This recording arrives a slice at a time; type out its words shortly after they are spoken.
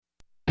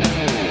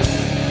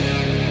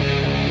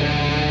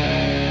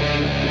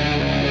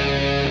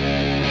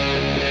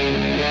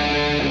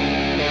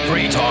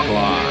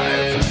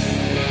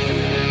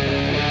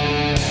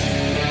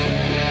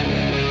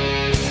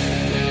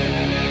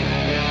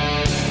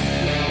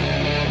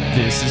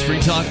This is Free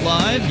Talk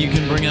Live. You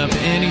can bring up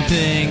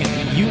anything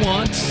you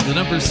want. The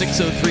number is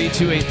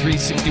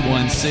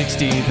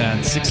 603-283-6160.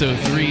 That's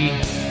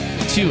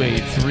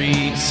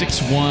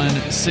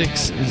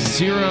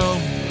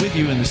 603-283-6160. With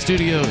you in the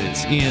studio,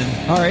 it's Ian.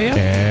 Aria.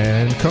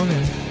 And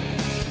Conan.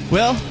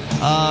 Well,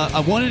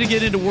 I wanted to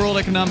get into World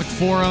Economic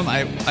Forum.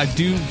 I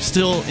do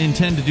still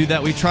intend to do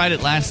that. We tried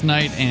it last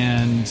night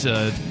and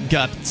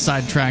got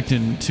sidetracked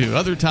into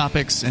other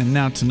topics. And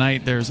now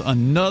tonight there's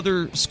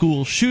another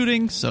school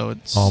shooting. So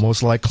it's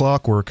almost like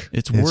clockwork.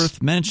 It's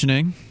worth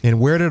mentioning. And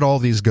where did all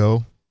these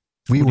go?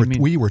 We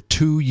were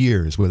 2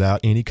 years without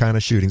any kind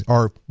of shootings,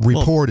 or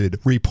reported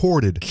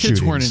shootings.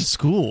 Kids weren't in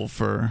school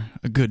for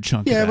a good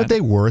chunk of that. Yeah, but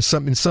they were.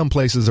 In some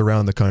places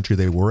around the country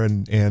they were,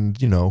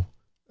 and you know.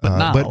 But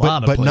not a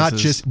lot of places. Not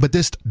just. But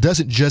this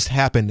doesn't just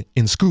happen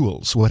in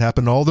schools. What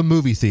happened to all the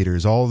movie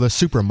theaters, all the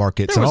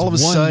supermarkets, and all of a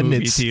sudden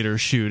movie theater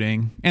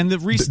shooting, and the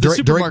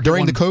supermarket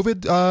during the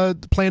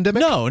COVID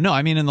pandemic. No,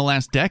 I mean in the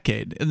last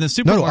decade, in the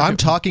supermarket. No, I'm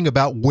talking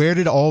about where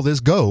did all this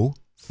go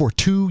for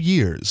 2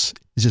 years?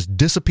 It just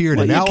disappeared,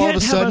 and now all of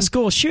a sudden, you can't have a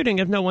school shooting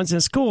if no one's in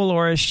school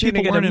or a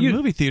shooting. People weren't in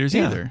movie theaters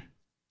either.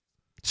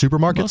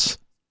 Supermarkets.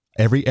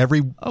 Every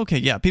okay,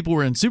 yeah, people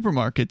were in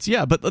supermarkets,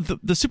 yeah, but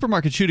the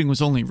supermarket shooting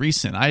was only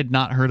recent. I had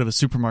not heard of a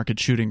supermarket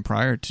shooting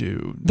prior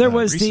to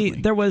recently.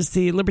 There was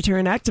the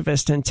libertarian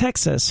activist in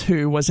Texas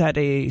who was at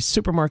a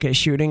supermarket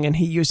shooting, and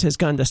he used his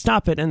gun to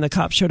stop it, and the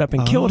cop showed up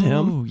and killed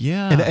him. Oh,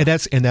 yeah,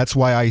 and that's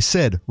why I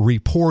said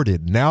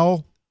reported.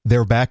 Now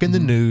they're back in the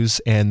news,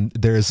 and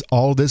there's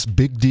all this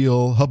big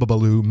deal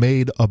hubbubaloo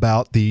made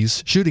about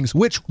these shootings,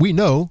 which we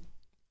know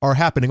are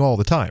happening all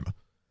the time.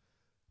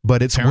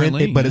 But it's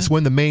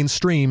when the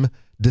mainstream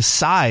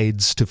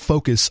decides to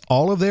focus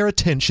all of their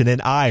attention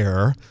and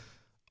ire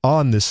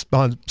on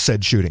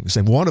said shootings.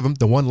 And one of them,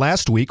 the one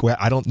last week, where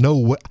I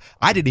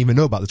didn't even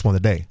know about this one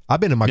today. I've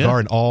been in my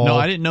garden all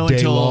I didn't know day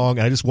until long,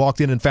 and I just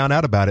walked in and found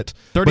out about it.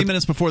 30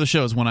 minutes before the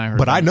show is when I heard.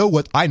 But I know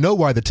why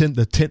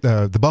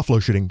the Buffalo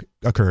shooting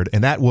occurred,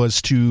 and that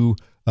was to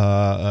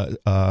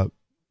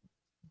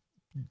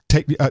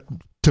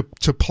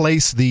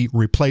place the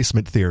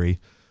replacement theory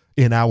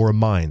in our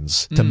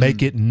minds, to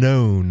make it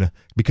known,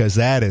 because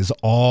that is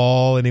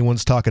all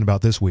anyone's talking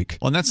about this week.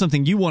 Well, and that's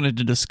something you wanted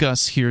to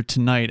discuss here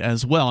tonight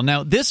as well.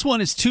 Now, this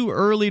one is too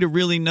early to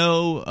really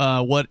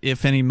know what,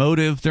 if any,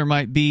 motive there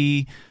might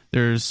be.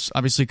 There's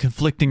obviously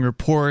conflicting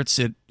reports.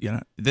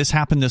 This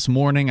happened this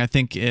morning, I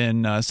think,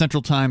 in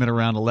Central Time at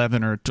around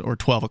 11 or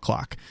 12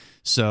 o'clock.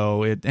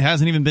 So it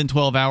hasn't even been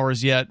 12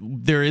 hours yet.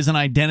 There is an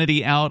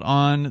identity out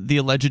on the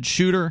alleged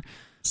shooter.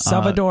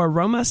 Salvador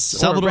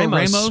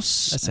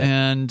Ramos,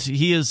 and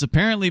he has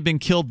apparently been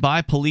killed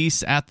by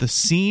police at the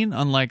scene,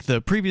 unlike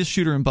the previous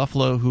shooter in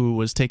Buffalo who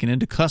was taken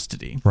into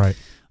custody. Right.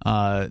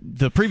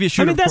 The previous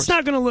shooter. I mean, that's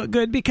not going to look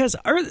good, because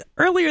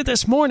earlier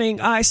this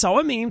morning I saw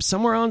a meme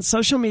somewhere on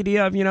social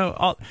media of,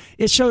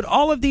 it showed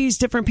all of these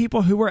different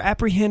people who were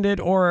apprehended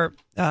or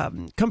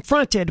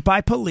confronted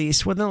by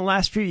police within the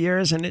last few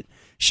years, and it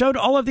showed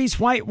all of these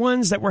white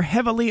ones that were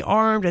heavily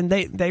armed and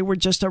they were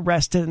just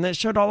arrested, and it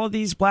showed all of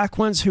these black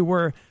ones who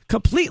were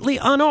completely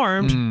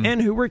unarmed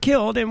and who were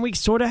killed, and we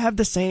sort of have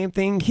the same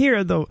thing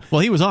here, though.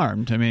 Well, he was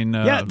armed. I mean,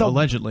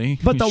 allegedly.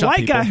 But the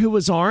white guy who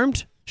was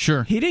armed,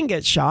 sure, he didn't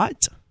get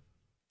shot.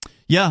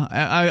 Yeah,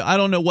 I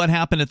don't know what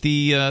happened at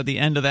the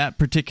end of that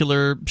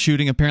particular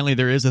shooting. Apparently,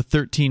 there is a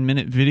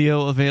 13-minute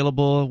video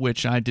available,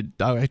 which I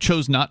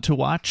chose not to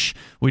watch.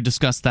 We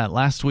discussed that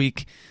last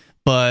week.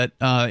 But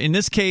in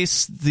this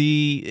case,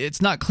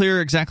 it's not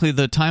clear exactly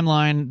the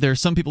timeline. There are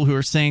some people who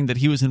are saying that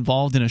he was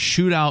involved in a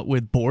shootout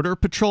with Border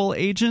Patrol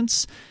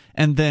agents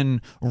and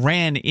then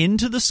ran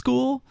into the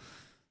school.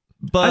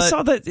 But I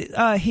saw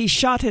that he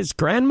shot his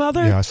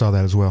grandmother. Yeah, I saw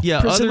that as well.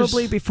 Yeah,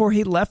 presumably before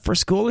he left for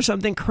school or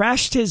something,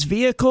 crashed his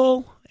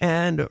vehicle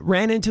and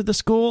ran into the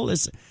school.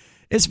 It's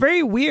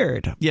very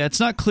weird. Yeah, it's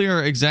not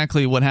clear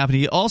exactly what happened.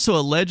 He also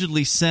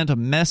allegedly sent a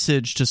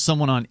message to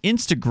someone on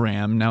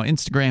Instagram. Now,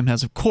 Instagram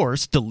has, of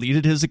course,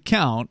 deleted his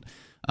account,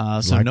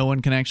 so no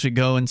one can actually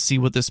go and see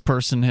what this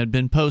person had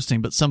been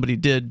posting. But somebody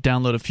did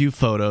download a few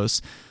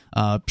photos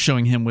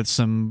showing him with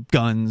some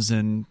guns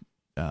and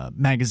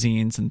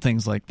magazines and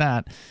things like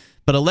that.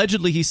 But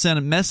allegedly, he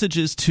sent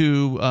messages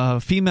to a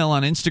female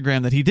on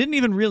Instagram that he didn't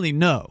even really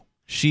know.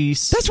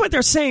 That's what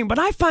they're saying, but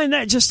I find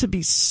that just to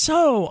be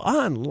so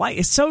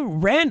it's so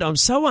random,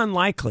 so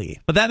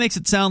unlikely. But that makes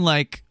it sound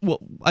like, well,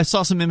 I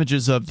saw some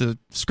images of the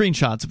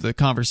screenshots of the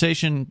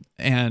conversation,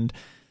 and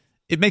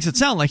it makes it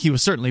sound like he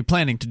was certainly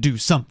planning to do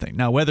something.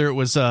 Now, whether it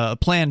was a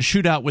planned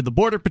shootout with the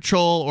Border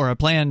Patrol or a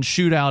planned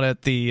shootout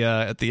at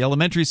the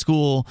elementary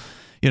school,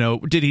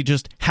 did he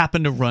just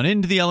happen to run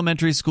into the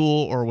elementary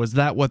school, or was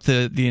that what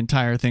the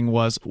entire thing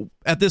was?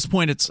 At this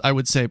point, it's, I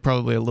would say,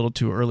 probably a little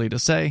too early to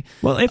say.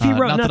 Well, if he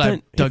wrote not nothing, that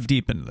I've dug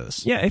deep into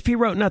this. Yeah, if he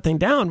wrote nothing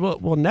down,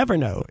 we'll never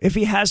know. If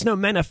he has no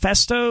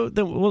manifesto,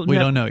 then we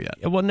don't know yet.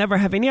 We'll never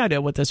have any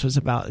idea what this was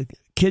about.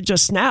 Kid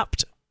just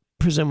snapped,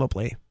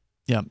 presumably.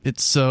 Yeah,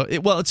 it's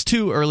it's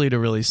too early to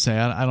really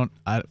say.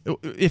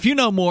 If you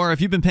know more,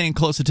 if you've been paying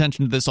close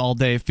attention to this all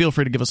day, feel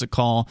free to give us a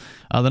call.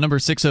 The number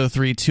is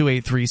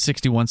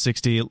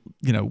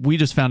 603-283-6160. We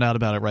just found out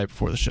about it right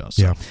before the show.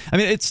 So, yeah. I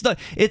mean,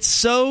 it's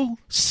so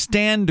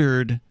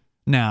standard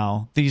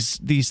now,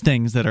 these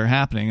things that are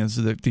happening,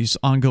 these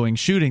ongoing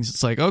shootings.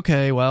 It's like,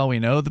 okay, well, we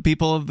know the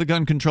people of the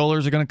gun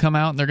controllers are going to come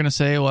out and they're going to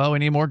say, well, we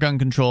need more gun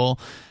control.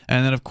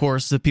 And then, of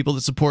course, the people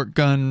that support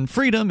gun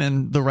freedom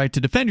and the right to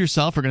defend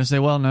yourself are going to say,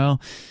 well, no,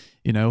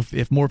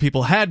 if more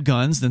people had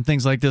guns, then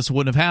things like this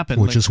wouldn't have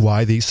happened. Which is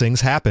why these things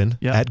happen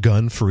at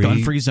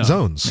gun-free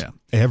zones. Yeah.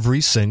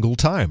 Every single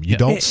time. You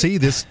don't see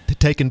this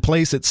taking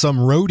place at some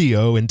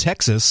rodeo in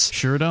Texas.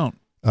 Sure don't.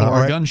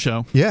 Or a gun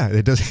show. Yeah,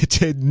 it does.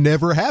 It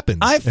never happens.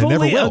 I fully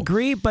never will.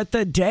 agree, but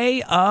the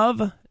day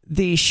of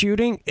the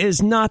shooting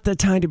is not the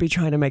time to be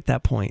trying to make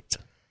that point.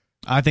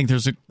 I think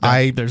there's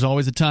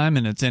always a time,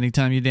 and it's any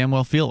time you damn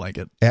well feel like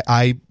it.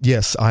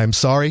 I'm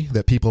sorry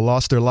that people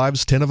lost their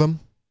lives, 10 of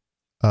them.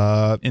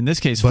 In this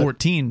case,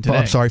 14 today.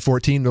 I'm sorry,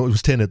 14. No, it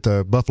was 10 at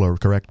the Buffalo,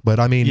 correct?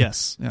 But I mean,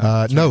 yes.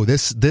 No,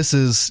 this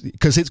is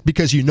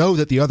because you know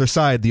that the other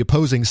side, the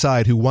opposing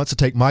side, who wants to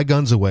take my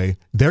guns away,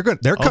 they're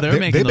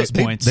making those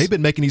points. They've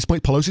been making these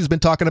points. Pelosi's been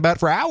talking about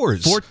for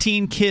hours.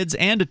 14 kids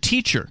and a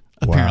teacher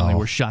apparently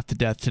were shot to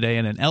death today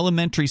in an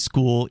elementary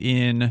school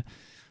in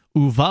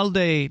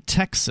Uvalde,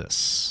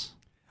 Texas.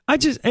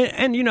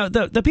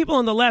 The people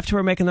on the left who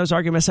are making those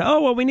arguments say,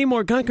 oh, well, we need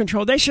more gun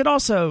control. They should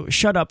also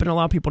shut up and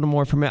allow people to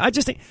more from it. I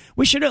just think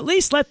we should at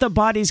least let the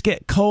bodies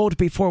get cold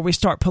before we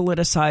start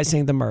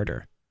politicizing the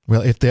murder.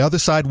 Well, if the other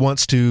side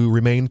wants to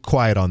remain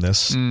quiet on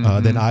this,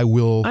 then I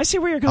will. I see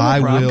where you're going. I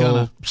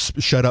will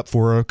shut up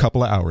for a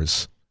couple of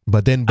hours.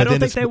 But then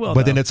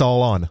it's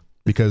all on.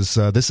 Because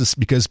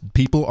because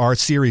people are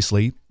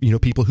seriously,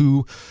 people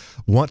who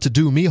want to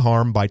do me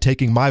harm by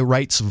taking my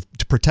rights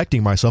to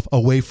protecting myself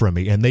away from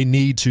me, and they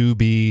need to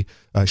be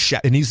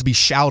it needs to be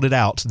shouted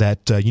out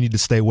that you need to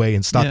stay away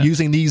and stop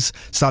using these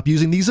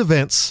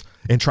events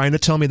and trying to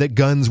tell me that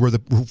guns were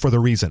for the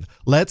reason.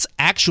 Let's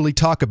actually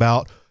talk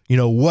about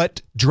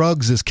what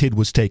drugs this kid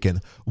was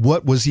taking.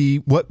 What was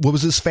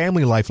his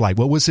family life like?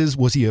 Was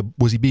he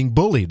being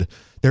bullied?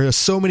 There are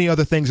so many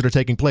other things that are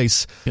taking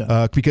place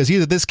because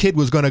either this kid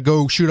was going to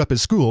go shoot up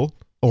his school,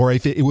 or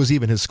if it was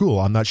even his school.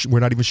 We're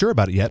not even sure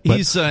about it yet. But,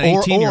 he's an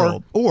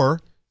 18-year-old. Or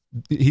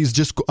he's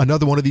just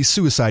another one of these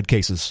suicide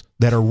cases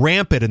that are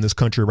rampant in this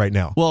country right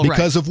now. Well,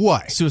 because of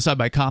what? Suicide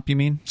by cop, you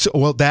mean?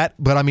 But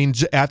I mean,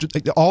 after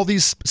all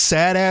these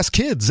sad-ass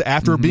kids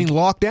after being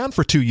locked down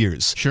for 2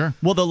 years. Sure.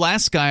 Well, the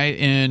last guy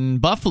in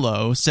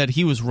Buffalo said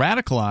he was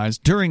radicalized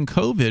during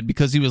COVID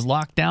because he was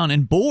locked down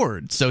and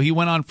bored. So he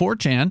went on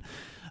 4chan,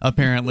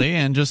 apparently,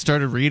 and just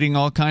started reading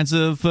all kinds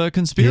of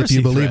conspiracy If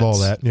you believe threads. all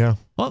that, yeah.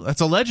 Well,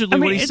 that's allegedly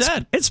what he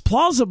said. It's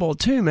plausible,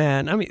 too,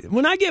 man. I mean,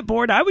 when I get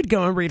bored, I would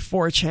go and read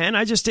 4chan.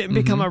 I just didn't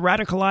become a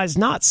radicalized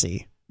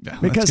Nazi. Yeah,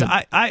 because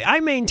I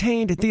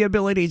maintained the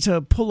ability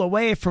to pull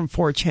away from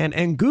 4chan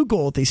and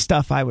Google the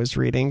stuff I was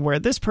reading, where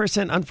this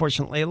person,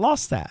 unfortunately,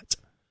 lost that.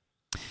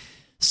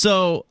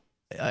 So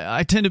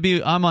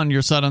I'm on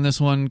your side on this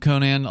one,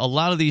 Conan. A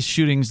lot of these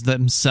shootings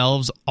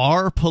themselves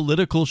are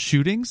political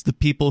shootings. The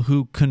people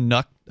who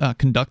conduct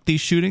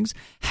these shootings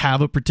have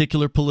a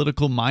particular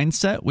political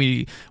mindset.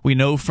 We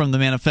know from the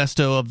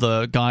manifesto of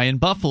the guy in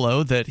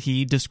Buffalo that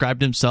he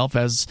described himself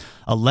as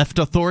a left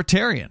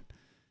authoritarian,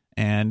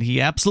 and he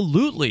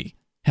absolutely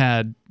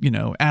had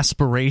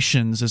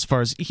aspirations as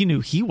far as he knew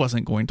he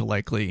wasn't going to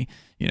likely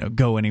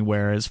go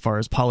anywhere as far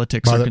as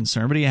politics are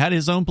concerned, but he had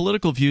his own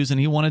political views and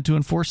he wanted to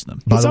enforce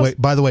them.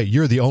 By the way,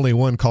 you're the only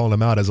one calling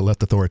him out as a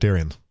left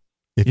authoritarian.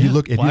 If you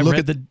look at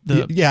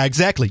yeah,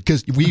 exactly,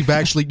 because you've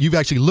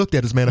actually looked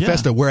at his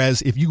manifesto.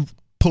 Whereas if you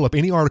pull up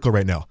any article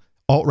right now,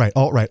 alt-right,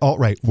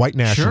 white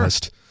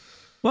nationalist. Sure.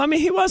 Well, I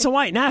mean, he was a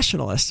white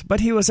nationalist, but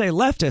he was a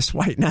leftist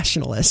white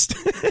nationalist.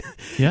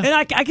 Yeah. And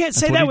I can't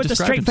say that with a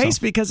straight face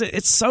because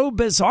it's so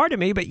bizarre to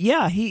me. But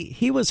yeah,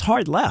 he was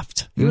hard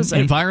left. He was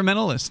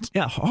environmentalist.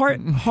 Yeah,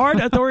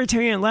 hard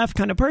authoritarian left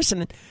kind of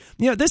person.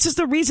 This is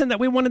the reason that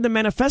we wanted the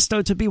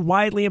manifesto to be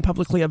widely and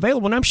publicly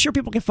available. And I'm sure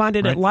people can find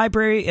it at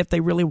library if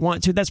they really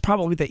want to. That's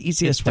probably the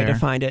easiest way to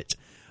find it.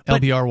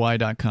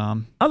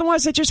 LBRY.com.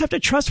 Otherwise, they just have to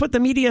trust what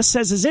the media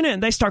says is in it,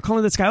 and they start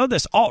calling this guy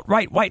this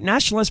alt-right white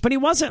nationalist. But he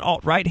wasn't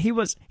alt-right; he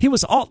was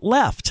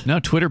alt-left.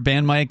 No, Twitter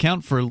banned my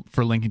account for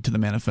linking to the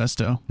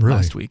manifesto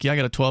last week. Yeah, I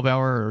got a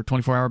 12-hour or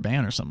 24-hour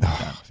ban or something like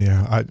that.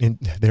 Yeah,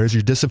 there's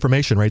your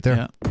disinformation right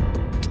there.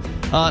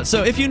 Yeah.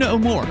 So if you know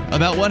more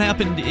about what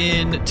happened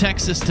in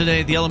Texas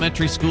today, the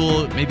elementary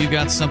school, maybe you've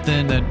got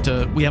something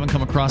that we haven't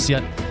come across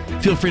yet,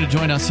 feel free to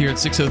join us here at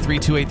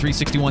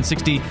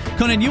 603-283-6160.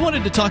 Conan, you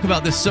wanted to talk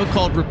about this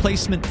so-called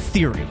replacement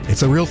theory.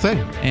 It's a real thing.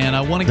 And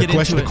I want to get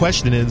into it. The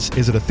question is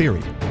it a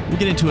theory? We'll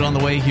get into it on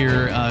the way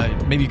here.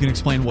 Maybe you can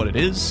explain what it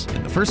is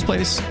in the first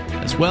place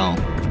as well.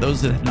 For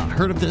those that have not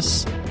heard of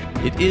this,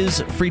 it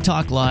is Free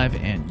Talk Live,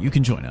 and you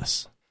can join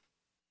us.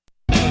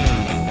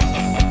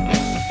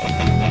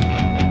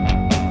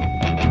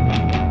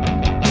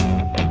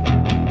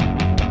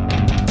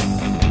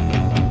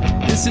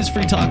 This is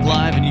Free Talk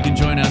Live, and you can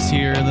join us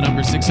here. The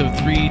number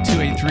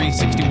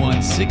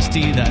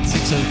 603-283-6160. That's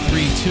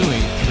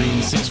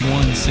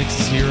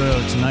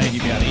 603-283-6160. Tonight,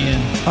 you've got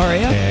Ian,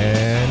 Aria,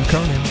 and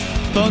Conan.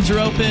 Phones are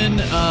open.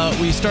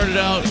 We started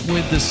out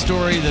with the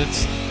story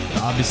that's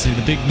obviously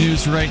the big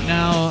news right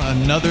now.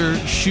 Another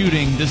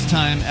shooting, this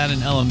time at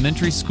an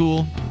elementary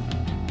school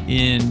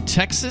in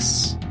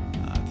Texas.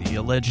 The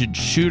alleged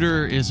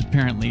shooter is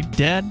apparently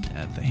dead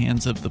at the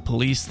hands of the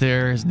police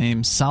there. His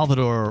name's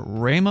Salvador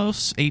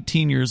Ramos,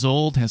 18 years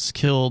old, has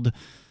killed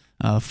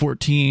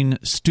 14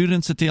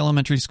 students at the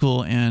elementary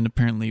school and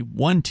apparently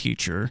one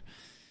teacher.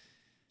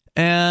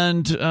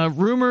 And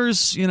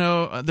rumors,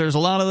 there's a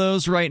lot of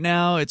those right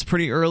now. It's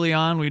pretty early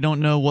on. We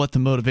don't know what the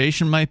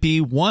motivation might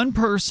be. One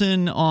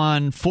person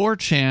on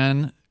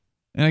 4chan,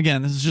 and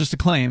again, this is just a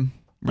claim,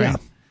 right? Yeah.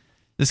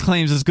 This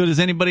claim's as good as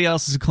anybody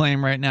else's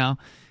claim right now.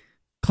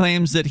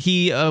 Claims that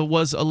he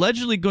was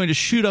allegedly going to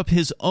shoot up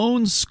his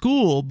own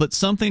school, but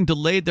something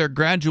delayed their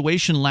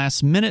graduation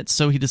last minute,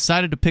 so he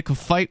decided to pick a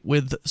fight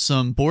with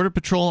some Border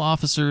Patrol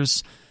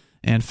officers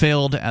and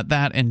failed at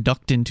that and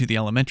ducked into the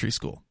elementary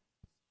school.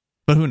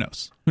 But who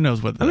knows? Who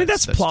knows whether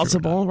that's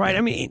plausible, right?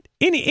 I mean,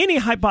 any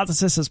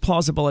hypothesis is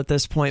plausible at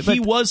this point. But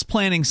he was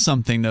planning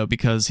something, though,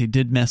 because he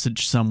did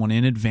message someone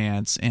in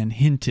advance and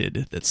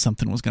hinted that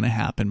something was going to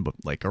happen, but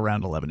like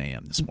around 11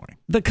 a.m. this morning.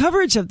 The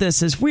coverage of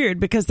this is weird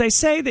because they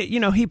say that,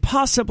 he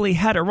possibly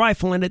had a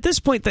rifle. And at this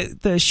point,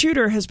 the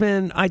shooter has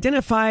been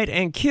identified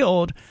and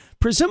killed.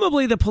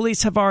 Presumably, the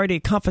police have already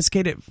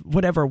confiscated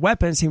whatever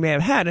weapons he may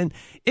have had, and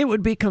it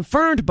would be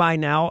confirmed by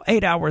now,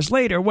 8 hours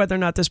later, whether or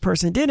not this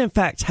person did, in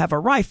fact, have a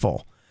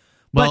rifle.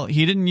 Well,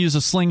 he didn't use a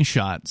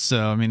slingshot, so,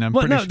 I mean, I'm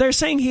pretty sure. They're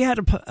saying he had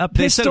a pistol.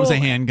 They said it was a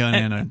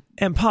handgun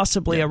and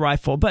possibly a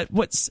rifle. But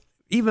what's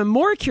even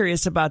more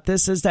curious about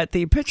this is that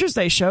the pictures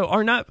they show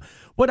are not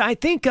what I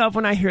think of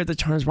when I hear the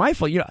term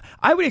rifle.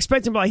 I would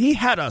expect him to be like, he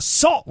had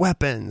assault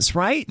weapons,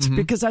 right? Mm-hmm.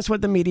 Because that's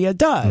what the media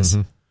does.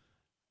 Mm-hmm.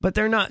 But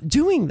they're not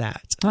doing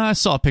that. I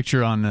saw a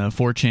picture on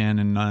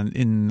 4chan and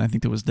in I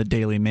think it was the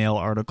Daily Mail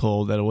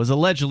article that it was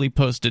allegedly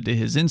posted to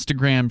his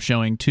Instagram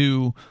showing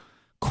two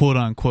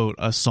quote-unquote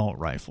assault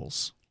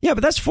rifles. Yeah,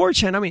 but that's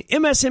 4chan. I mean,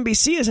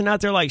 MSNBC isn't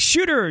out there like,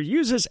 shooter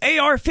uses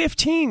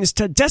AR-15s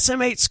to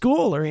decimate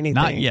school or anything.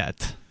 Not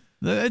yet.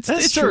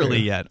 It's early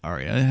yet,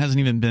 Aria. It hasn't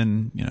even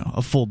been,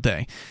 a full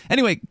day.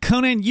 Anyway,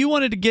 Conan, you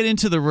wanted to get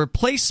into the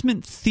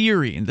replacement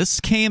theory.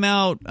 This came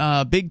out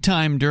big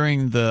time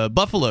during the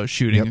Buffalo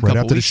shooting a couple right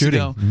after weeks the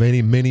shooting. Ago.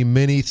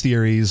 Many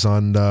theories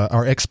on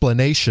our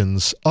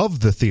explanations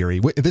of the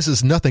theory. This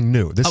is nothing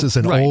new. This is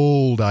an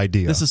old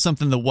idea. This is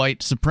something the white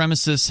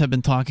supremacists have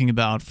been talking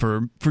about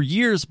for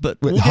years, but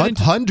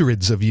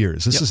hundreds of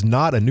years. This is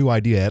not a new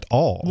idea at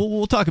all.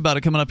 We'll talk about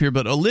it coming up here,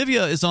 but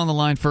Olivia is on the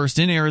line first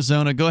in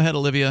Arizona. Go ahead,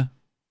 Olivia.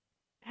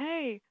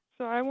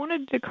 So I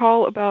wanted to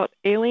call about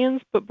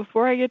aliens, but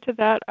before I get to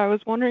that, I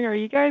was wondering, are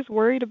you guys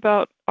worried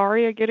about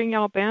Aria getting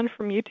y'all banned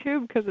from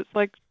YouTube because it's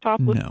like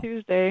Topless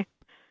Tuesday?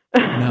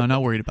 No,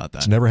 not worried about that.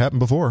 It's never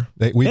happened before.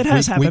 It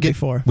has happened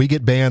before. We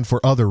get banned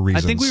for other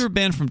reasons. I think we were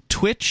banned from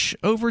Twitch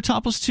over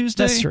Topless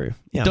Tuesday. That's true.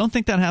 Yeah. Don't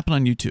think that happened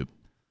on YouTube.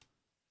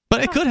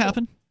 But it could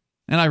happen,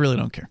 and I really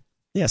don't care.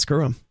 Yeah,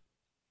 screw them.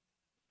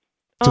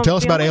 So tell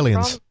us about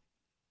aliens.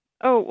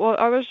 Oh, well,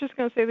 I was just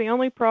going to say the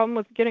only problem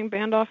with getting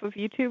banned off of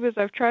YouTube is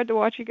I've tried to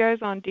watch you guys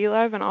on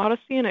DLive and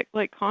Odyssey, and it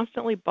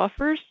constantly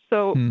buffers.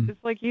 So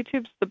it's like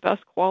YouTube's the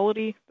best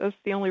quality. That's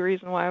the only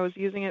reason why I was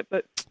using it.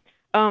 But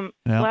I'm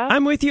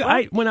with you.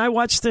 When I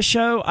watch the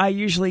show, I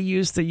usually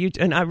use the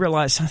YouTube, and I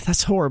realize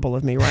that's horrible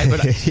of me, right?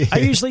 But I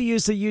usually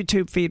use the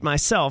YouTube feed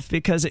myself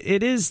because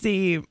it is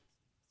the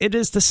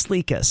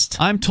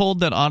sleekest. I'm told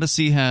that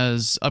Odyssey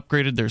has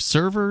upgraded their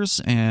servers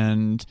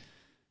and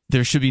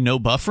there should be no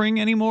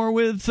buffering anymore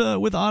with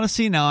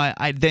Odyssey. Now,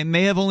 they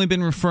may have only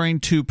been referring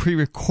to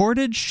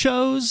pre-recorded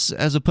shows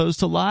as opposed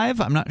to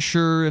live. I'm not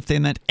sure if they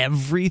meant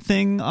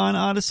everything on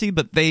Odyssey,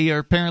 but they are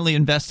apparently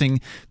investing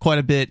quite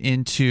a bit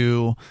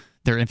into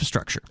their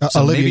infrastructure.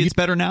 So Olivia, maybe it's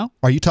better now.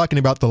 Are you talking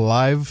about the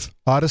live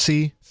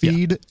Odyssey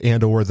feed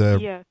and or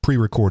the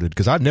pre-recorded?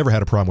 Because I've never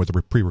had a problem with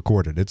the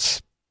pre-recorded. It's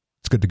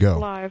good to go.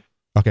 Live.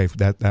 Okay,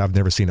 I've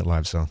never seen it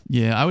live, so.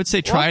 Yeah, I would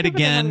say try it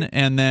again,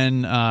 and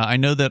then I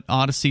know that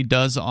Odyssey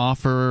does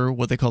offer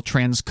what they call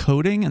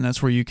transcoding, and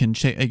that's where you can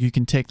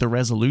take the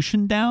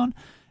resolution down,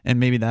 and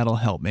maybe that'll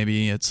help.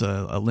 Maybe it's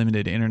a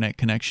limited internet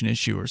connection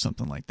issue or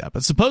something like that.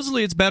 But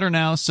supposedly it's better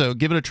now, so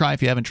give it a try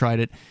if you haven't tried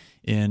it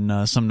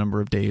in some number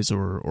of days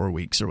or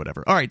weeks or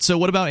whatever. All right, so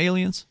what about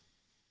aliens?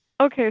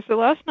 Okay, so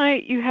last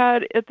night you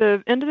had, at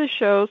the end of the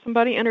show,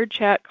 somebody entered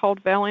chat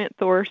called Valiant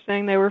Thor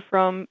saying they were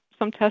from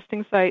some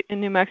testing site in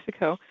New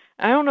Mexico.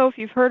 I don't know if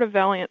you've heard of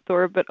Valiant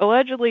Thor, but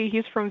allegedly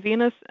he's from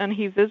Venus and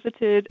he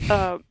visited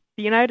the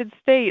United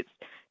States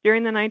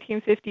during the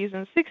 1950s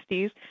and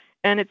 60s,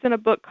 and it's in a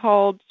book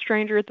called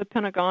Stranger at the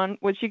Pentagon,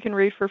 which you can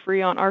read for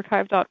free on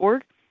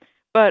archive.org.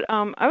 But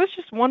I was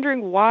just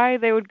wondering why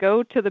they would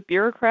go to the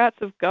bureaucrats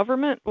of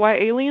government, why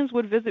aliens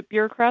would visit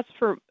bureaucrats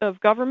of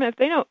government if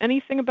they know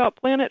anything about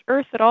planet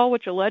Earth at all,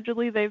 which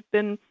allegedly they've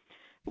been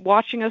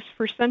watching us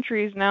for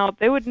centuries now,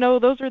 they would know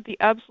those are the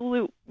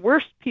absolute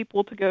worst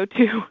people to go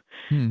to.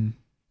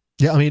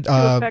 Yeah, I mean,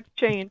 to affect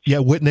change. Yeah,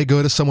 wouldn't they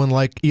go to someone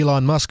like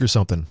Elon Musk or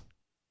something?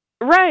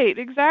 Right,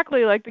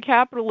 exactly, like the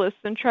capitalists,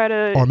 and try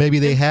to... Or maybe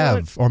they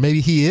have, or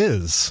maybe he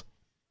is.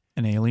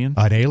 An alien?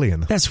 An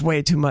alien. That's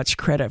way too much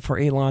credit for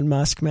Elon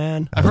Musk,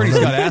 man. I've heard he's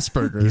got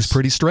Asperger's. He's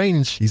pretty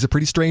strange. He's a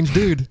pretty strange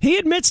dude. He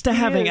admits to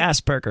having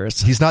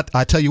Asperger's. He's not,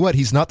 I tell you what,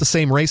 he's not the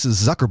same race as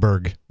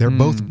Zuckerberg. They're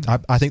both,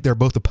 I think they're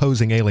both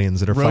opposing aliens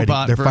that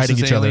are fighting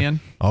each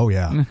alien. other. Oh,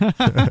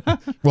 yeah.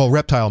 Well,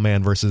 Reptile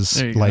Man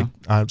versus like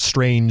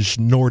strange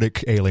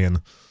Nordic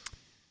alien.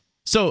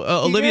 So,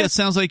 Olivia, it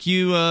sounds like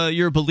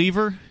you're a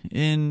believer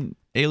in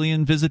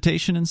alien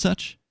visitation and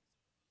such?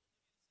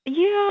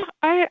 Yeah,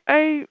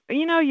 I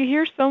you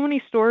hear so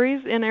many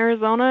stories in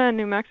Arizona and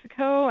New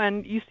Mexico,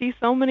 and you see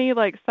so many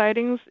like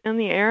sightings in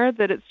the air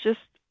that it's just,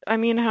 I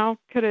mean, how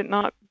could it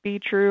not be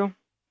true?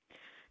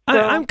 So,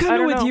 I'm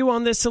kind of with you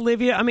on this,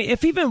 Olivia. I mean,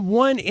 if even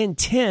 1 in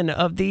 10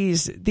 of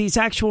these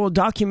actual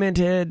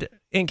documented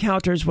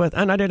encounters with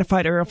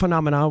unidentified aerial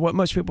phenomena, what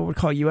most people would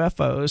call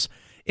UFOs,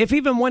 if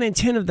even 1 in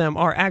 10 of them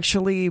are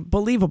actually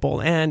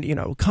believable and,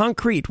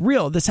 concrete,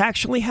 real, this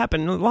actually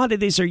happened. A lot of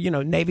these are,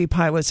 Navy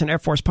pilots and Air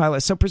Force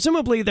pilots, so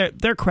presumably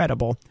they're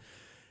credible.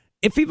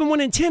 If even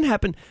 1 in 10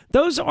 happen,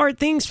 those are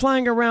things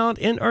flying around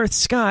in Earth's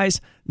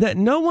skies that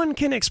no one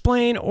can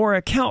explain or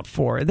account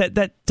for,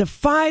 that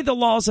defy the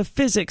laws of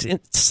physics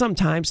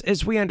sometimes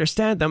as we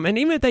understand them. And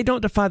even if they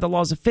don't defy the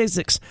laws of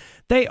physics,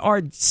 they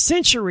are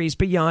centuries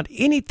beyond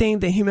anything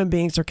that human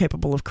beings are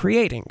capable of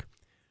creating.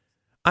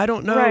 I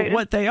don't know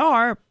what they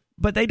are,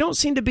 but they don't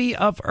seem to be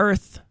of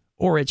Earth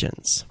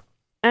origins.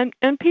 And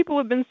people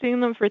have been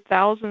seeing them for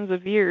thousands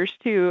of years,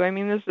 too. I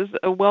mean, this is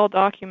a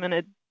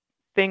well-documented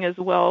thing as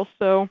well.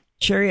 So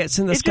chariots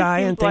in the sky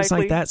and things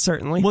like that,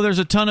 certainly. Well, there's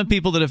a ton of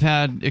people that have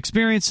had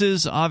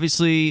experiences,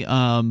 obviously,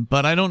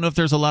 but I don't know if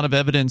there's a lot of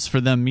evidence for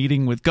them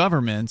meeting with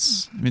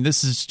governments. I mean,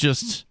 this is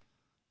just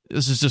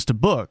a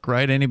book,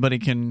 right? Anybody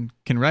can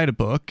write a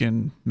book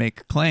and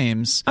make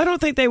claims. I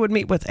don't think they would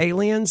meet with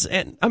aliens,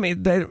 and I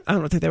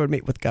don't think they would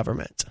meet with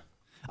government.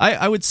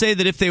 I would say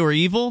that if they were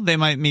evil, they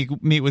might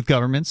meet with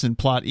governments and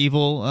plot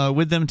evil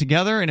with them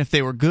together. And if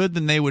they were good,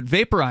 then they would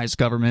vaporize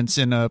governments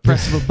in a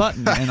press of a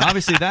button. And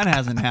obviously that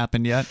hasn't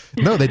happened yet.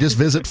 No, they just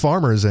visit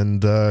farmers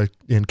and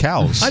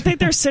cows. I think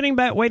they're sitting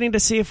back waiting to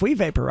see if we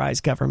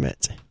vaporize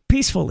government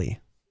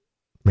peacefully.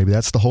 Maybe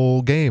that's the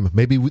whole game.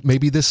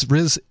 Maybe this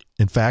is,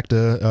 in fact,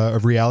 a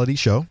reality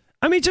show.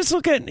 I mean, just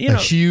look at, a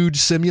huge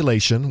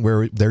simulation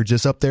where they're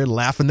just up there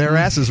laughing their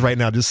asses right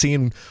now, just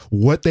seeing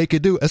what they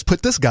could do. Let's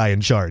put this guy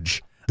in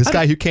charge. This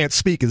guy who can't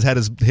speak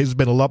has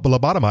been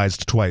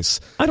lobotomized twice.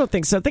 I don't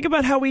think so. Think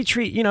about how we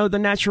treat, the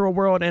natural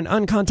world and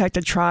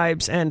uncontacted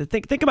tribes, and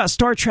think about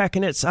Star Trek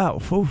and its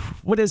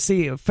what is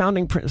the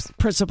founding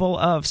principle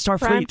of Starfleet?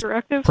 Prime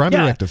Directive. Prime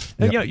Directive.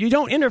 Yep. You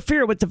don't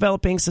interfere with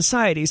developing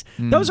societies.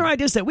 Those are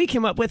ideas that we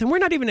came up with, and we're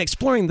not even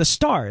exploring the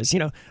stars.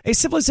 A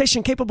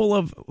civilization capable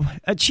of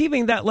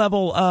achieving that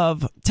level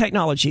of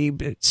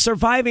technology,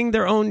 surviving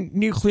their own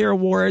nuclear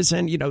wars,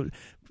 and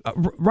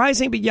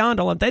rising beyond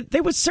all of that, they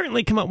would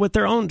certainly come up with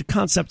their own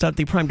concept of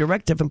the Prime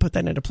Directive and put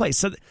that into place.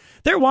 So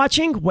they're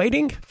watching,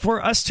 waiting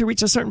for us to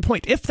reach a certain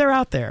point, if they're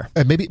out there.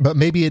 And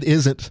maybe it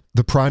isn't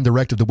the Prime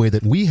Directive the way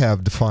that we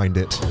have defined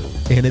it,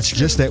 and it's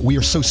just that we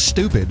are so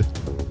stupid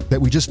that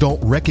we just don't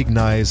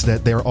recognize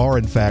that there are,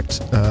 in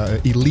fact,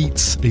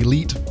 elite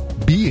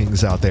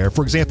beings out there.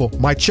 For example,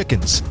 my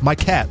chickens, my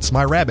cats,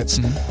 my rabbits.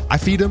 I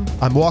feed them.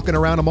 I'm walking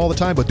around them all the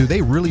time, but do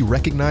they really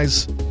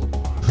recognize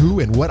who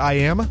and what I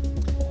am?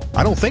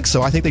 I don't think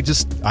so. I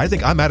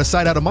think I'm out of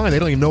sight, out of mind. They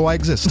don't even know I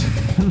exist.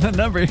 The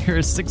number here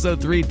is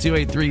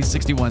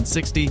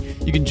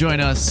 603-283-6160. You can join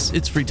us.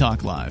 It's Free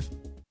Talk Live.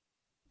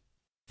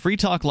 Free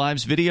Talk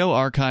Live's video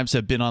archives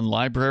have been on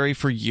LBRY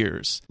for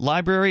years.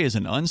 LBRY is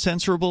an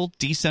uncensorable,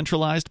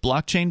 decentralized,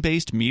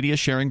 blockchain-based media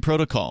sharing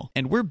protocol,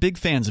 and we're big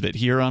fans of it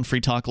here on Free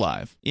Talk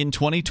Live. In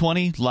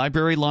 2020,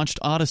 LBRY launched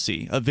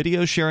Odysee, a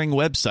video sharing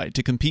website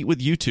to compete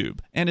with YouTube,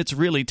 and it's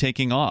really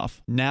taking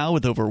off. Now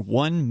with over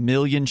 1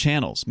 million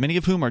channels, many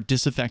of whom are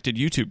disaffected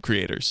YouTube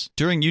creators.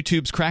 During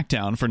YouTube's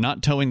crackdown for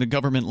not towing the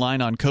government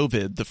line on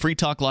COVID, the Free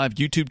Talk Live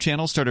YouTube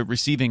channel started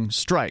receiving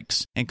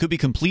strikes and could be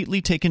completely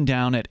taken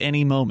down at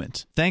any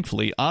moment.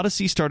 Thankfully,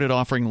 Odysee started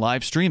offering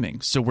live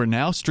streaming, so we're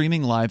now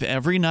streaming live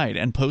every night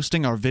and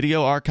posting our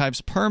video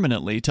archives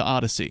permanently to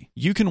Odysee.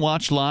 You can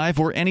watch live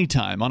or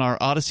anytime on our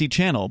Odysee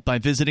channel by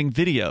visiting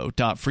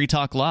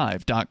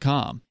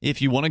video.freetalklive.com.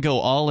 If you want to go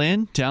all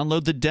in,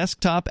 download the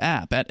desktop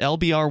app at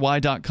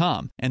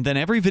lbry.com, and then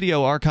every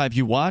video archive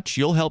you watch,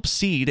 you'll help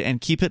seed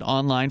and keep it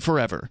online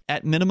forever.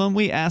 At minimum,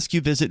 we ask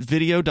you visit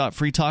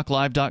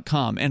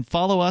video.freetalklive.com and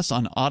follow us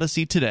on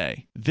Odysee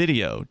today.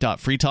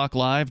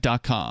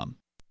 video.freetalklive.com.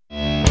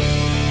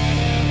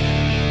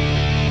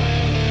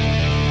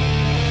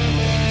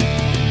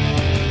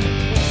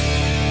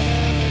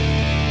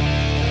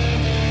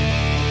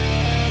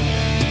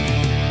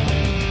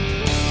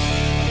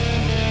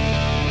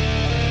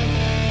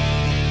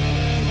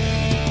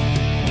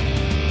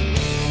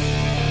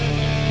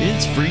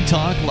 It's Free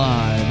Talk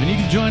Live, and you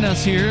can join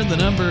us here. The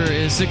number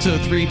is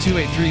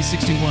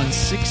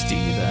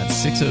 603-283-6160.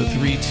 That's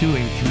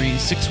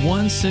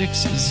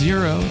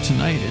 603-283-6160.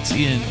 Tonight, it's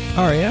Ian,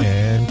 Aria,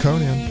 and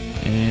Conan.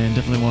 And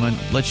definitely want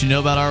to let you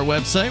know about our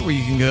website where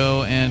you can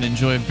go and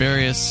enjoy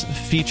various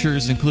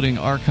features, including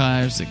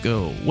archives that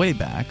go way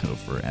back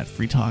over at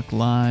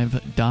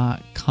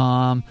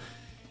freetalklive.com.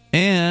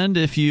 And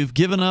if you've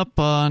given up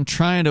on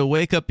trying to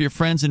wake up your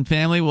friends and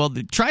family, well,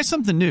 try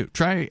something new.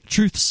 Try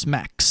Truth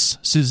Smacks.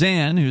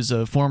 Suzanne, who's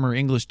a former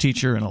English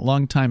teacher and a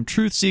longtime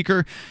truth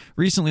seeker,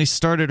 recently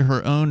started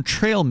her own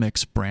trail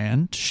mix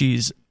brand.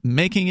 She's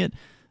making it,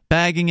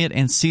 bagging it,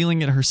 and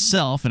sealing it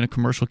herself in a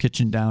commercial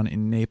kitchen down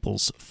in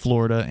Naples,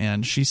 Florida.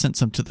 And she sent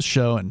some to the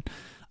show, and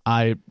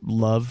I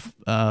love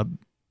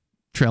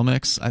trail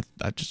mix. I'm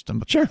a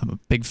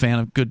big fan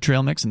of good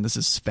trail mix, and this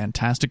is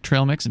fantastic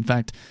trail mix. In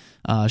fact,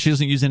 she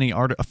doesn't use any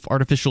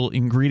artificial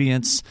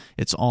ingredients.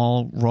 It's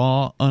all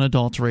raw,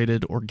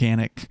 unadulterated,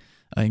 organic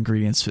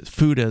ingredients,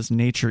 food as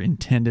nature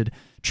intended.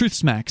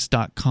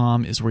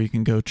 Truthsmacks.com is where you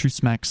can go,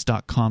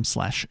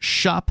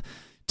 truthsmacks.com/shop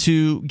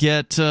to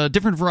get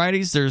different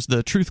varieties. There's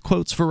the Truth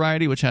Quotes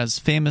variety, which has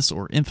famous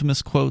or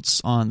infamous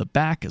quotes on the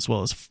back, as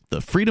well as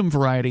the Freedom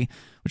variety,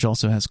 which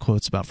also has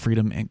quotes about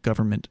freedom and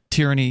government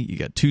tyranny. You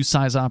got 2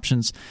 size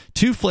options,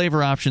 2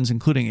 flavor options,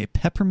 including a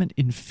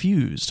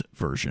peppermint-infused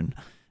version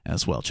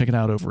as well. Check it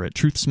out over at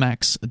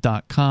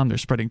truthsmacks.com. They're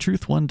spreading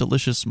truth one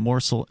delicious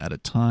morsel at a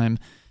time.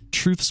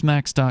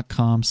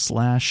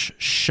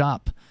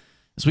 truthsmacks.com/shop.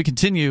 As we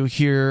continue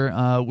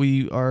here,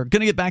 we are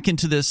going to get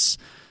into this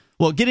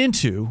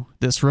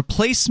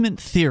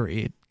replacement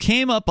theory. It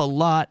came up a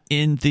lot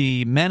in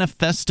the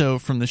manifesto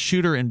from the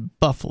shooter in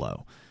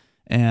Buffalo.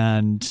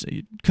 And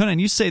Conan,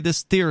 you say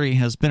this theory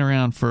has been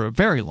around for a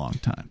very long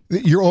time.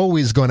 You're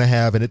always going to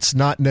have, and it's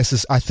not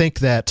necessary. I think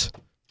that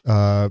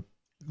the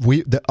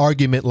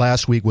argument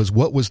last week was,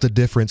 what was the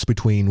difference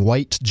between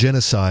white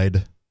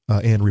genocide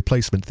and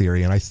replacement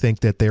theory? And I think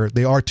that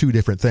they are 2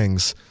 different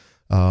things.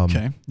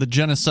 Okay. The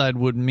genocide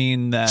would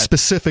mean that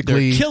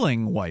specifically they're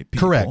killing white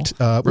people. Correct.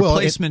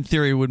 Replacement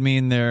theory would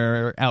mean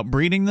they're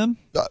outbreeding them?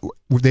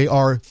 They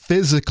are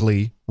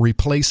physically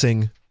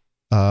replacing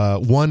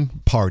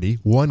one party,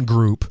 one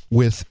group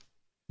with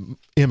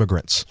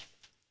immigrants.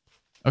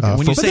 Okay.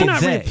 When you say they're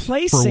not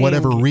replacing for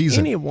whatever reason.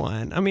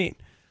 anyone. I mean,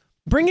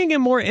 bringing in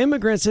more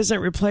immigrants isn't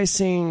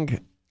replacing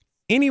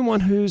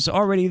anyone who's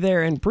already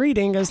there and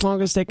breeding, as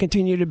long as they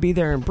continue to be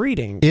there and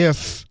breeding.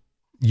 If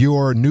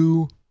your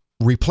new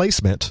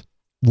replacement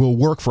will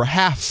work for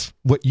half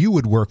what you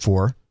would work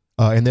for,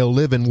 and they'll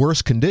live in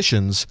worse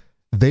conditions,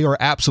 they are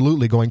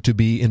absolutely going to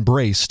be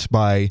embraced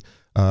by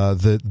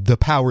the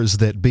powers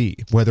that be,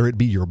 whether it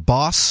be your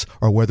boss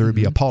or whether it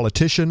be a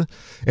politician.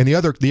 And the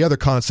other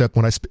concept,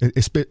 when I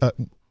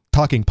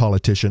talking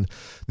politician,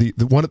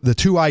 the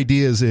 2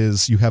 ideas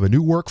is you have a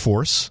new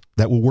workforce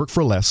that will work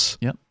for less,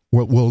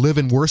 will live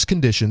in worse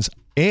conditions,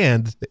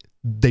 and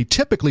they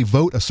typically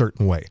vote a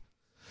certain way.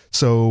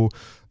 So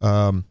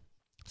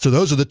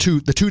those are the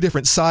two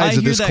different sides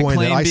of this coin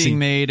that I see being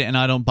made, and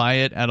I don't buy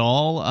it at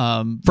all.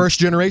 First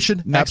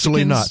generation, Mexicans,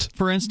 absolutely not.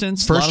 For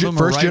instance, first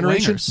generation,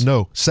 right-wingers.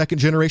 no. Second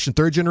generation,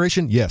 third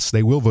generation, yes,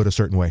 they will vote a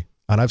certain way.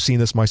 And I've seen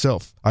this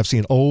myself. I've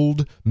seen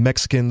old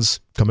Mexicans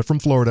coming from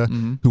Florida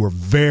who are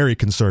very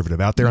conservative,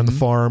 out there on the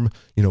farm,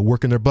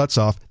 working their butts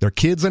off. Their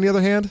kids, on the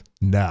other hand,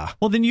 nah.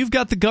 Well, then you've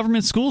got the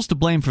government schools to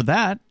blame for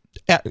that.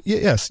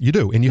 Yes, you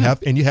do, and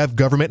you have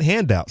government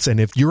handouts. And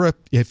if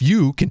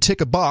you can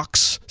tick a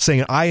box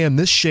saying I am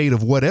this shade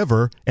of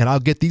whatever and I'll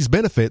get these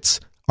benefits,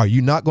 are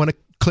you not going to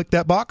click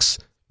that box?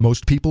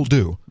 Most people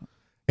do,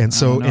 and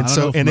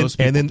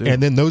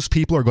then those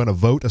people are going to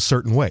vote a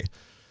certain way.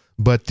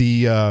 But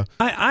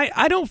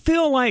I don't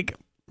feel like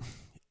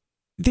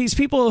these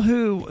people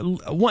who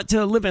want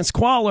to live in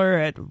squalor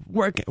at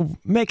work,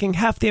 making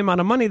half the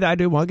amount of money that I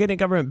do while getting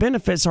government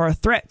benefits, are a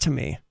threat to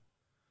me.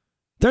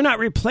 They're not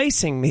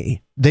replacing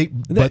me.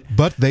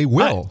 But they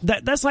will.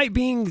 That's like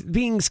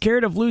being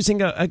scared of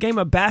losing a game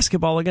of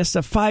basketball against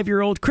a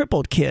 5-year-old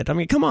crippled kid. I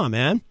mean, come on,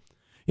 man.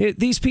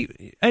 These people,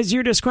 as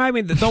you're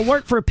describing, they'll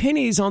work for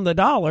pennies on the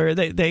dollar.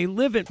 They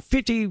live at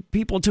 50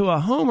 people to a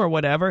home or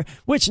whatever,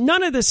 which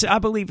none of this, I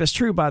believe, is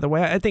true, by the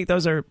way. I think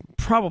those are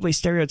probably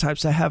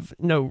stereotypes that have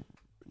no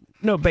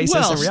basis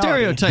in reality.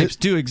 Stereotypes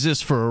do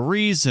exist for a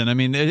reason. I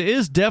mean, it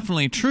is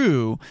definitely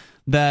true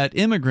that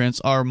immigrants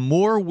are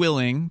more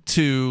willing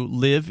to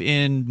live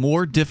in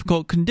more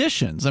difficult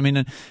conditions. I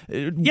mean,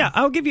 yeah,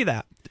 I'll give you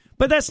that,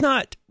 but that's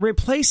not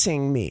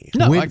replacing me.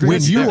 No,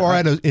 when you are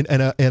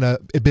in a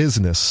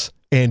business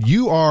and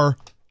you are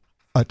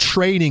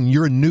training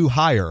your new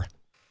hire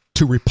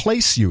to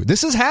replace you.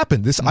 This has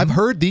happened. I've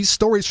heard these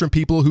stories from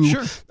people who,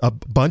 a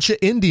bunch of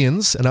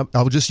Indians, and I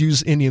will just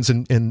use Indians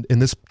in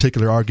this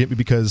particular argument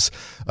because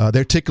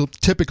they're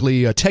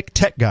typically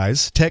tech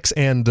guys, techs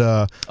and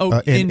health.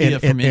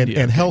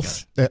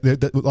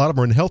 A lot of them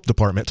are in health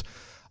department.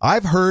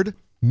 I've heard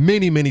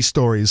many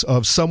stories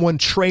of someone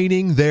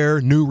training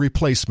their new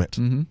replacement,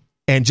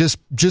 and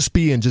just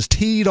being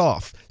teed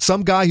off.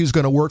 Some guy who's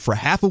going to work for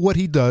half of what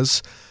he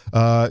does,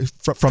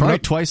 from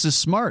twice as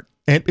smart,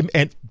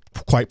 and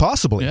quite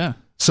possibly, yeah.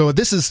 So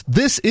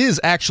this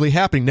is actually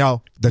happening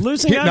now.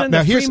 Here's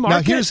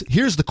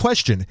the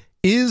question: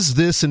 is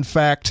this in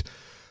fact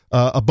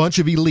a bunch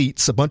of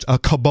elites, a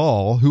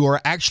cabal who are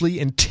actually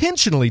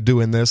intentionally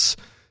doing this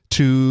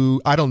to,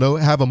 I don't know,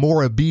 have a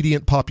more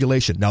obedient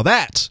population? Now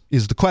that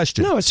is the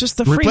question. No, it's just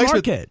the free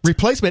market.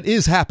 Replacement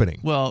is happening.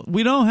 Well,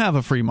 we don't have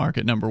a free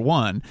market, number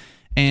one,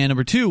 and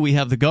number two, we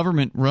have the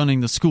government running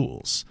the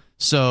schools.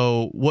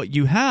 So what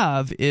you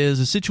have is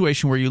a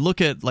situation where you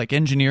look at like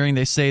engineering.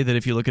 They say that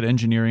if you look at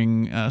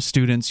engineering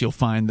students, you'll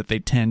find that they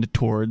tend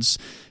towards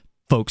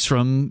folks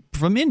from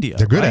India.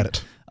 They're good at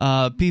it.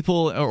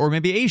 People, or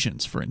maybe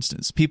Asians, for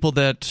instance, people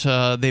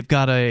that they've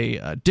got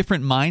a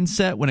different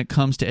mindset when it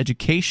comes to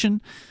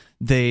education.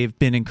 They've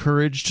been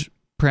encouraged,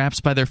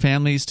 perhaps by their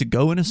families, to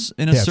go in a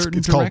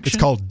certain direction. It's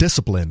called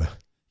discipline.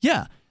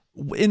 Yeah.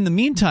 In the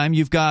meantime,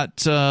 you've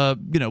got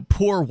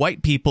poor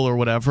white people or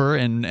whatever,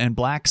 and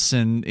blacks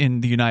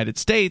in the United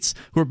States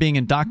who are being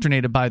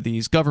indoctrinated by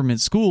these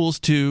government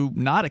schools to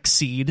not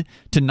exceed,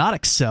 to not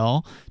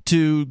excel,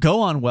 to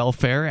go on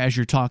welfare, as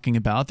you're talking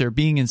about. They're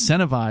being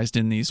incentivized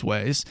in these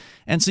ways.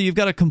 And so you've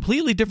got a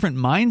completely different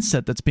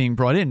mindset that's being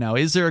brought in. Now,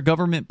 is there a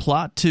government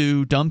plot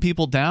to dumb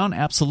people down?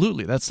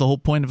 Absolutely. That's the whole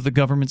point of the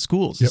government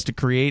schools, is to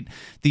create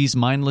these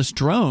mindless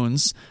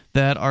drones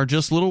that are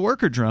just little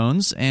worker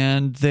drones,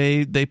 and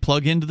they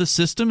plug into the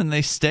system and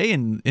they stay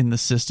in the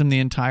system the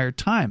entire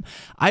time.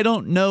 I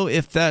don't know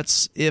if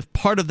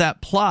part of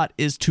that plot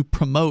is to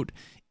promote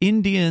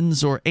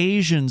Indians or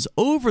Asians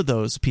over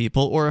those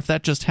people, or if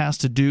that just has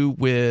to do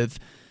with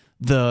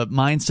the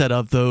mindset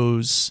of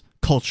those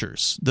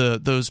cultures.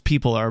 Those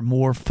people are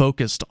more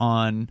focused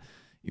on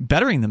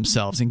bettering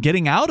themselves and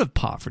getting out of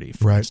poverty,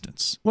 for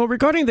instance. Well,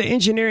 regarding the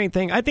engineering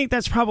thing, I think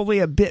that's probably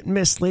a bit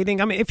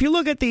misleading. I mean, if you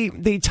look at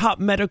the top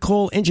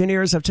medical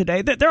engineers of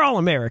today, they're all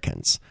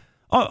Americans,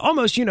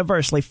 almost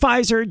universally.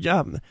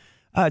 Pfizer,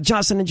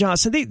 Johnson &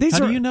 Johnson. How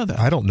do you know that?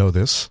 I don't know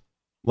this.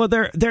 Well,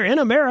 they're in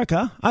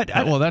America.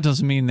 Well, that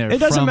doesn't mean they're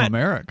from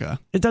America.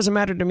 It doesn't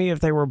matter to me if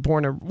they were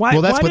born or why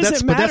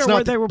does it matter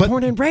where they were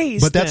born and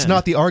raised? But that's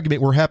not the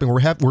argument we're having.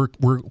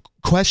 We're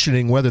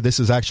questioning whether this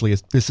is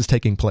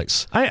taking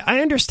place. I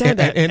understand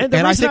that, and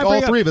I think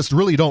all three of us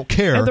really don't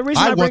care. And the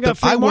reason I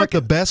want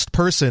the best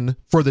person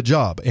for the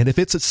job, and if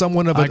it's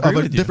someone of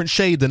a different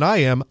shade than I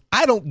am,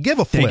 I don't give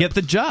a flip. They get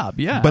the job,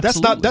 yeah. But that's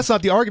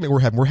not the argument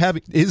we're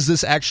having. Is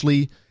this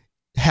actually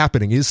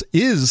happening?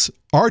 Is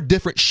our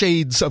different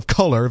shades of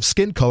color, of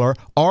skin color,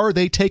 are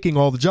they taking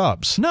all the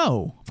jobs?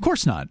 No, of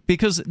course not,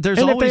 because there's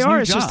always new jobs. And if they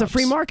are, it's just a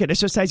free market. It's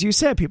just, as you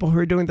said, people who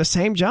are doing the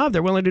same job,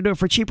 they're willing to do it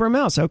for cheaper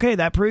amounts. Okay,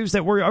 that proves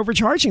that we're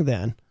overcharging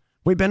then.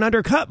 We've been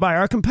undercut by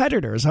our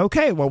competitors.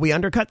 Okay, well, we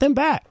undercut them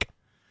back.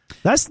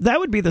 That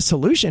would be the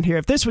solution here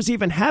if this was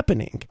even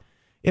happening.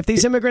 If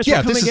these immigrants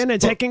were coming in and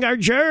taking our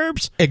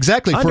jobs.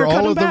 Exactly. For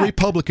all of the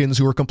Republicans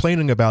who are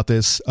complaining about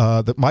this,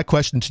 my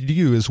question to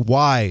you is,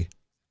 why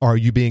are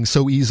you being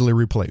so easily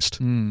replaced?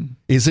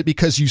 Is it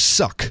because you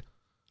suck?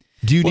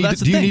 Do you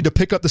need to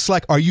pick up the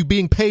slack? Are you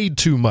being paid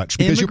too much?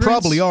 Because you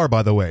probably are,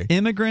 by the way.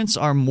 Immigrants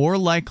are more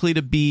likely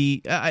to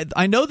be...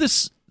 I know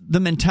this. The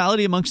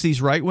mentality amongst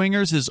these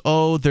right-wingers is,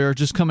 they're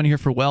just coming here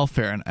for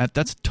welfare. And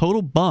that's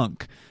total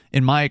bunk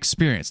in my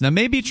experience. Now,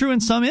 may be true in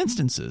some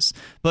instances,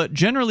 but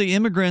generally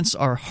immigrants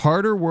are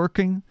harder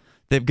working.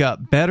 They've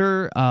got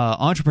better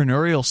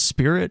entrepreneurial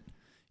spirit.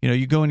 You know,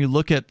 you go and you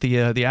look at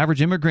the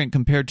average immigrant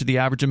compared to the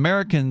average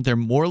American, they're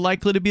more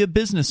likely to be a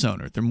business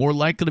owner. They're more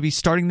likely to be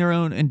starting their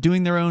own and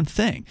doing their own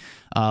thing.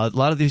 A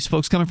lot of these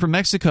folks coming from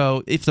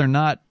Mexico, if they're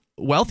not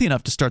wealthy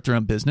enough to start their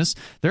own business,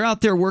 they're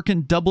out there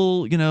working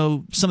double,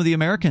 some of the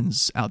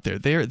Americans out there.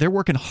 They're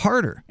working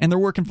harder, and they're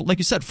working, like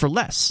you said, for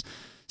less.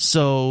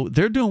 So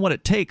they're doing what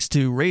it takes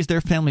to raise their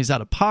families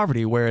out of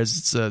poverty, whereas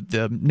it's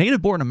the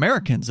native-born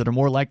Americans that are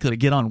more likely to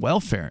get on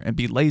welfare and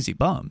be lazy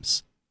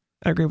bums.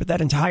 I agree with that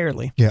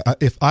entirely. Yeah,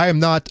 if I am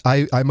not,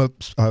 I'm a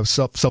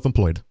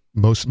self-employed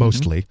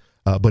mostly.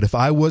 But if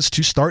I was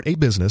to start a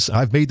business,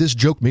 I've made this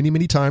joke many,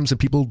 many times, and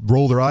people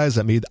roll their eyes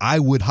at me. I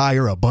would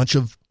hire a bunch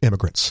of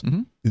immigrants,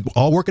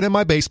 all working in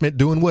my basement,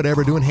 doing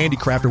whatever, doing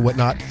handicraft or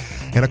whatnot.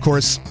 And of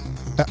course,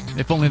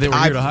 if only they were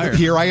here to hire.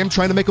 Here I am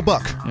trying to make a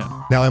buck.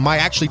 Yeah. Now, am I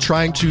actually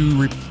trying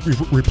to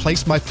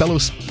replace my fellow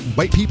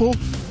white people?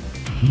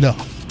 No.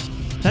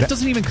 That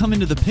doesn't even come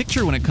into the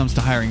picture when it comes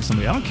to hiring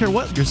somebody. I don't care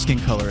what your skin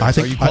color is.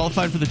 Are you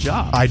qualified for the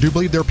job? I do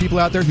believe there are people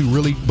out there who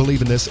really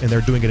believe in this, and they're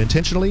doing it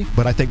intentionally.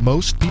 But I think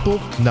most people,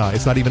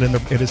 it's not even in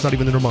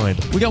their mind.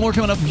 We got more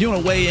coming up. If you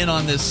want to weigh in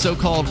on this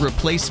so-called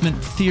replacement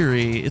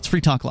theory, it's Free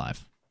Talk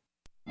Live.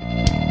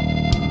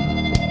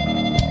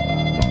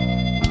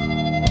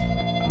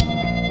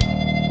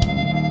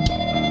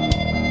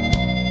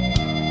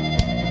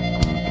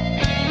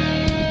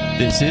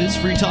 This is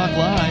Free Talk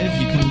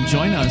Live. You can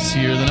join us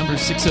here. The number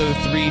is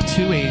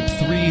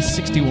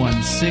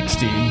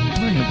 603-283-6160.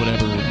 Bring up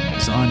whatever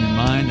is on your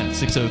mind.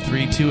 That's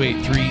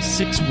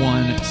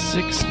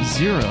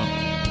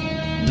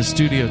 603-283-6160. In the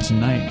studio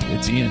tonight,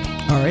 it's Ian.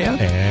 Aria.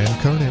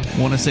 And Conan.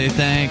 Want to say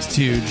thanks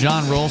to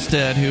John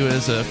Rolstead, who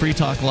is a Free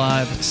Talk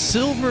Live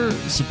silver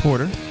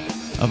supporter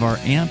of our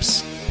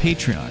AMPS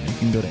Patreon. You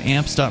can go to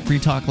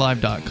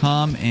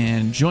amps.freetalklive.com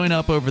and join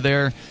up over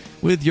there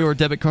with your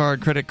debit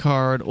card, credit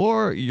card,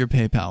 or your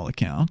PayPal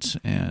account.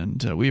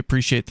 And we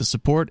appreciate the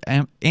support.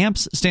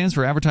 AMPS stands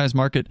for Advertise,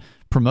 Market,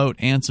 Promote,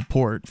 and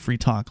Support Free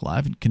Talk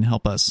Live. It can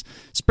help us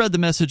spread the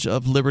message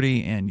of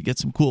liberty and get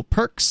some cool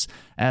perks,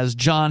 as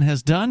John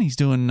has done. He's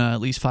doing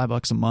at least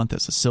 $5 a month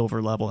as a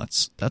silver level.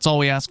 That's all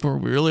we ask for.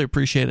 We really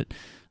appreciate it.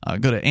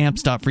 Go to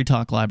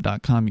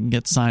amps.freetalklive.com. You can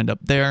get signed up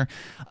there.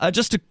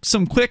 Just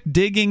some quick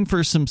digging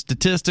for some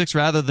statistics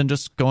rather than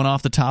just going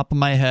off the top of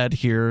my head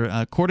here.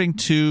 According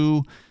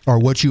to... Or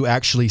what you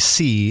actually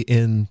see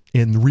in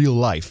real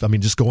life. I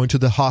mean, just going to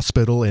the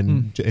hospital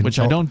and which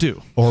I don't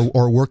do.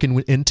 Or working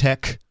in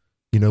tech,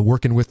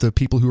 working with the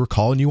people who are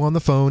calling you on the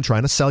phone,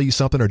 trying to sell you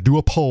something or do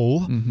a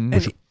poll. Mm-hmm.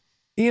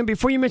 Ian,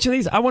 before you mention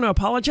these, I want to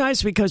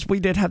apologize because we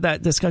did have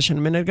that discussion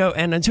a minute ago,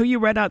 and until you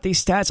read out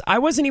these stats, I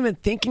wasn't even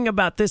thinking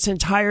about this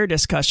entire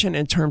discussion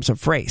in terms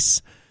of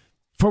race.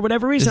 For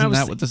whatever reason, Isn't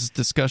that what this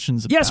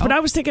discussion's about? Yes, but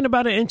I was thinking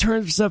about it in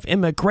terms of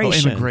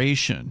immigration. Oh,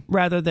 immigration.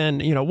 Rather than,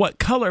 what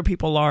color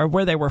people are,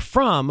 where they were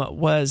from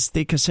was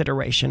the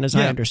consideration, as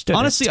I understood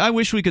Honestly, I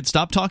wish we could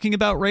stop talking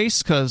about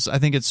race because I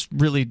think it's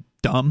really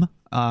dumb.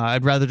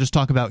 I'd rather just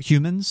talk about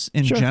humans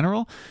in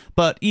general.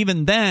 But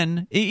even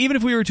then, even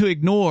if we were to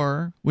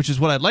ignore, which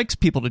is what I'd like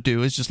people to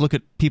do, is just look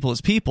at people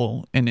as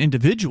people and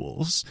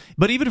individuals.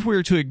 But even if we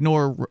were to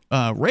ignore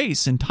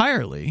race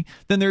entirely,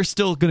 then there's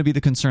still going to be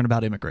the concern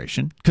about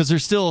immigration. Because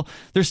there's still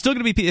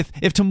going to be,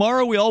 if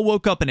tomorrow we all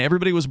woke up and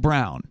everybody was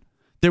brown,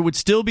 there would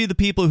still be the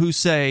people who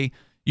say,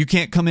 you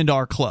can't come into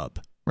our club.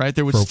 Right,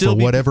 there would still for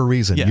be, whatever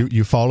reason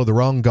you follow the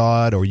wrong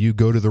god, or you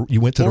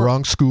went to the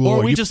wrong school,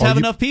 or we just have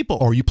enough people,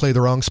 or you play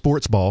the wrong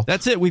sports ball.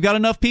 That's it. We've got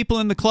enough people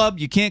in the club.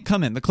 You can't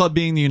come in. The club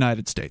being the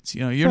United States.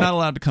 You're not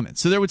allowed to come in.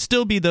 So there would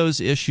still be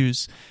those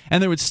issues,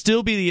 and there would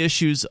still be the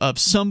issues of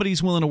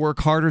somebody's willing to work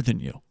harder than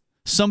you.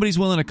 Somebody's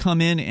willing to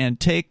come in and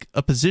take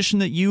a position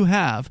that you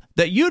have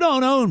that you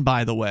don't own,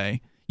 by the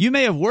way. You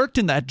may have worked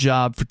in that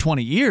job for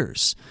 20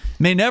 years,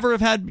 may never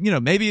have had,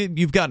 maybe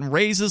you've gotten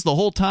raises the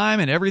whole time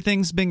and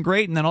everything's been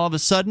great, and then all of a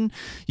sudden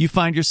you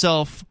find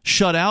yourself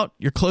shut out,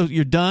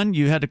 you're done,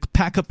 you had to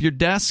pack up your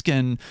desk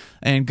and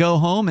go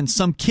home, and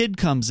some kid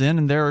comes in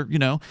and they're,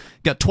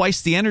 got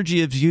twice the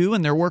energy of you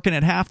and they're working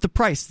at half the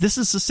price. This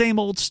is the same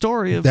old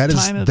story of that's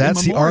time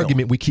That's the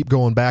argument we keep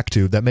going back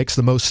to. That makes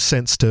the most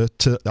sense to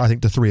I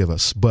think, the three of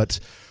us. But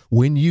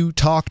when you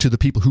talk to the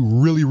people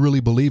who really, really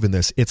believe in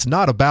this, it's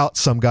not about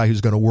some guy who's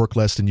going to work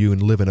less than you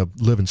and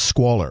live in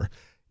squalor.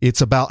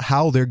 It's about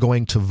how they're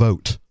going to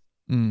vote.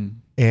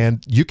 And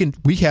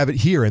we have it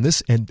here in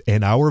this and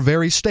our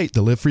very state,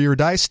 the Live Free or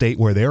Die state,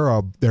 where there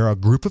are a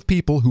group of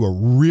people who are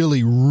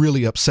really,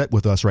 really upset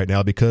with us right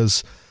now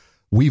because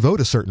we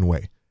vote a certain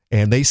way.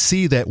 And they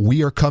see that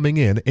we are coming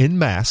in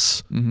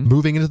mass,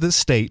 moving into this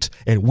state,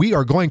 and we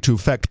are going to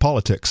affect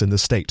politics in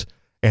this state.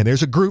 And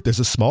there's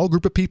a small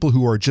group of people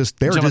who are they're just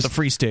the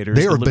Free Staters.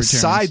 They are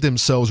beside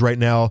themselves right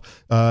now,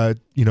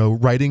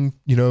 writing,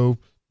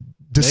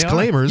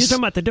 disclaimers. You're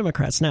talking about the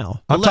Democrats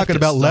now. I'm talking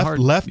about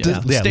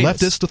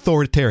leftist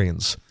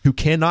authoritarians who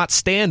cannot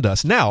stand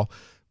us. Now,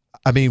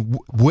 I mean,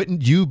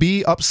 wouldn't you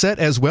be upset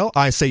as well?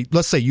 Let's say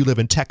you live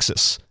in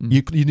Texas.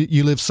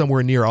 You live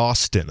somewhere near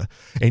Austin,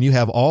 and you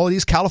have all of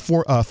these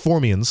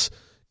Californians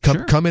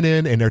coming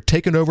in, and they're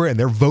taking over, and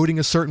they're voting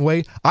a certain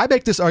way. I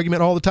make this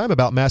argument all the time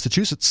about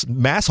Massachusetts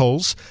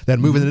massholes that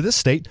move into this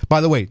state.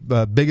 By the way,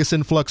 the biggest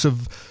influx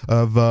of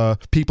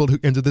people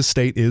into this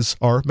state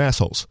are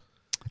massholes,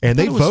 and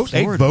they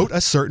vote a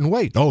certain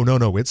way. Oh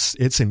no,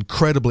 it's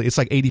incredibly. It's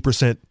like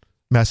 80%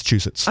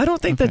 Massachusetts. I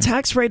don't think the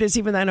tax rate is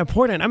even that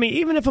important. I mean,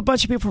 even if a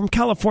bunch of people from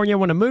California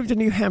want to move to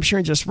New Hampshire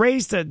and just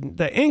raise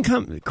the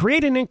income,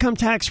 create an income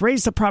tax,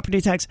 raise the property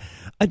tax,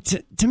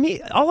 to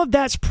me, all of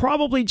that's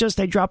probably just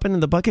a drop in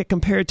the bucket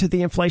compared to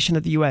the inflation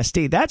of the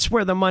USD. That's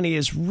where the money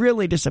is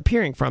really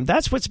disappearing from.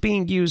 That's what's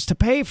being used to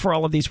pay for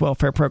all of these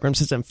welfare programs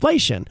is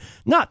inflation,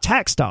 not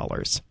tax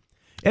dollars.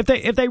 If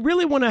they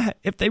really want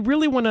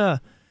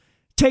to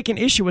take an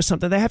issue with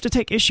something, they have to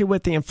take issue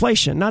with the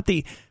inflation, not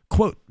the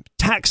quote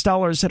tax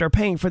dollars that are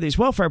paying for these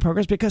welfare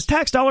programs, because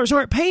tax dollars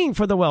aren't paying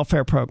for the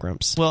welfare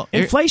programs. Well,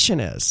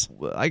 inflation is.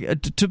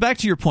 Back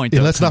to your point,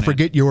 though, let's not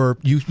forget you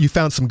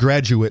found some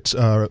graduate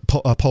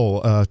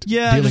poll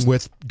dealing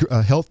with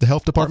the health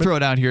department. I'll throw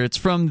it out here. It's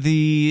from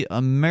the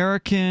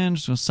American,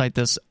 just going to cite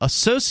this,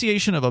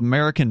 Association of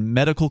American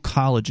Medical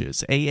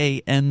Colleges,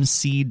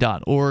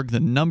 AAMC.org.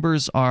 The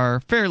numbers are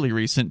fairly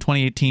recent,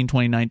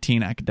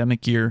 2018-2019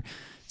 academic year.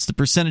 It's the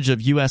percentage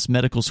of U.S.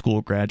 medical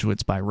school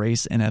graduates by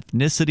race and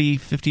ethnicity: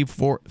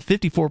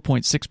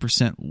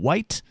 54.6%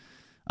 white,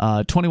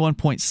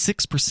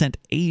 21.6%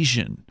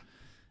 Asian.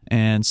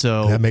 And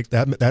so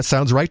that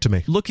sounds right to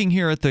me. Looking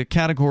here at the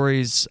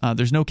categories,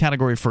 there's no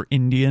category for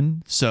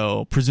Indian,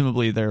 so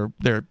presumably they're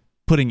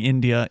putting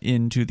India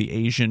into the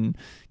Asian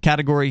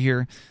category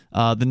here.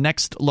 The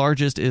next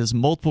largest is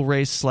multiple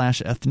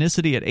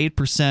race/ethnicity at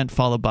 8%,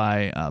 followed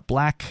by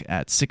black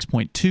at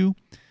 6.2%.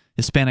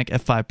 Hispanic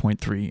at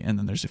 5.3%, and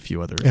then there's a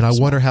few other. And I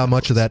wonder how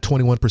much of that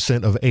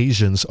 21% of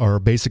Asians are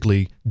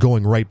basically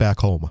going right back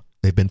home.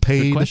 They've been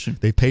paid.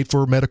 They paid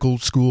for medical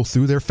school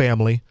through their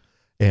family,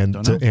 and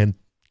because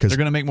they're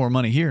going to make more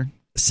money here,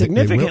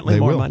 significantly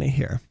more money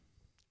here.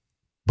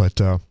 But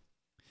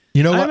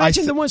you know I what?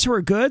 imagine the ones who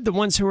are good, the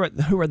ones who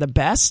are the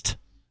best,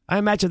 I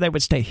imagine they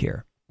would stay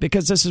here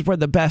because this is where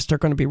the best are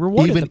going to be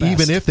rewarded.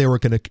 Even if they were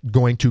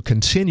going to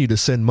continue to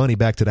send money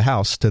back to the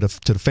house to the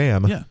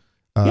fam. Yeah.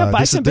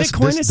 Buy some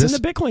Bitcoin and send the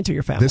Bitcoin to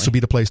your family. This would be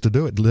the place to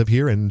do it. Live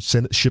here and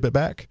ship it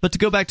back. But to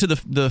go back to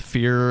the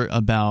fear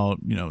about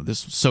this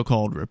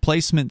so-called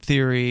replacement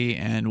theory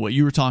and what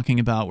you were talking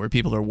about, where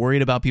people are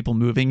worried about people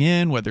moving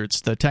in, whether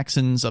it's the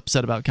Texans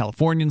upset about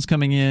Californians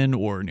coming in,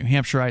 or New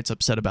Hampshireites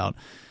upset about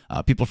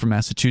people from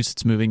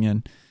Massachusetts moving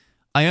in.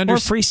 I understand.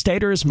 Or Free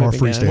Staters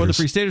moving in. Or the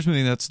Free Staters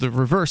moving in. That's the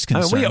reverse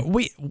concern.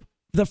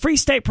 The Free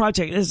State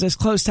Project is as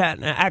close to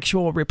an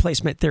actual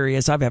replacement theory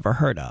as I've ever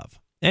heard of.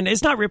 And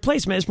it's not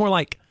replacement, it's more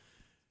like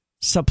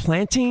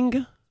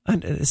supplanting.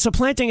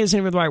 Supplanting isn't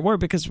even the right word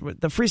because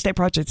the Free State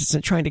Project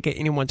isn't trying to get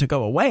anyone to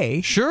go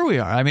away. Sure we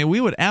are. I mean, we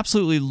would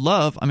absolutely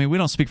love, we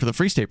don't speak for the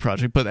Free State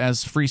Project, but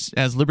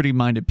as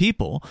liberty-minded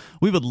people,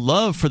 we would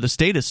love for the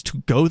statists to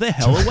go the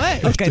hell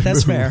away. Okay,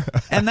 that's fair.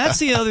 And that's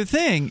the other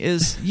thing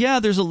is,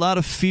 there's a lot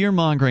of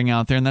fear-mongering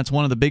out there, and that's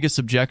one of the biggest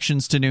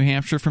objections to New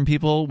Hampshire from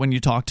people when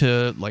you talk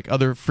to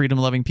other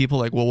freedom-loving people,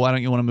 like, well, why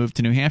don't you want to move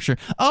to New Hampshire?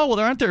 Oh, well,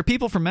 aren't there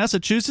people from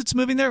Massachusetts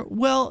moving there?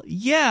 Well,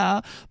 yeah,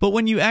 but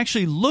when you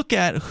actually look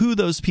at who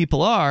those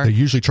people are, they're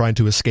usually trying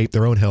to escape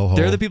their own hellhole.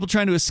 They're the people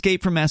trying to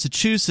escape from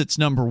Massachusetts,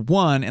 number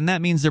one, and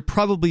that means they're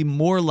probably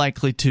more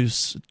likely to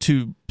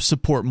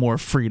support more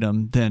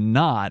freedom than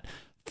not.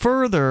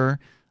 Further,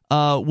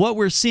 what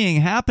we're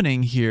seeing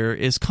happening here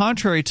is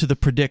contrary to the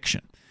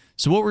prediction.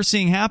 So what we're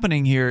seeing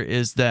happening here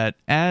is that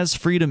as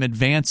freedom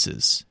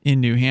advances in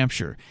New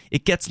Hampshire,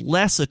 it gets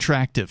less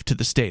attractive to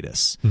the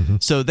statists. Mm-hmm.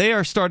 So they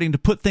are starting to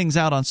put things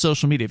out on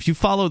social media. If you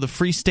follow the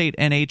Free State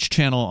NH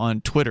channel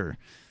on Twitter,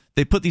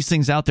 they put these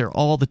things out there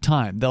all the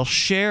time. They'll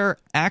share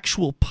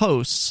actual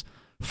posts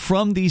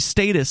from these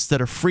statists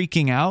that are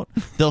freaking out.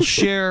 They'll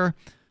share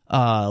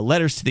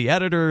letters to the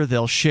editor.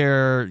 They'll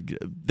share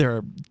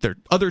their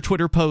other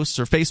Twitter posts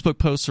or Facebook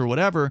posts or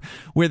whatever,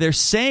 where they're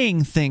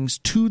saying things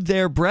to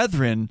their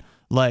brethren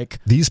like,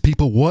 these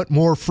people want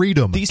more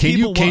freedom.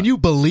 Can you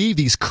believe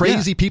these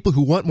crazy people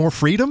who want more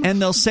freedom? And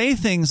they'll say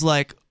things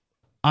like,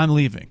 I'm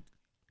leaving.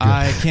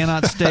 I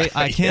cannot stay.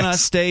 I cannot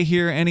stay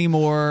here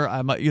anymore.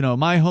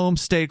 My home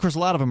state. Of course, a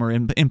lot of them are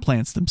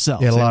implants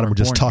themselves. Yeah, a lot of them are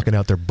just talking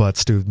out their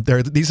butts, dude.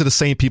 These are the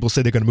same people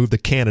say they're going to move to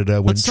Canada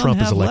when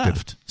Trump is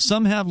elected.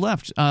 Some have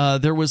left.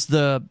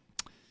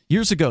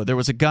 Years ago, there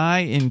was a guy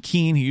in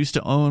Keene who used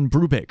to own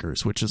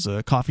Brewbakers, which is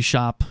a coffee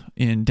shop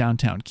in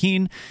downtown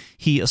Keene.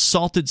 He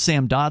assaulted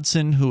Sam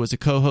Dodson, who was a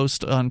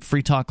co-host on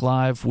Free Talk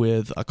Live,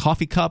 with a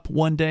coffee cup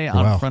one day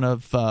out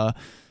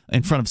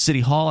in front of City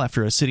Hall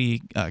after a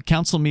city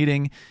council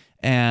meeting,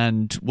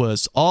 and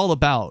was all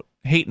about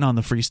hating on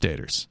the Free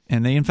Staters.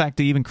 And they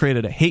even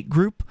created a hate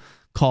group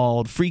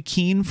called Free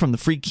Keene, from the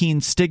Free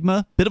Keene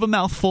stigma. Bit of a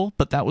mouthful,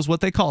 but that was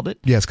what they called it.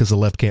 Yes, because the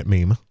left can't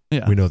meme.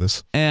 Yeah. We know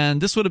this.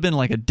 And this would have been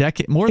like a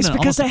decade more it's than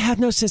because they have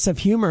no sense of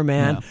humor,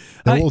 man.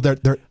 Yeah.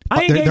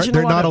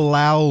 They're not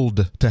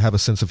allowed to have a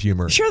sense of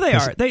humor. Sure they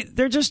are.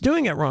 They're just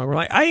doing it wrong.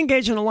 Like, I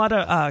engage in a lot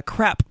of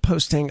crap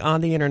posting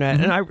on the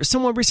internet, mm-hmm. and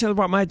someone recently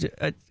brought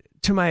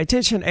to my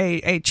attention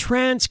a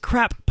trans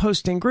crap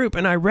posting group,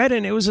 and I read it,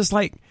 and it was just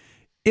like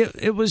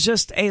it was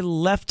just a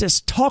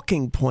leftist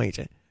talking point.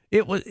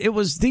 It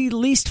was the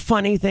least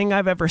funny thing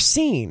I've ever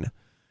seen.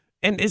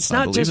 And it's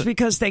not just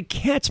because they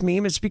can't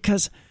meme, it's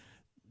because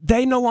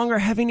they no longer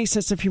have any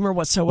sense of humor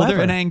whatsoever. Well,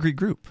 they're an angry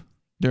group.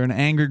 They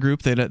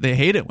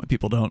hate it when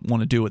people don't want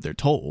to do what they're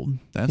told.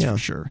 That's for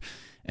sure.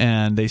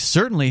 And they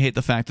certainly hate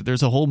the fact that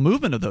there's a whole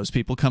movement of those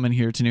people coming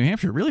here to New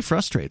Hampshire. It really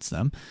frustrates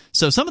them.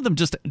 So some of them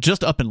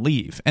just up and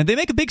leave. And they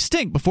make a big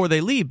stink before they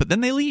leave, but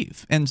then they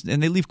leave. And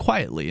they leave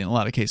quietly in a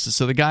lot of cases.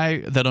 So the guy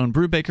that owned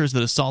Brewbakers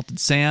that assaulted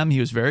Sam, he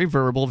was very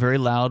verbal, very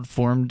loud,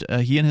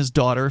 he and his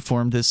daughter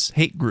formed this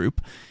hate group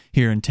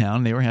here in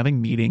town. They were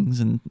having meetings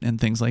and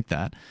things like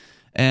that.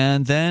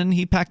 And then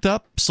he packed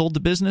up, sold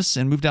the business,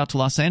 and moved out to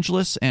Los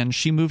Angeles, and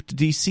she moved to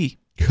D.C.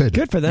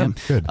 Good for them.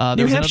 Yeah, good.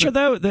 New Hampshire,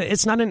 though,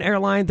 it's not an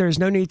airline. There's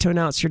no need to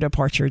announce your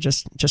departure.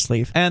 Just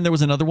leave. And there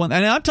was another one.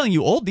 And I'm telling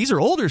you, these are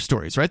older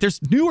stories, right? There's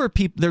newer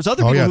people. There's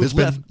other people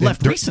who've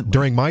left recently.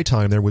 During my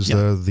time, there was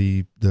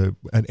an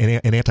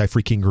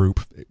anti-freaking group.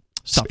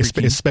 Stop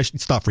Freaking. Especially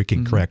Stop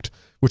Freaking, correct?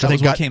 Which that I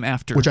think came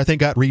after. Which I think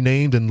got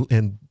renamed,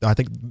 and I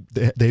think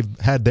they've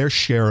had their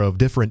share of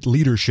different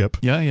leadership.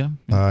 Yeah.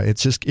 It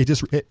just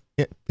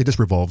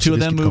revolves. Two of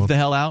them moved the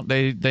hell out.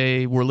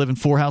 They were living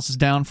 4 houses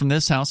down from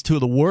this house. Two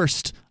of the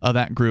worst of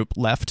that group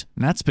left,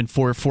 and that's been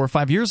 4 or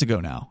 5 years ago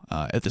now.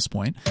 At this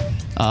point,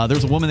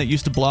 there's a woman that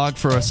used to blog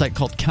for a site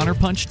called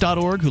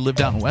Counterpunch.org who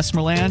lived out in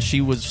Westmoreland.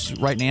 She was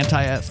writing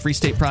anti-Free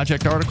State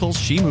Project articles.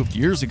 She moved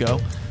years ago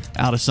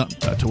out of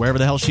to wherever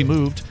the hell she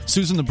moved.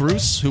 Susan the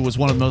Bruce, who was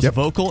one of the most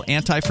vocal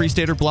anti-Free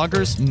Stater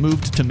bloggers,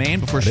 moved to Maine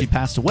before she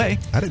passed away.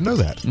 I didn't know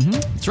that.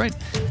 That's right.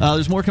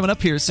 There's more coming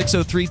up here,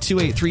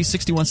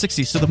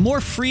 603-283-6160. So the more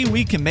free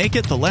we can make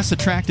it, the less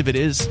attractive it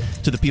is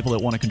to the people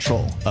that want to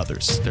control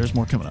others. There's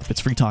more coming up.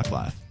 It's Free Talk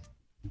Live.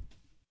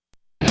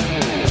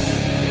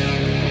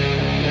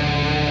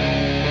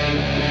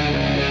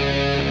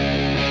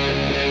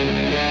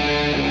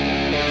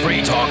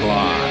 Free Talk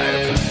Live.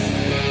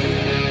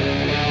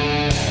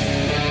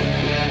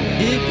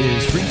 It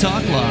is Free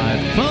Talk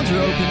Live. The phones are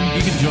open.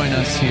 You can join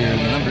us here.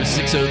 The number is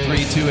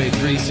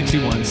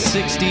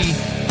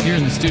 603-283-6160. Here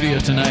in the studio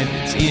tonight,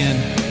 it's Ian,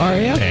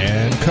 Aria,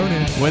 and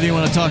Conan. Whether you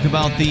want to talk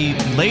about the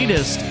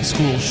latest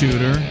school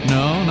shooter,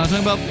 no, I'm not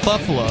talking about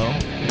Buffalo.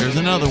 There's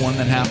another one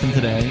that happened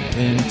today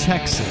in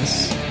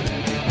Texas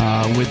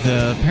with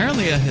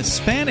apparently a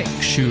Hispanic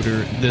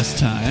shooter this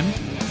time.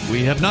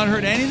 We have not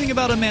heard anything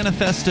about a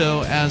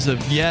manifesto as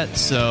of yet,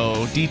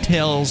 so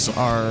details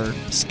are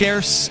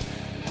scarce.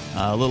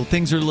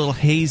 Things are a little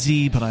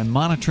hazy, but I'm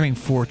monitoring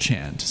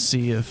 4chan to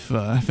see if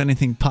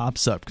anything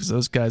pops up, because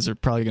those guys are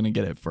probably going to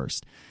get it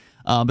first.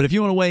 But if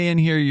you want to weigh in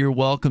here, you're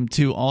welcome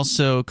to.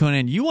 Also,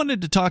 Conan, you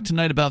wanted to talk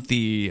tonight about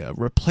the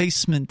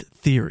replacement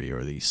theory,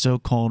 or the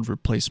so-called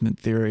replacement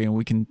theory, and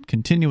we can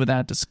continue with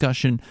that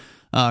discussion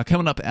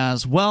coming up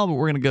as well. But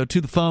we're going to go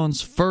to the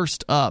phones.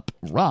 First up,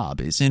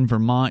 Rob is in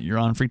Vermont. You're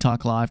on Free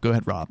Talk Live. Go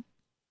ahead, Rob.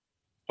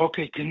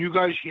 Okay, can you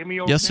guys hear me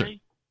okay? Yes, sir.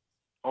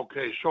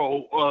 Okay,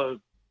 so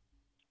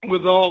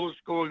with all this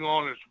going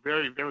on, it's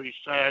very, very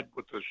sad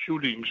with the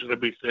shootings and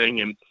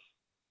everything, and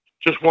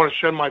just want to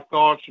send my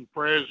thoughts and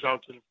prayers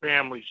out to the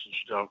families and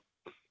stuff.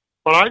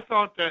 But I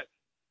thought that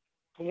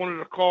I wanted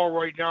to call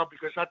right now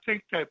because I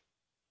think that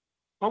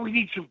we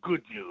need some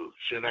good news,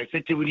 and I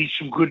think that we need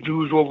some good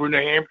news over in New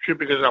Hampshire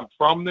because I'm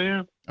from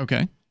there.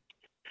 Okay.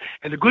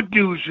 And the good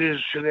news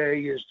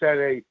today is that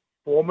a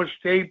former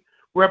state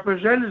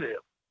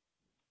representative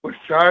was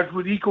charged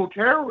with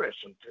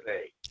eco-terrorism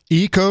today.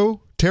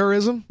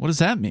 Eco-terrorism? What does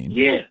that mean?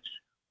 Yes.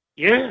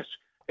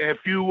 If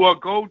you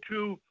go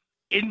to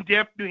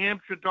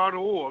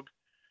indepthnewhampshire.org,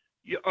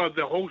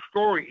 the whole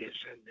story is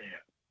in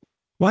there.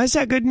 Why is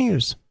that good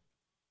news?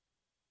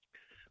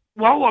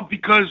 Well,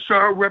 because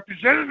a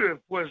representative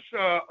was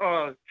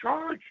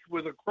charged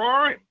with a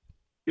crime.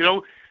 You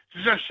know,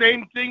 it's the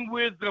same thing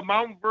with the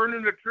Mount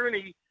Vernon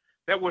attorney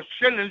that was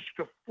sentenced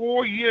to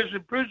 4 years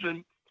in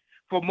prison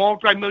for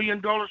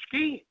multi-million-dollar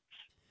schemes.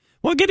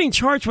 Well, getting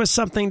charged with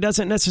something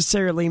doesn't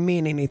necessarily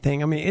mean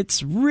anything. I mean,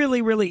 it's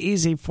really, really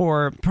easy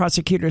for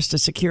prosecutors to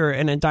secure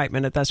an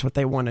indictment if that's what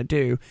they want to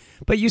do.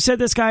 But you said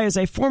this guy is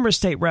a former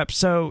state rep,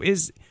 so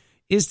is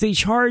the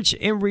charge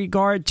in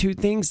regard to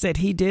things that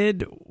he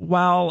did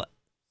while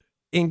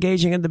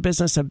engaging in the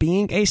business of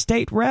being a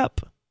state rep?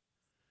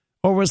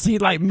 Or was he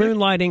like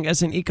moonlighting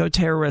as an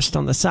eco-terrorist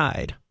on the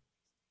side?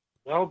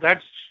 Well,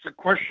 that's the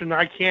question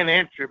I can't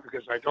answer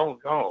because I don't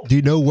know. Do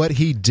you know what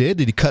he did?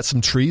 Did he cut some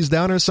trees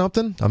down or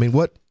something? I mean,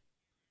 what?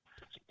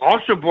 It's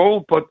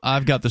possible, but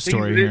I've got the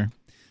story here.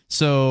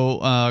 So,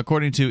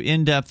 according to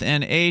In-Depth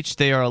NH,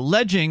 they are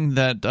alleging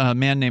that a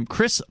man named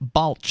Chris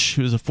Balch,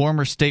 who's a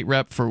former state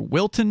rep for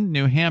Wilton,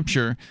 New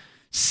Hampshire,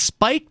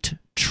 spiked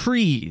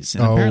trees.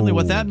 And apparently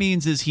what that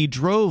means is he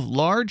drove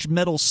large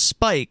metal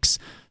spikes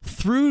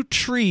through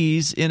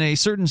trees in a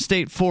certain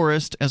state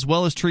forest, as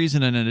well as trees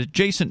in an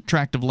adjacent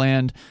tract of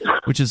land,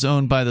 which is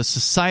owned by the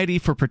Society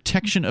for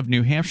Protection of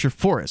New Hampshire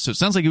Forests. So it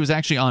sounds like he was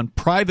actually on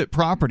private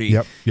property.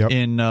 Yep.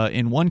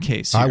 In one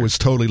case here. I was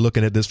totally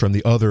looking at this from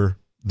the other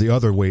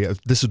way.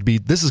 This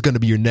is going to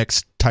be your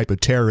next type of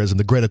terrorism.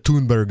 The Greta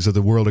Thunbergs of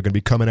the world are going to be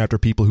coming after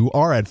people who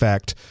are, in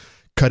fact,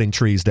 cutting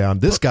trees down.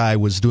 This guy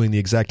was doing the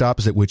exact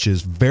opposite, which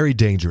is very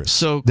dangerous.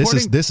 So this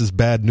is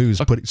bad news.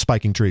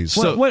 Spiking trees.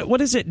 So what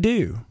does it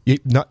do?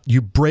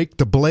 You break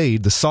the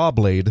blade, the saw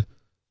blade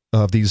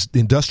of these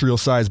industrial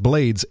sized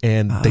blades,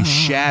 and they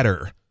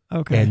shatter.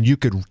 Okay, and you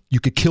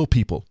could kill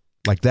people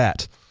like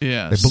that.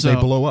 Yeah, they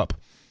blow up.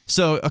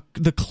 So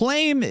the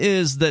claim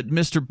is that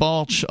Mr.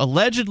 Balch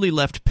allegedly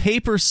left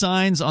paper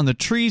signs on the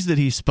trees that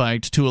he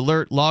spiked to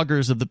alert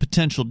loggers of the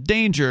potential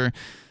danger.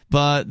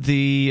 But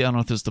I don't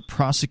know if it's the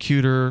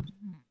prosecutor,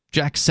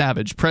 Jack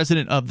Savage,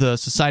 president of the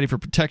Society for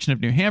Protection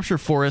of New Hampshire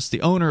Forests,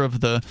 the owner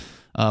of the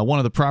one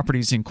of the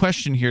properties in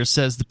question here,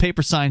 says the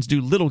paper signs do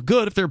little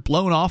good if they're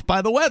blown off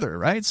by the weather,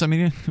 right? So, I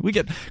mean, we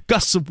get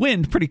gusts of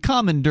wind pretty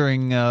common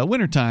during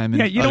wintertime.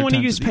 Yeah, you don't want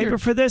to use paper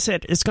for this.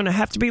 It's going to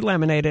have to be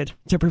laminated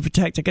to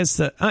protect against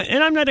the...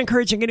 and I'm not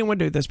encouraging anyone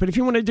to do this, but if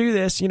you want to do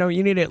this, you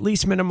need to at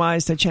least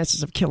minimize the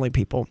chances of killing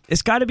people.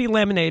 It's got to be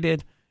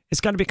laminated,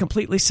 It's got to be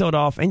completely sealed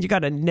off, and you got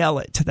to nail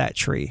it to that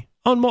tree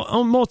on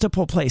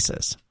multiple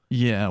places.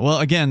 Yeah, well,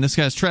 again, this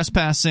guy's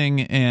trespassing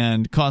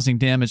and causing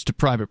damage to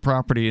private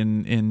property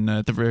in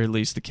at the very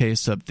least, the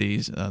case of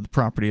the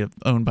property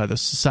owned by the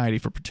Society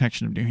for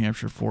Protection of New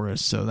Hampshire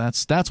Forests. So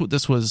that's what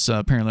this was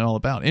apparently all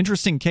about.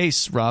 Interesting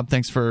case, Rob.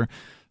 Thanks for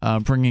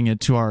bringing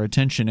it to our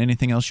attention.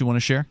 Anything else you want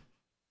to share?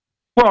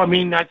 Well, I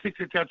mean, I think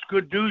that's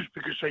good news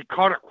because they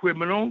caught a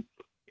criminal,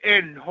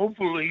 and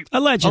hopefully...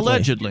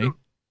 Allegedly.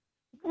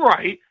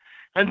 Right.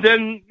 And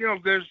then,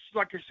 there's,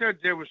 like I said,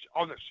 there was,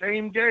 on the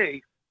same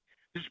day,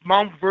 this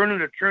Mount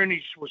Vernon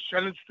attorney was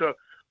sentenced to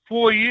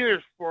 4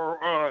 years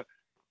for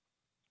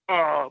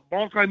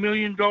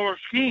multi-million-dollar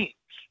schemes.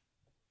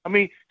 I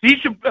mean, these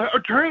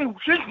attorneys,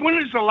 since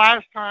when is the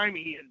last time,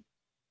 Ian,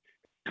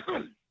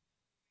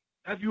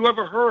 have you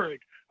ever heard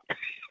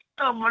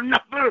of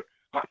another...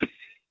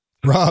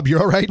 Rob, you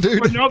all right,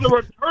 dude? Another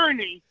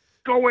attorney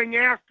going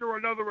after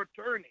another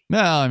attorney.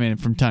 Well, I mean,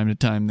 from time to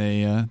time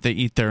they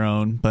eat their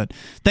own. But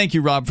thank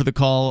you, Rob, for the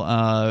call.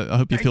 I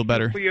hope you feel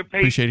better.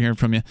 Appreciate hearing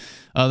from you.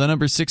 The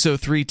number is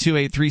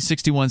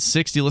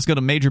 603-283-6160. Let's go to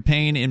Major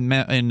Payne in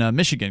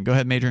Michigan. Go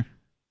ahead, Major.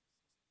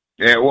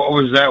 Yeah, what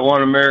was that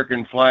one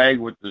American flag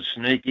with the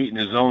snake eating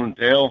his own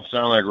tail?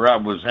 Sounded like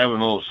Rob was having a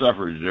little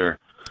suffrage there.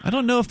 I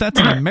don't know if that's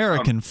an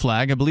American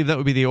flag. I believe that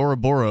would be the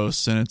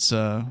Ouroboros, and it's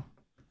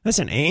that's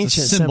an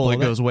ancient symbol that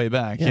goes way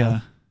back.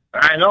 Yeah.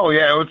 I know.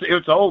 Yeah,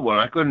 it's an old one.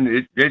 I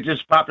couldn't. It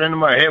just popped into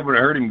my head when I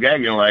heard him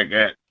gagging like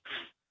that.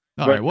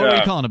 All right, what are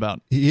you calling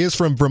about? He is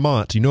from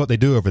Vermont. You know what they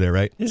do over there,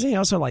 right? Isn't he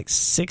also like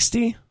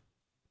 60?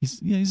 He's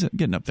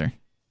getting up there.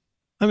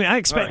 I mean, I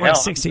expect like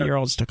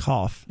 60-year-olds to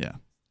cough. Yeah.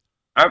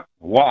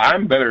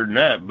 I'm better than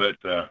that, but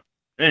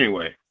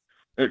anyway,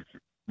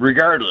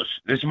 regardless,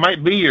 this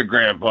might be your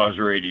grandpa's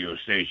radio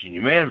station.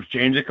 You may have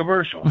changed the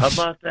commercial. How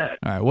about that?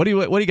 All right, what do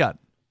you got?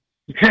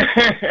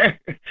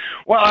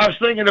 Well, I was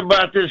thinking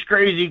about this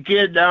crazy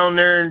kid down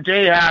there in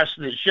Tejas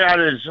that shot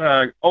his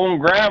own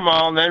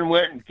grandma and then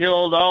went and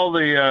killed all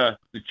the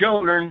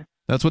children.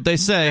 That's what they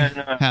say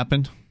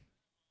happened.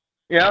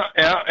 Yeah.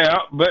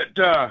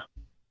 But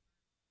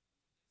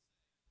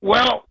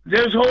well,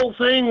 this whole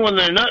thing when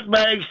the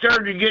nutbags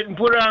started getting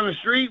put on the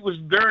street was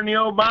during the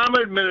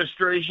Obama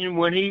administration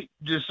when he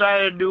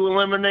decided to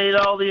eliminate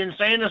all the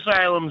insane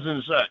asylums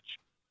and such.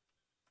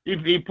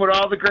 He put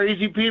all the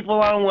crazy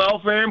people on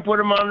welfare and put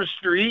them on the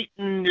street,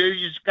 and they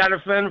just got to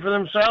fend for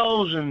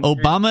themselves. And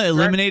Obama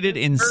eliminated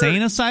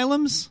insane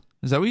asylums?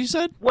 Is that what you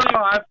said?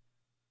 Well,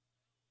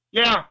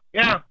 yeah.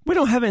 We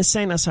don't have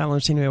insane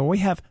asylums anymore. We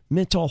have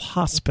mental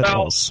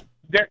hospitals.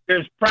 Well,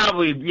 there's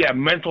probably,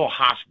 mental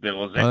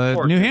hospitals.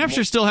 New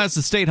Hampshire still has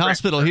the state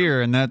hospital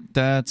here, and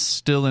that's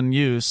still in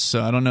use.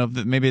 So I don't know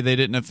if maybe they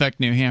didn't affect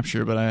New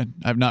Hampshire, but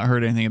I've not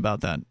heard anything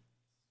about that.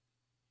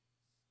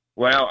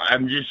 Well,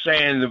 I'm just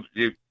saying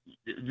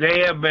they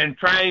have been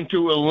trying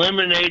to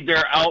eliminate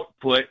their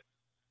output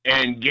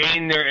and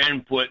gain their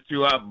input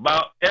throughout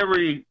about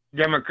every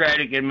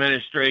Democratic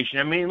administration.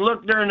 I mean,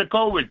 look during the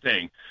COVID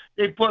thing.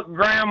 They put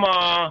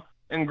grandma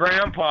and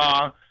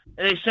grandpa,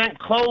 and they sent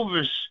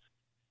Clovis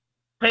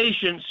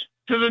patients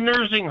to the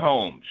nursing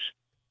homes.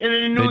 And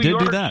in New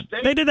York do that.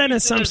 They did that in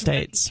some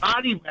states.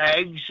 Body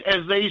bags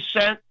as they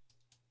sent,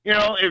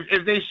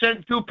 if they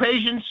sent 2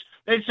 patients,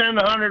 they'd send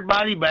 100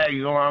 body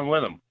bags along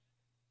with them.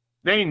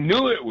 They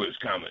knew it was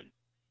coming.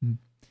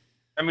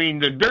 I mean,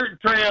 the dirt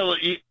trail,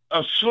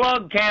 a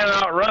slug can't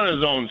outrun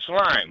his own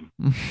slime.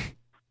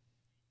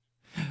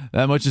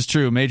 That much is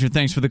true. Major,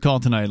 thanks for the call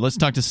tonight. Let's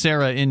talk to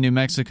Sarah in New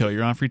Mexico.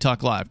 You're on Free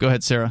Talk Live. Go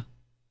ahead, Sarah.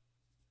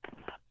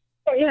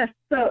 Oh, yes.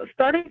 So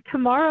starting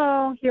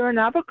tomorrow here in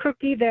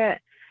Albuquerque, there's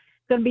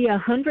going to be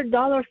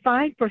 $100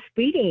 fine for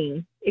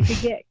speeding if you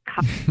get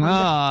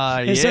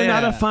caught. Is there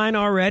not a fine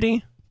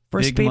already for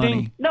Big speeding?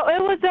 Money. No,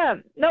 it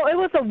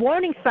was a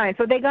warning sign.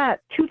 So they got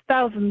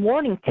 2,000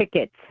 warning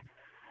tickets.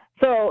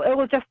 So it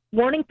was just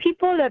warning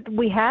people that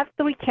we have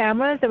 3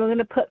 cameras and we're going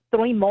to put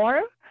 3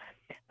 more.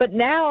 But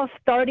now,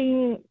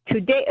 starting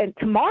today and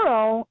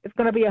tomorrow, it's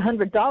going to be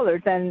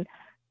 $100. And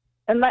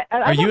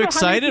are you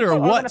excited or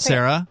what,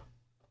 Sarah?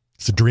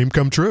 It's a dream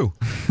come true.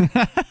 Well,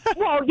 yes,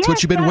 it's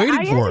what you've been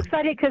waiting for.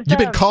 You've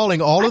been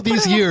calling all of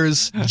these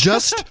years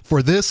just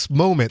for this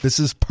moment. This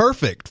is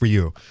perfect for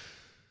you.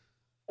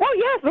 Well,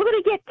 yes, we're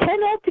going to get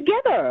 10 all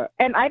together.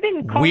 And I've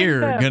been calling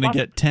We're going to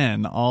get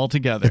 10 all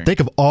together. And think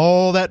of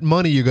all that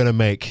money you're going to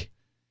make.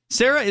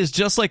 Sarah is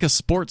just like a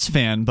sports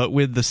fan, but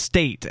with the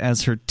state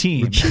as her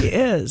team. She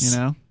is.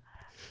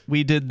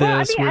 We did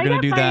this. We're going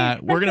to do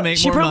that. We're going to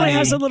make more money. She probably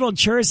has a little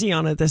jersey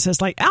on it that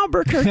says, like,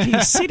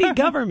 Albuquerque city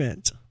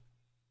government.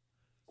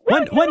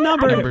 What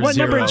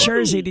number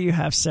jersey do you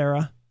have,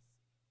 Sarah?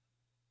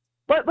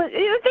 But the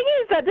thing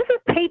is that this is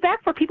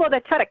payback for people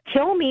that try to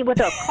kill me with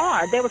a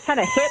car. They were trying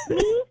to hit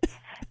me.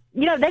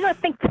 They're going to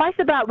think twice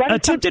about running.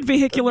 Attempted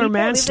vehicular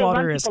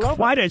manslaughter is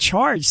quite a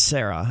charge,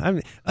 Sarah. I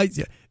mean,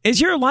 is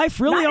your life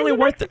really only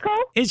worth?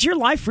 Is your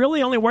life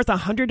really only worth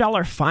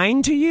 $100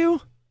 fine to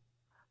you?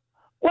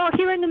 Well,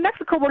 here in New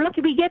Mexico, we're lucky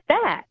we get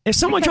that. If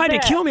someone tried to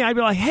kill me, I'd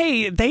be like,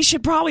 hey, they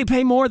should probably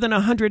pay more than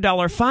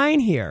 $100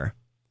 fine here.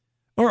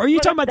 Or are you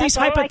talking about these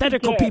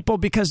hypothetical people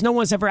because no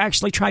one's ever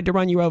actually tried to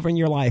run you over in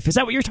your life? Is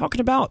that what you're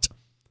talking about?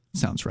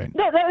 Sounds right.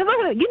 No,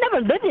 you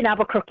never lived in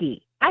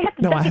Albuquerque. I have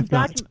to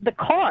dodge the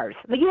cars.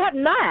 But you have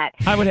not.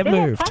 I would have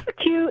moved. They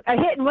prosecute a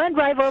hit and run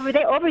drive over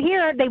there. Over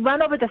here, they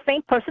run over the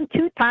same person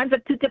 2 times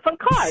with 2 different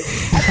cars.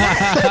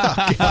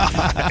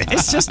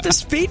 It's just a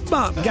speed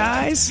bump,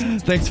 guys.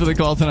 Thanks for the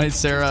call tonight,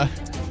 Sarah.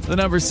 The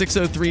number is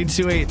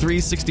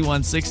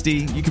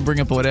 603-283-6160. You can bring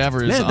up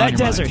whatever is on your mind.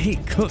 That desert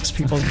heat cooks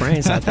people's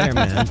brains out there,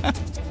 man.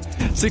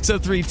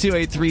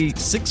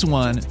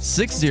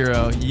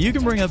 603-283-6160. You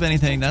can bring up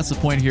anything. That's the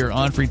point here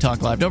on Free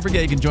Talk Live. Don't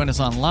forget, you can join us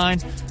online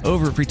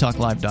over at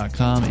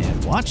freetalklive.com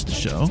and watch the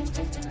show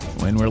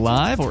when we're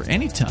live or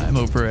anytime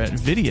over at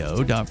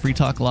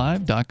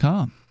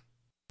video.freetalklive.com.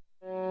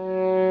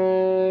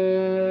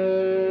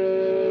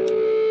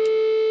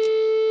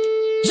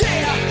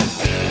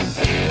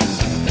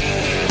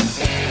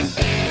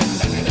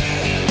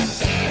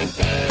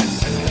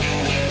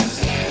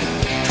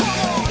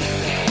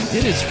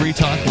 It is Free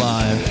Talk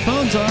Live.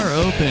 Phones are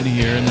open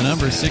here, and the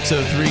number is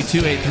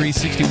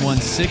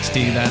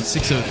 603-283-6160. That's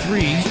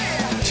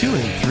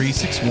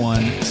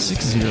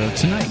 603-283-6160.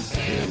 Tonight,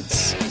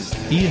 it's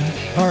Ian,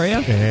 Aria,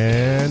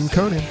 and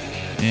Conan.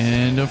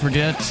 And don't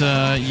forget,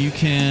 you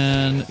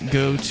can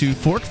go to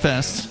Fork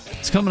Fest.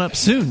 It's coming up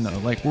soon, though.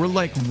 We're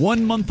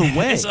 1 month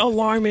away. It's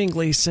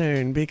alarmingly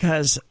soon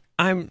because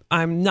I'm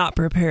not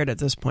prepared at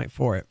this point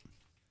for it.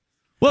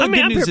 Well, the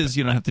good news is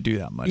you don't have to do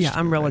that much. Yeah,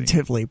 I'm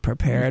relatively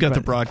prepared. You've got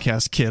the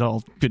broadcast kit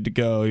all good to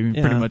go. You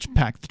pretty much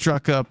pack the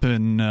truck up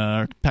and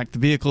pack the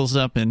vehicles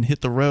up and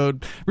hit the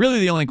road. Really,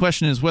 the only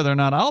question is whether or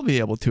not I'll be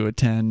able to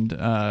attend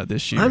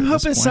this year. I'm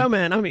hoping so,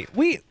 man. I mean,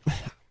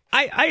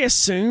 I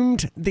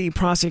assumed the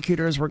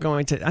prosecutors were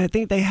going to. I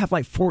think they have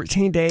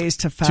 14 days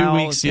to file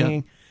 2 weeks,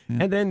 yeah.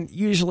 And then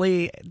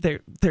usually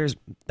they're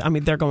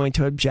going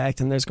to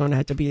object, and there's going to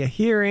have to be a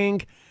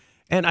hearing.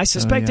 And I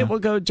suspect it will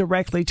go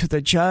directly to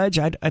the judge.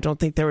 I don't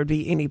think there would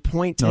be any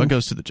point. No, it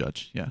goes to the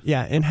judge. Yeah.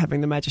 Yeah, and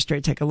having the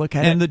magistrate take a look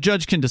at it. And the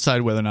judge can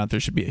decide whether or not there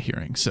should be a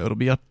hearing. So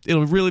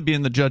it'll really be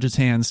in the judge's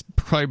hands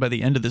probably by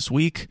the end of this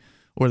week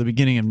or the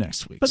beginning of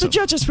next week. But the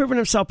judge has proven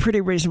himself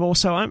pretty reasonable,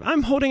 so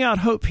I'm holding out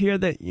hope here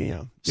that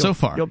so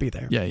far you'll be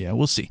there. Yeah,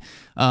 we'll see.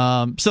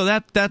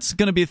 So that's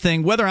going to be a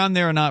thing. Whether I'm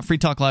there or not, Free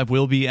Talk Live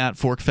will be at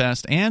Fork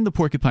Fest and the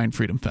Porcupine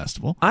Freedom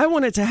Festival. I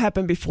want it to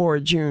happen before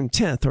June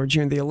 10th or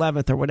June the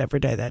 11th or whatever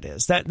day that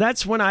is.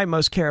 That's when I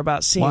most care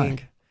about seeing. Why?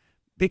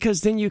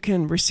 Because then you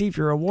can receive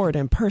your award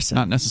in person.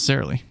 Not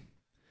necessarily.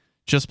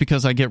 Just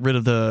because I get rid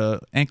of the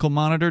ankle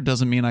monitor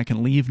doesn't mean I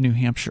can leave New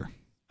Hampshire.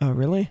 Oh,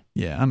 really?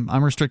 Yeah,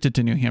 I'm restricted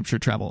to New Hampshire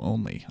travel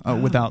only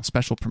without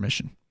special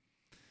permission.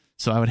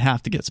 So I would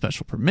have to get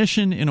special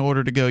permission in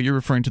order to go. You're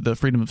referring to the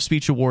Freedom of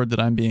Speech Award that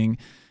I'm being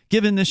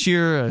given this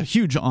year, a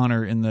huge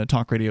honor in the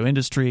talk radio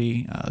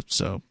industry.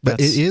 But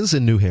it is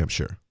in New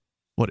Hampshire.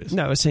 What is?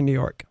 No, it's in New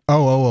York.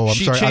 Oh, I'm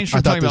sorry. She changed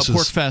from talking about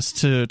Pork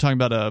Fest to talking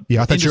about a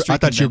I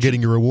thought you were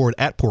getting your award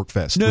at Pork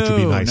Fest, which would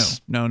be nice.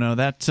 No.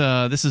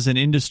 This is an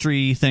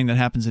industry thing that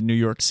happens in New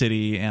York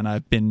City, and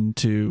I've been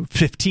to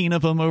 15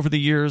 of them over the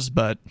years,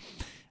 but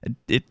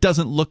it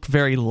doesn't look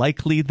very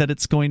likely that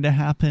it's going to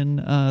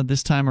happen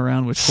this time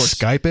around. Which, of course,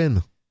 Skype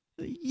in.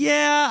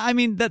 Yeah, I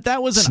mean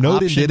that was an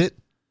Snowden option. did it.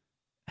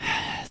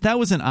 That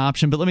was an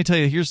option, but let me tell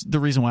you, here's the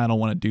reason why I don't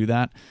want to do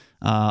that.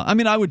 I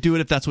mean, I would do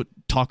it if that's what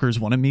talkers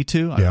wanted me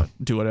to. I would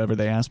do whatever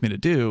they asked me to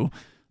do.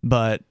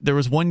 But there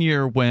was one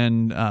year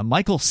when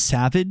Michael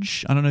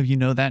Savage, I don't know if you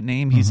know that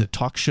name, he's a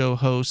talk show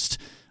host,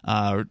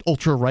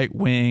 ultra right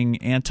wing,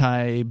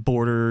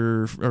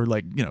 anti-border, or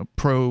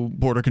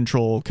pro-border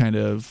control kind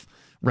of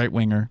right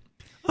winger.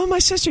 Oh, my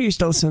sister used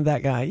to listen to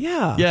that guy.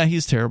 Yeah. Yeah,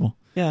 he's terrible.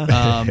 Yeah.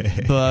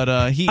 But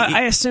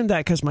I assumed that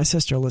because my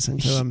sister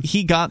listened to him.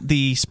 He got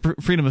the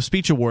Freedom of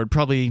Speech Award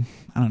probably,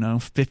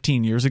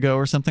 15 years ago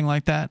or something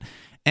like that.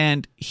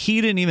 And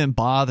he didn't even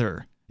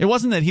bother. It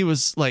wasn't that he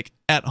was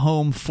at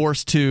home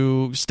forced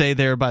to stay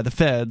there by the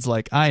feds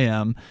like I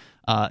am.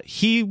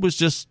 He was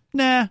just,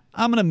 I'm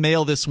going to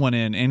mail this one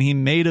in. And he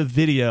made a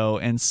video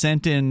and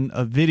sent in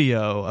a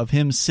video of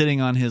him sitting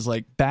on his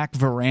back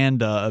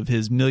veranda of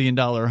his $1 million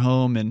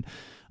home in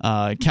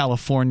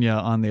California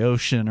on the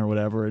ocean or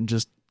whatever, and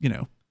just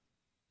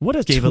what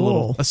a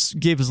tool.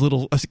 Gave his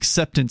little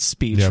acceptance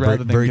speech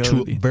rather than very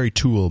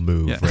Tool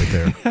move right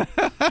there.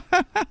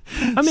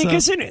 I mean,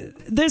 because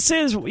this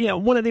is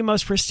one of the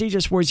most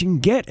prestigious awards you can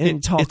get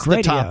in talk radio.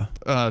 It's the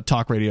top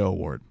talk radio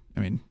award. I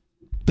mean,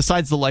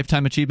 besides the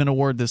Lifetime Achievement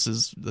Award, this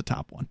is the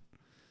top one.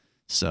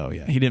 So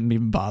yeah, he didn't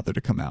even bother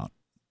to come out.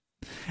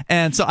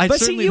 And so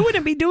you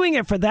wouldn't be doing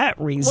it for that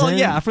reason. Well,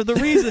 yeah, for the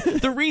reason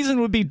the reason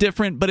would be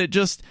different, but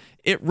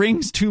it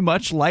rings too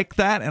much like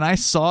that. And I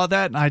saw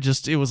that,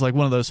 and it was like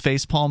one of those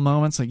facepalm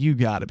moments. You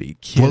got to be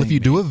kidding. Well, if you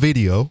do a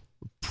video,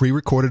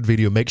 pre-recorded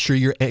video, make sure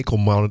your ankle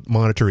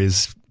monitor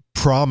is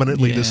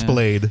prominently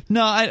displayed.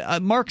 No,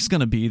 Mark's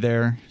going to be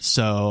there,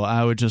 so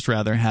I would just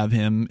rather have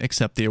him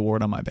accept the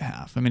award on my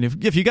behalf. I mean,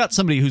 if you got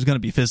somebody who's going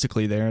to be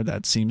physically there,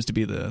 that seems to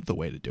be the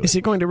way to do it. Is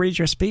he going to read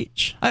your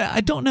speech?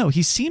 I don't know.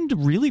 He seemed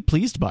really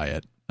pleased by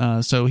it.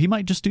 So he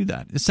might just do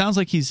that. It sounds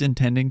like he's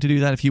intending to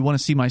do that. If you want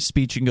to see my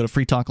speech, you can go to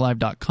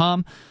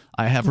freetalklive.com.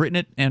 I have written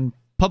it and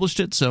published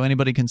it so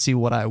anybody can see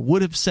what I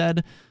would have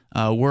said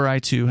were I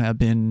to have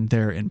been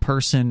there in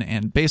person.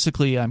 And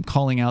basically, I'm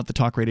calling out the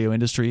talk radio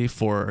industry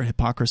for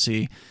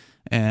hypocrisy.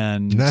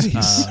 And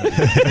nice.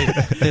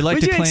 They like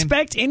Would to you claim,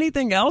 expect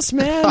anything else,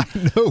 man?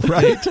 I know,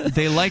 right?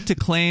 They like to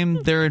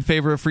claim they're in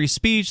favor of free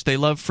speech. They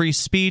love free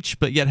speech,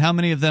 but yet how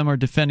many of them are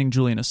defending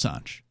Julian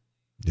Assange?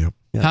 Yep.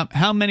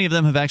 How many of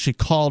them have actually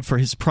called for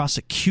his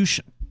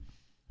prosecution?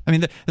 I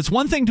mean, it's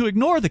one thing to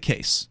ignore the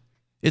case.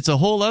 It's a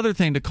whole other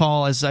thing to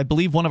call, as I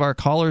believe one of our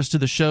callers to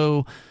the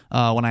show,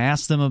 when I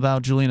asked them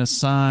about Julian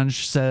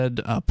Assange,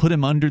 said, put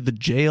him under the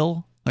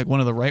jail, like one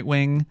of the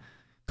right-wing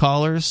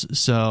callers.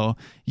 So,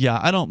 yeah,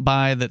 I don't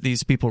buy that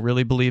these people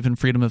really believe in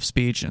freedom of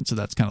speech, and so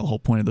that's kind of the whole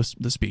point of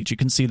the speech. You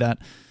can see that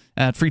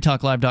at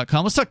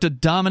freetalklive.com. Let's talk to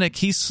Dominic.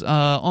 He's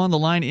on the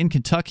line in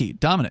Kentucky.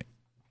 Dominic.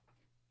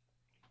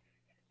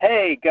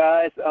 Hey,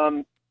 guys.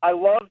 I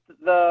loved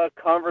the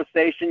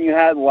conversation you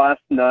had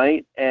last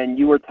night, and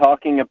you were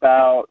talking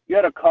about, you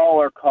had a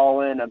caller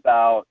call in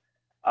about,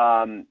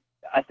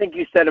 I think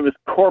you said it was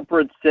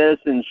corporate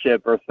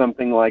citizenship or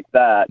something like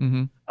that.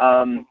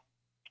 Mm-hmm.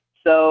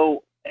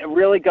 So it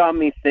really got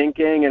me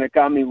thinking, and it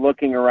got me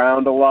looking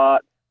around a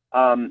lot.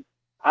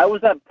 I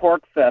was at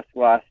PorcFest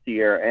last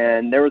year,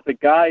 and there was a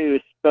guy who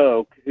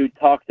spoke who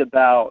talked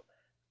about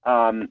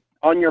on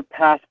your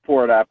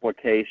passport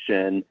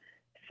application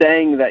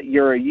saying that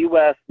you're a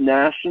U.S.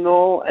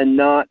 national and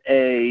not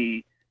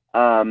a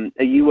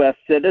U.S.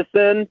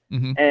 citizen,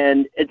 mm-hmm.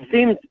 and it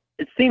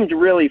seemed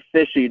really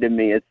fishy to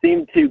me. It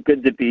seemed too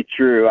good to be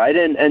true. I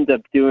didn't end up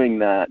doing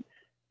that,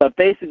 but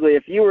basically,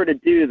 if you were to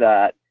do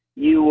that,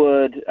 you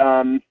would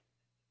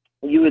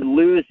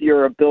lose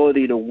your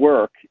ability to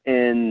work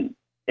in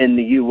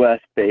the U.S.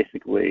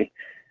 basically.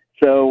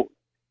 So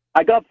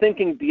I got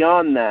thinking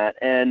beyond that,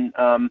 and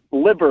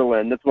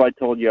Liberland, that's what I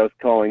told you I was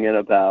calling in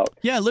about.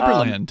 Yeah,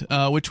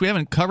 Liberland, which we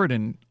haven't covered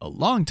in a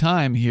long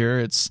time here.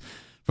 It's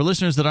for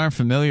listeners that aren't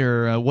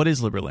familiar, what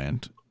is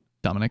Liberland,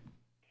 Dominic?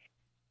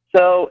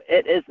 So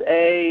it's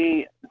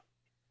a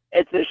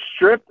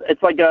strip,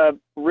 it's like a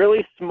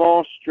really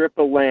small strip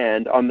of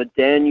land on the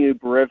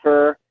Danube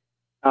River.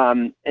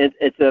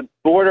 It's a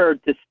border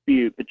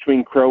dispute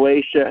between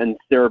Croatia and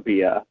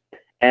Serbia,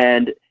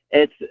 and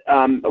it's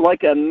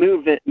like a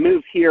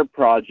move here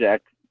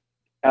project,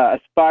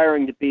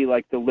 aspiring to be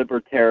like the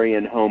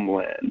libertarian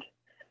homeland.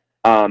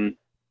 I'm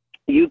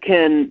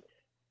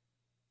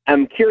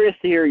curious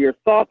to hear your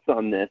thoughts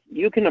on this.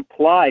 You can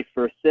apply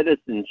for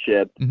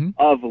citizenship mm-hmm.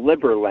 of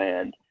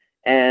Liberland,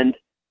 and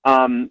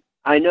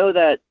I know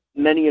that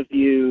many of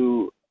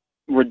you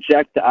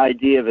reject the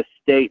idea of a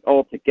state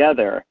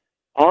altogether.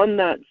 On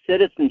that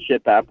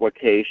citizenship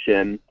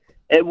application,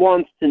 it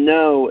wants to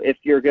know if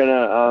you're going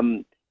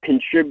to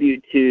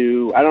contribute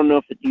to, I don't know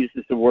if it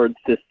uses the word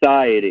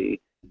society,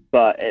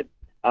 but it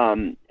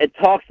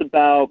talks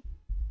about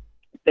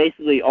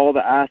basically all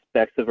the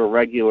aspects of a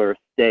regular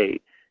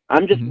state.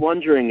 I'm just mm-hmm.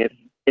 wondering if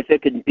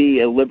it could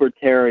be a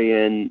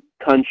libertarian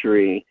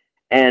country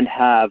and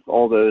have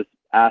all those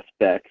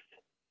aspects.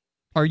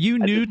 Are you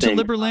new to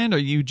Liberland? Are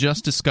you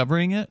just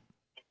discovering it?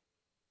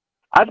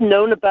 I've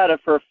known about it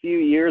for a few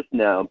years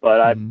now,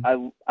 but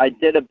mm-hmm. I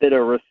did a bit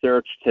of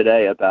research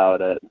today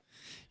about it.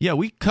 Yeah,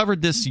 we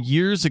covered this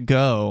years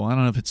ago. I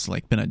don't know if it's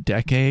like been a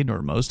decade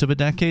or most of a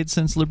decade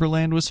since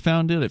Liberland was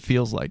founded. It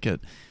feels like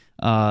it.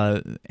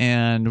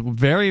 And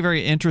very,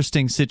 very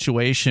interesting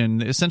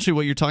situation. Essentially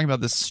what you're talking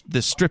about, this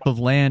strip of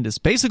land is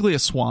basically a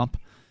swamp.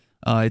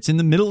 It's in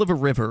the middle of a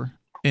river,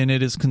 and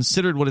it is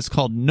considered what is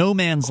called no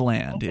man's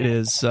land. It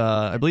is,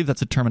 I believe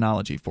that's a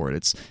terminology for it.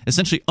 It's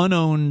essentially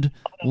unowned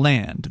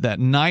land that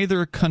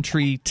neither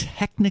country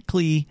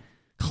technically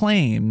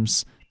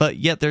claims, but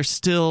yet they're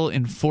still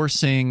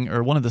enforcing,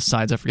 or one of the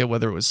sides, I forget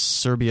whether it was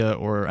Serbia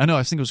or, I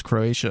think it was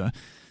Croatia,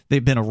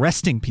 they've been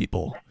arresting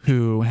people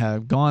who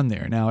have gone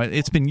there. Now,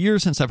 it's been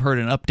years since I've heard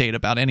an update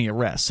about any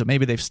arrests, so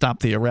maybe they've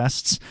stopped the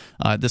arrests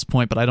at this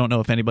point, but I don't know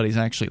if anybody's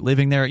actually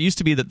living there. It used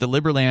to be that the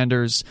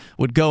Liberlanders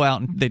would go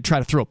out and they'd try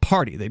to throw a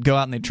party. They'd go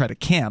out and they'd try to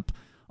camp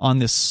on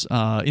this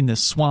in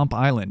this swamp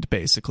island,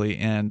 basically,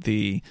 and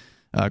the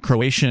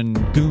Croatian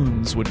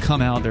goons would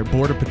come out, their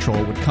border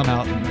patrol would come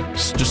out and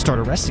just start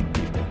arresting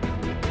people.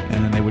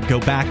 And then they would go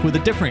back with a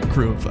different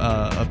crew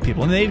of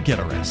people, and they'd get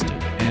arrested.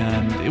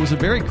 And it was a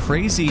very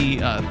crazy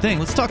thing.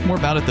 Let's talk more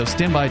about it, though.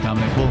 Stand by,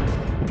 Dominic.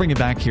 We'll bring you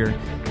back here.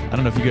 I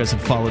don't know if you guys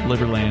have followed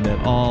Liberland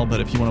at all,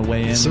 but if you want to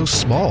weigh in. It's so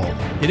small.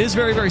 It is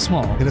very, very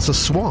small. And it's a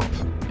swamp.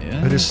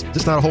 Yeah. And there's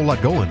just not a whole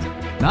lot going.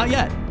 Not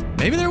yet.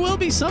 Maybe there will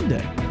be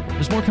someday.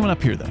 There's more coming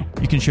up here, though.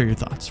 You can share your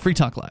thoughts. Free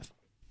Talk Live.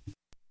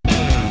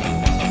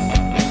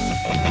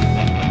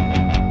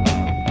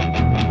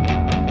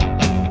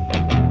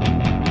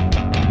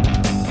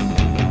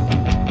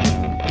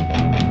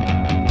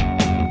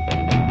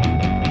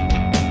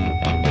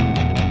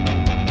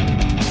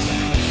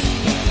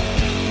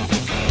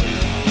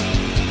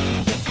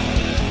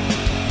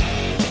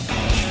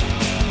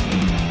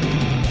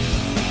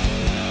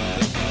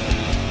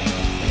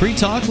 Free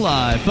Talk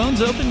Live.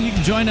 Phones open. You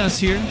can join us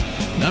here.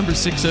 Number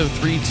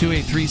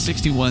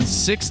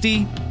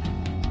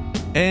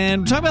 603-283-6160.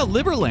 And we're talking about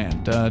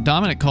Liberland.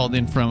 Dominic called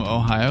in from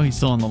Ohio. He's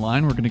still on the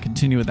line. We're going to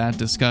continue with that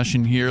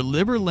discussion here.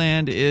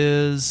 Liberland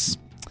is,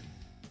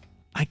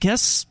 I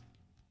guess,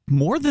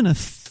 more than a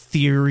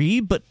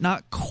theory, but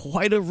not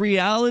quite a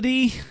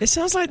reality. It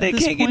sounds like they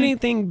can't get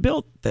anything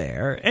built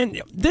there.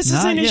 And this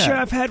is an issue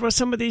I've had with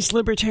some of these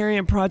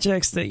libertarian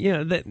projects that,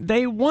 that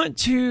they want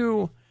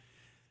to...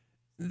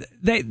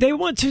 They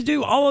want to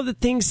do all of the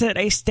things that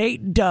a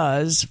state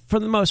does for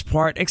the most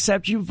part,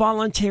 except you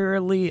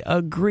voluntarily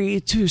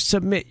agree to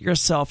submit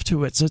yourself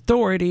to its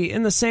authority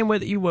in the same way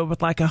that you would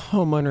with like a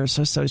homeowners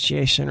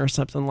association or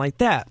something like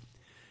that.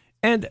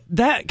 And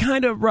that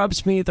kind of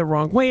rubs me the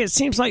wrong way. It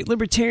seems like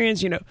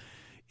libertarians,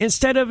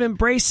 instead of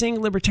embracing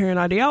libertarian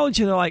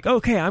ideology, they're like,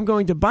 okay, I'm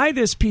going to buy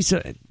this piece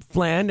of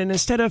land, and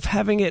instead of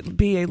having it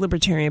be a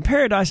libertarian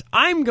paradise,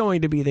 I'm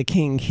going to be the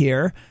king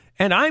here.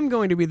 And I'm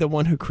going to be the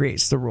one who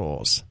creates the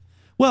rules.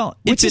 Well,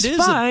 which if it is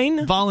fine.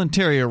 A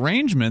voluntary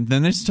arrangement,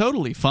 then it's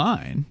totally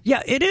fine.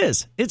 Yeah, it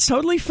is. It's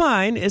totally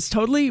fine. It's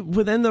totally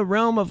within the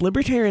realm of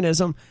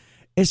libertarianism.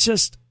 It's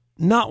just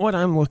not what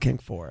I'm looking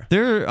for.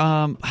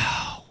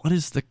 What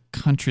is the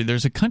country?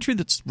 There's a country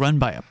that's run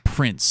by a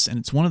prince, and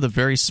it's one of the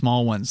very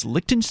small ones.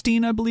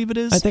 Liechtenstein, I believe it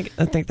is. I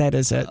think that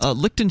is it.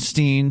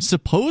 Liechtenstein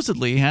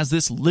supposedly has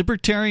this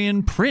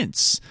libertarian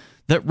prince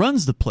that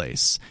runs the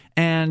place,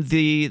 and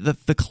the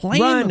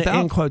claim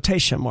in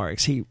quotation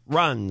marks, he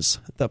runs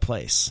the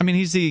place. I mean,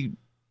 he's the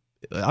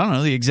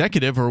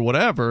executive or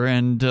whatever,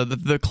 and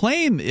the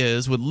claim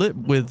is with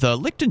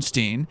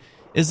Liechtenstein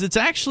is it's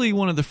actually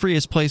one of the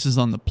freest places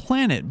on the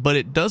planet, but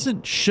it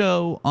doesn't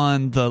show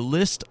on the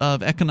list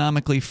of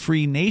economically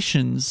free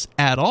nations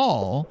at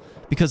all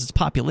because its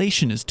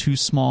population is too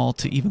small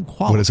to even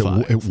qualify.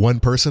 What is it? One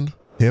person?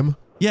 Him?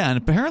 Yeah, and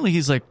apparently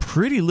he's like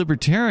pretty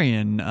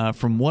libertarian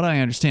from what I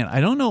understand.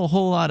 I don't know a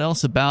whole lot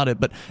else about it,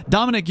 but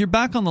Dominic, you're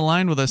back on the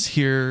line with us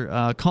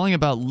here calling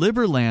about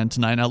Liberland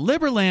tonight. Now,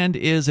 Liberland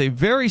is a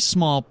very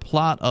small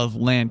plot of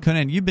land.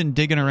 Conan, you've been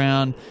digging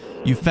around.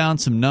 You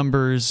found some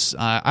numbers.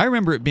 I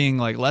remember it being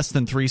like less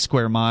than 3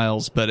 square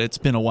miles, but it's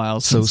been a while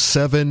since.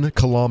 So 7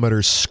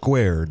 kilometers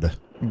squared.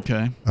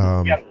 Okay.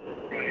 Yep.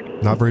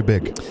 Not very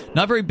big.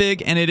 Not very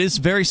big, and it is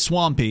very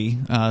swampy,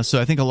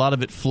 so I think a lot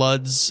of it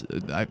floods,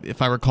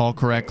 if I recall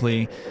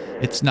correctly.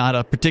 It's not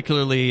a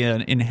particularly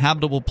an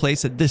inhabitable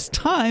place at this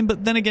time,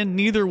 but then again,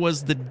 neither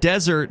was the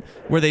desert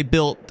where they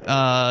built,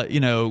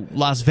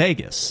 Las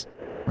Vegas,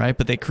 right?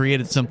 But they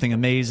created something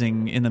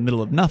amazing in the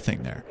middle of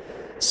nothing there.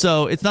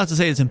 So it's not to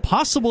say it's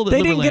impossible that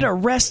they didn't get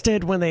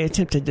arrested when they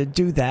attempted to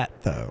do that,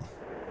 though.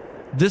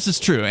 This is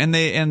true, and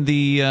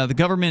the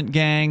government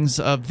gangs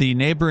of the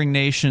neighboring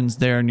nations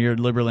there near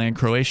Liberland,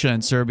 Croatia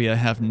and Serbia,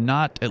 have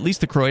not. At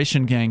least the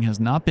Croatian gang has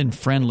not been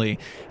friendly.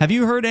 Have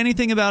you heard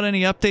anything about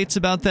any updates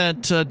about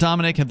that,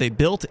 Dominic? Have they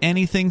built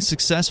anything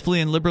successfully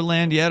in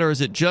Liberland yet, or is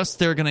it just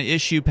they're going to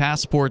issue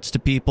passports to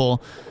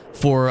people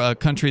for a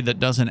country that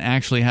doesn't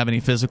actually have any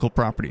physical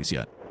properties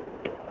yet?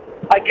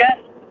 I guess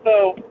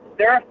so.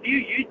 There are a few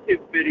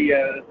YouTube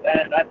videos,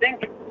 and I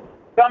think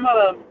some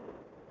of them.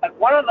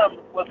 One of them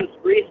was as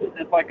recent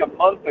as like a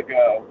month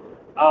ago.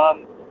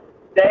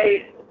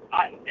 It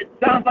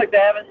sounds like they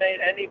haven't made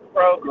any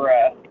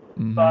progress,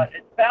 but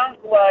it sounds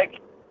like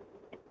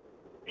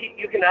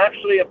you can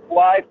actually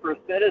apply for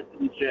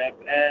citizenship,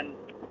 and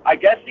I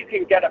guess you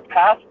can get a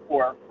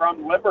passport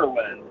from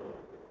Liberland.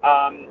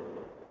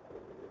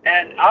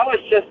 And I was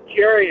just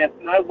curious,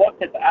 and I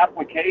looked at the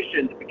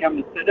application to become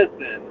a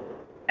citizen,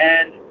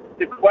 and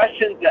the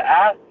questions that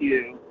ask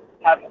you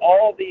have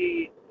all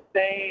the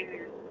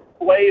same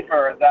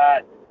flavor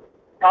that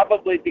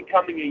probably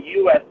becoming a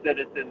U.S.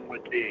 citizen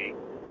would be.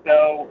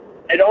 So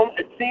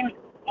it seems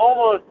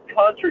almost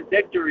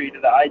contradictory to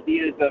the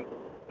ideas of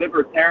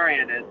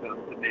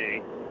libertarianism to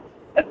me.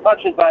 As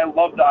much as I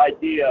love the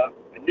idea of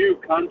a new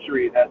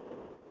country that's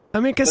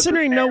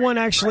considering no one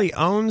actually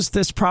owns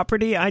this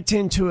property, I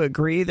tend to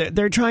agree that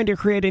they're trying to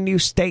create a new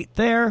state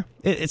there.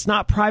 It's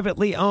not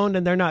privately owned,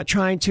 and they're not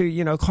trying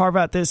to, carve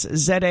out this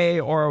ZA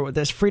or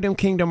this Freedom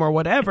Kingdom or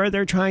whatever.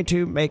 They're trying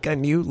to make a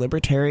new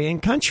libertarian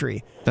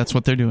country. That's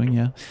what they're doing,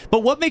 yeah.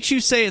 But what makes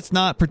you say it's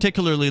not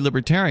particularly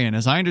libertarian?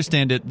 As I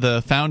understand it,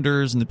 the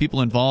founders and the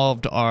people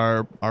involved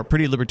are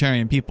pretty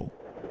libertarian people.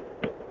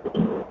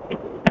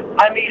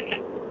 I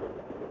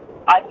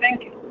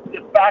think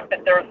the fact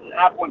that there's an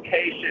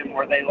application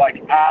where they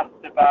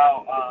asked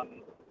about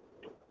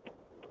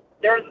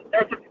there's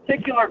a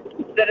particular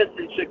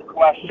citizenship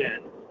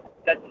question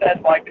that says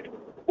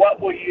what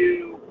will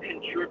you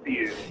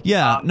contribute?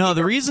 Yeah,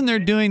 the reason they're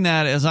doing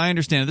that, as I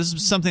understand it, this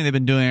is something they've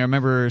been doing. I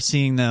remember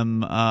seeing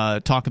them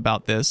talk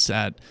about this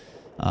at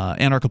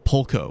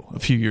Anarchapulco a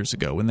few years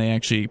ago when they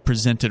actually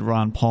presented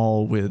Ron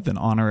Paul with an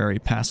honorary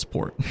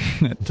passport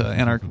at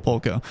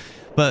Anarchapulco.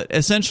 But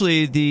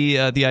essentially,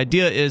 the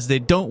idea is they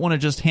don't want to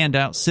just hand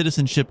out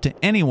citizenship to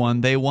anyone.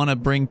 They want to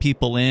bring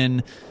people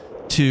in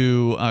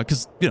to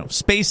because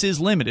space is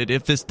limited.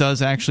 If this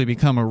does actually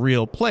become a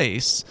real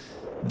place,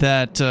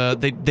 that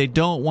they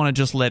don't want to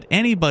just let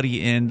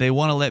anybody in. They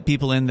want to let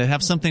people in that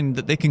have something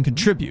that they can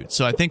contribute.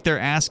 So I think they're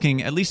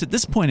asking, at least at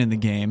this point in the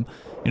game,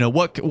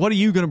 what are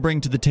you going to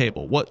bring to the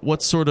table?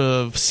 What sort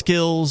of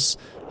skills?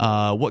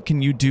 What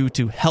can you do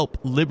to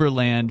help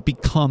Liberland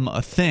become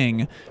a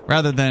thing,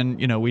 rather than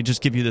we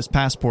just give you this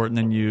passport and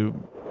then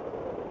you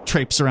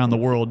traipse around the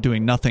world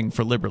doing nothing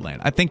for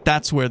Liberland. I think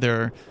that's where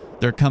they're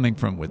coming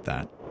from with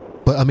that.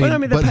 But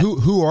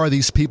who are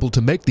these people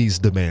to make these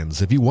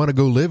demands? If you want to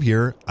go live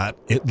here,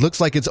 it looks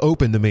like it's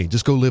open to me.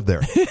 Just go live there.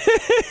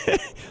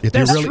 If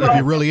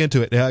you're really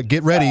into it,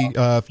 get ready.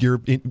 If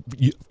you're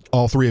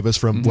all three of us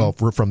from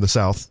we're from the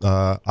South.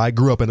 I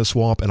grew up in a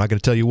swamp, and I got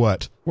to tell you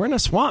what, we're in a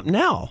swamp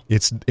now.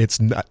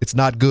 It's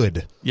not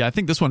good. Yeah, I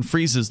think this one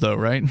freezes though,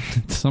 right?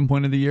 At some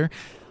point of the year.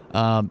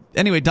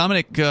 Anyway,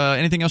 Dominic,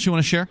 anything else you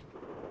want to share?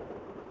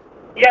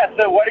 Yeah.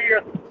 So, what are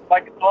your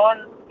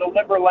on the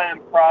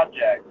Liberland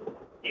project?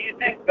 Do you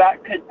think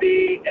that could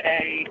be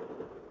a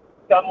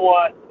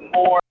somewhat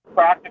more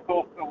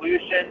practical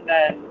solution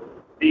than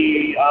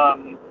the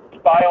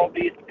file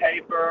these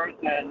papers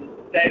and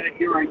say that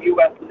you're a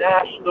U.S.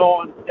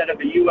 national instead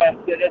of a U.S.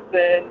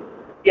 citizen?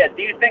 Yeah,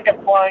 do you think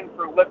applying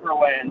for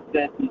Liberland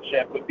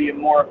citizenship would be a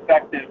more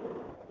effective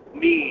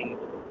means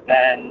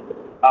than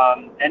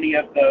any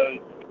of those?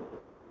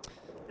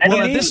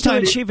 Well, at this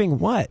time, achieving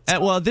what?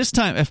 At this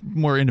time,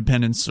 more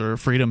independence or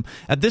freedom.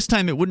 At this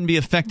time, it wouldn't be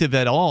effective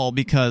at all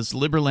because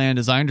Liberland,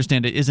 as I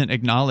understand it, isn't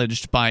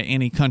acknowledged by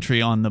any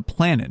country on the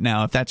planet.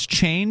 Now, if that's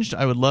changed,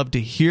 I would love to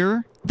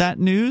hear that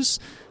news.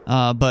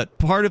 But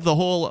part of the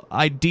whole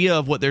idea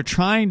of what they're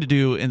trying to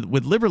do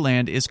with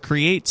Liberland is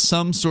create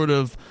some sort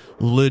of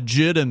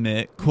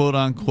legitimate,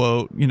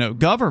 quote-unquote,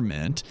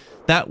 government.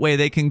 That way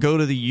they can go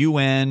to the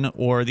UN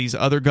or these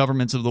other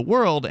governments of the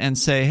world and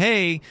say,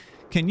 hey,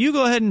 can you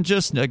go ahead and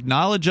just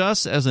acknowledge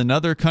us as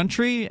another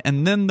country,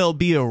 and then there'll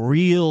be a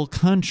real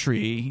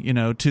country,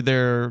 to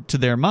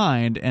their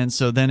mind, and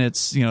so then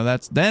it's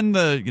that's then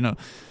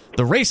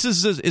the race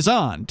is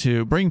on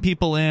to bring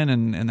people in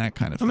and that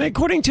kind of thing. I mean,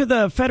 according to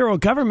the federal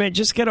government,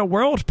 just get a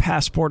world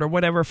passport or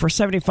whatever for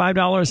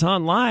 $75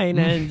 online,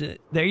 and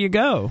there you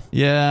go.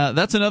 Yeah,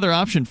 that's another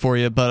option for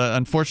you, but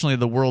unfortunately,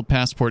 the world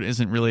passport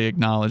isn't really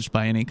acknowledged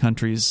by any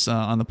countries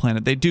on the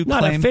planet. They do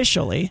claim... Not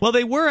officially. Well,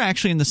 they were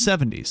actually in the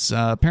 70s.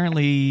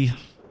 Apparently...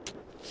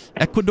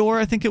 Ecuador,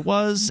 I think it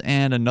was,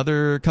 and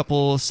another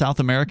couple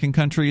South American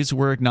countries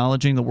were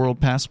acknowledging the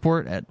world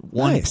passport at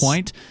one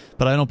point,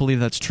 but I don't believe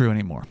that's true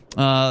anymore.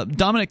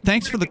 Dominic,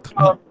 thanks for the...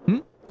 Go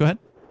ahead.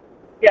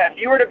 Yeah, if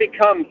you were to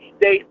become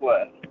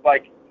stateless,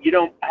 you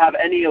don't have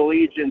any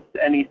allegiance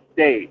to any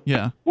state,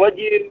 would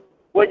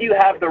you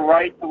have the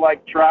right to,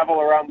 travel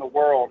around the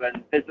world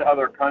and visit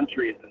other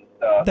countries and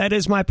stuff? That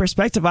is my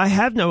perspective. I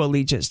have no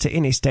allegiance to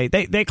any state.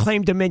 They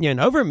claim dominion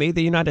over me.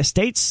 The United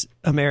States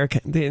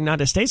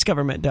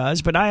government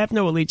does, but I have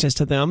no allegiance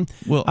to them.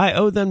 Well, I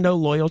owe them no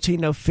loyalty,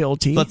 no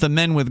fealty. But the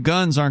men with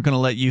guns aren't going to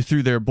let you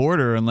through their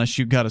border unless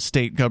you've got a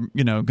state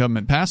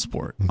government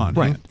passport on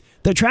you. Right.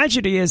 The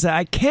tragedy is that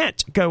I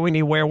can't go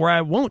anywhere where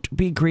I won't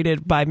be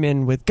greeted by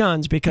men with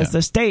guns because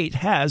the state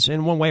has,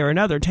 in one way or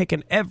another,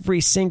 taken every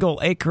single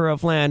acre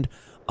of land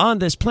on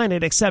this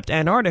planet except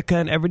Antarctica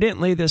and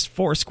evidently this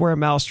 4 square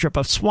mile strip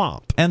of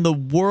swamp. And the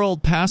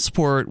World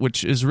Passport,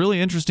 which is a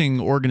really interesting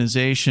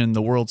organization,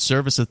 the World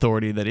Service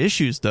Authority that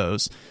issues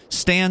those,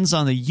 stands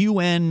on the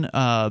UN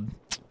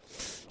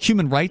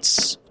human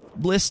rights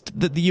list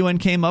that the UN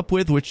came up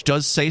with, which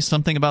does say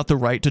something about the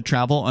right to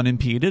travel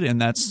unimpeded, and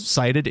that's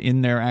cited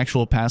in their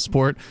actual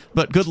passport.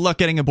 But good luck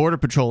getting a Border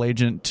Patrol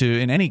agent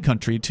in any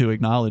country to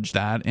acknowledge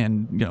that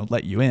and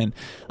let you in.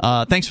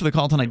 Thanks for the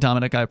call tonight,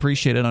 Dominic. I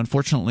appreciate it.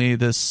 Unfortunately,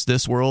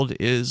 this world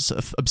is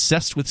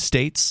obsessed with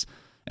states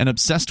and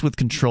obsessed with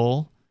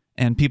control.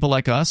 And people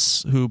like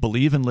us who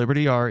believe in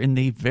liberty are in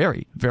the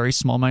very, very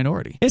small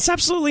minority. It's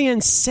absolutely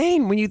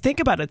insane when you think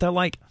about it. They're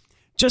like,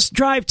 just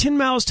drive 10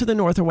 miles to the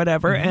north or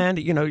whatever, and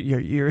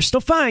you're still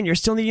fine. You're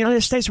still in the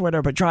United States or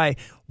whatever, but drive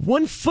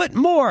 1 foot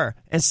more,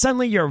 and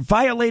suddenly you're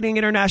violating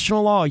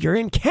international law. You're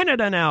in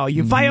Canada now.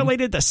 You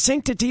violated the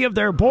sanctity of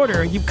their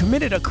border. You've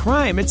committed a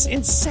crime. It's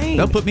insane.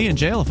 They'll put me in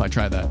jail if I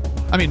try that.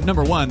 I mean,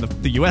 number one,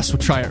 the U.S. would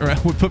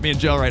put me in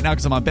jail right now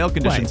because I'm on bail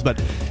conditions. Right.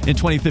 But in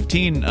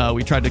 2015,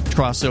 we tried to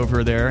cross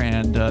over there,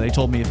 and they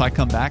told me if I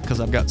come back,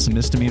 because I've got some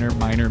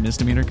minor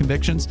misdemeanor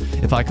convictions,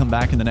 if I come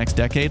back in the next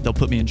decade, they'll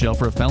put me in jail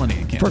for a felony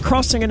in Canada. For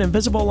crossing an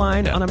invisible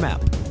line on a map.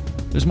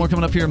 There's more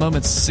coming up here in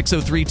moments.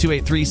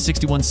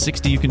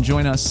 603-283-6160. You can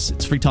join us.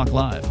 It's Free Talk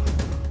Live.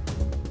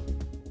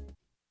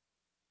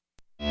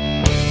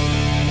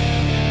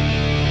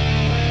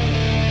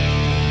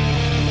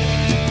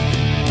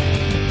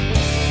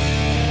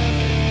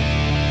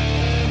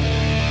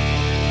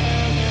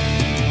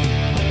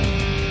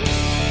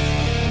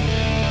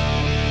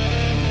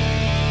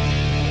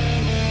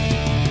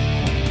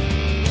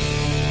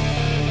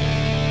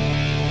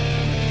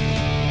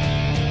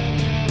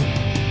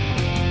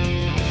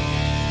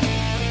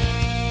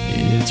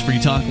 Free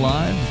Talk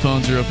Live. The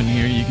phones are open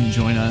here. You can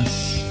join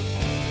us.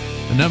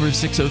 The number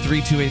is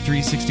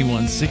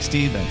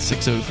 603-283-6160. That's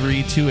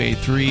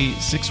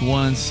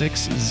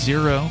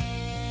 603-283-6160.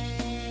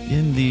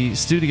 In the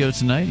studio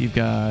tonight, you've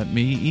got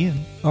me,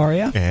 Ian.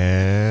 Aria.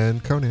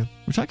 And Conan.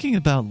 We're talking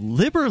about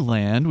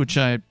Liberland, which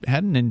I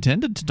hadn't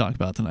intended to talk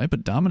about tonight,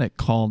 but Dominic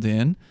called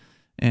in,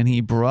 and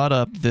he brought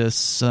up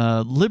this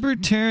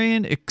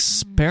libertarian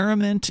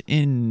experiment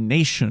in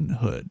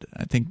nationhood.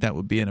 I think that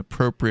would be an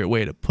appropriate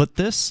way to put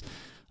this.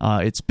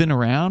 It's been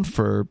around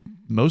for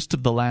most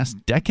of the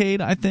last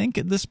decade, I think,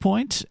 at this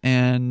point,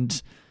 and...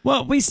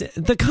 Well,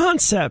 the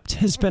concept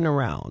has been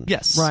around.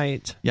 Yes.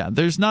 Right. Yeah,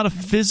 there's not a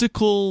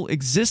physical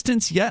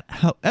existence yet.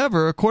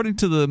 However, according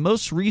to the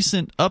most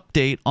recent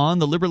update on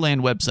the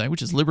Liberland website,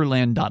 which is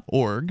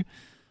liberland.org,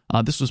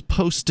 this was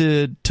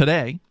posted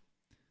today.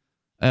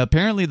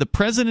 Apparently, the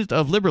president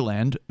of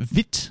Liberland,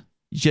 Vit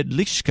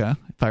Jedlička,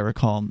 if I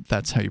recall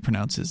that's how you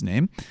pronounce his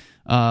name.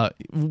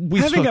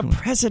 Having a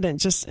president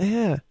just,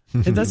 it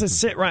doesn't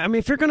sit right. I mean,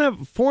 if you're going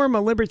to form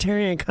a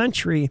libertarian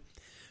country,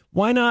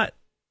 why not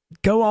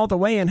go all the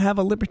way and have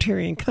a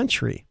libertarian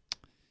country?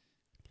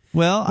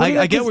 Well,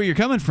 I get where you're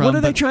coming from. What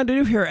are they trying to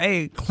do here?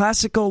 A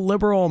classical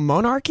liberal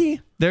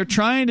monarchy? They're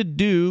trying to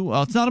do...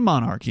 Well, it's not a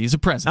monarchy. He's a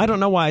president. I don't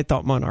know why I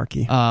thought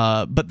monarchy.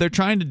 But they're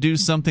trying to do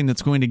something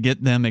that's going to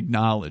get them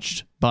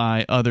acknowledged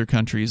by other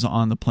countries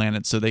on the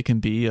planet so they can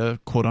be a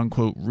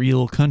quote-unquote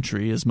real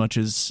country as much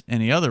as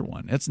any other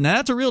one.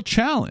 That's a real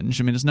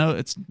challenge. I mean,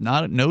 it's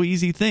not no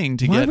easy thing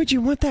to get... Why would you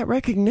want that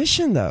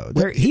recognition, though?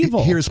 They're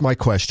evil. Here's my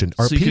question.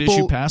 So you could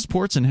issue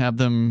passports and have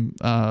them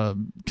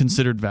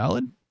considered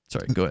valid?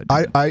 Sorry, go ahead.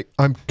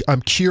 I'm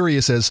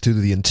curious as to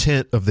the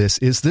intent of this.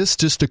 Is this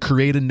just to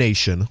create a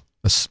nation,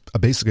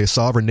 basically a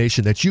sovereign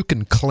nation that you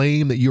can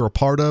claim that you're a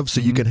part of,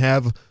 so you can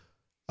have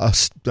a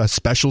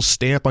special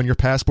stamp on your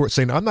passport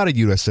saying, I'm not a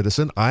U.S.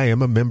 citizen, I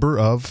am I'm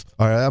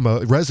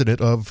a resident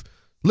of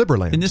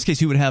Liberland. In this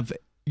case, you would have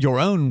your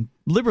own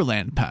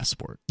Liberland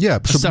passport. Yeah,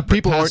 so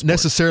people aren't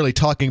necessarily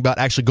talking about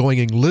actually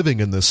going and living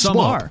in this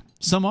swamp.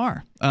 Some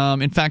are.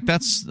 In fact,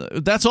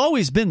 that's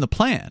always been the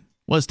plan,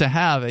 was to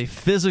have a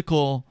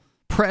physical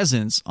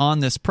presence on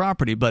this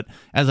property. But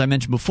as I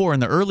mentioned before, in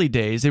the early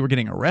days, they were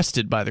getting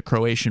arrested by the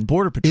Croatian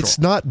Border Patrol. It's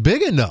not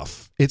big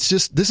enough. It's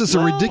just, this is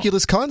a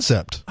ridiculous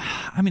concept.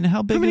 I mean,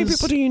 how many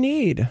people do you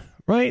need,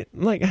 right?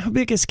 Like, how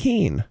big is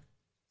Keene?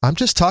 I'm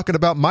just talking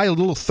about my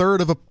little third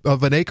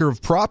of an acre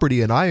of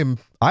property, and I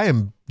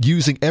am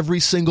using every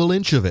single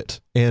inch of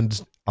it,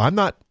 and I'm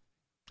not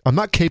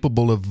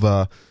capable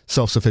of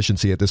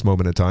self-sufficiency at this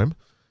moment in time.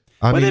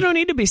 I mean, they don't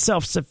need to be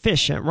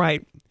self-sufficient,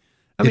 right?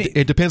 I mean,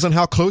 it depends on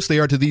how close they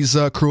are to these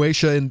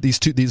Croatia and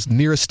these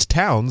nearest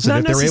towns,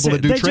 and if they're able to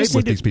do trade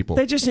with these people.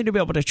 They just need to be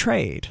able to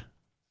trade.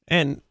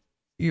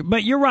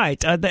 But you're right.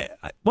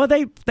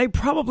 They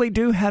probably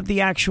do have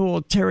the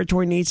actual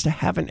territory needs to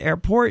have an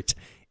airport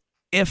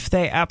if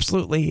they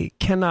absolutely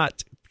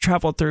cannot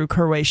travel through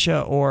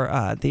Croatia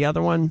or the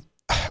other one.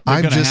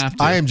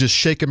 I am just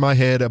shaking my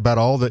head about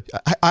all the.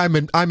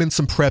 I'm in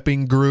some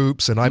prepping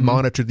groups, and I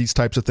monitor these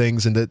types of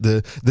things, and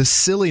the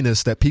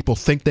silliness that people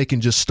think they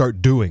can just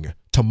start doing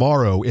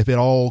tomorrow if it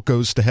all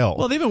goes to hell.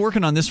 Well, they've been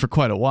working on this for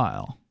quite a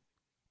while.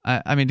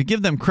 I mean, to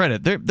give them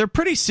credit, they're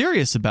pretty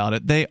serious about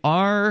it. They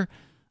are.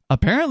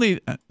 Apparently,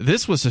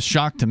 this was a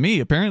shock to me.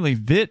 Apparently,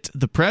 Vit,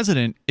 the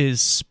president,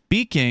 is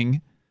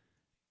speaking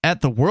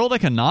at the World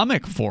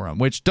Economic Forum,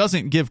 which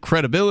doesn't give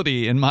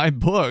credibility in my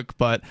book,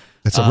 but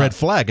it's a red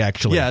flag,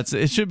 actually. Yeah,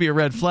 it should be a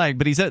red flag.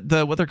 But he's at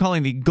what they're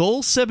calling the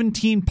Goal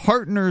 17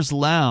 Partners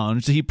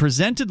Lounge. He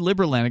presented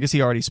Liberland. I guess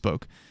he already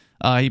spoke.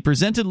 He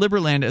presented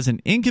Liberland as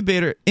an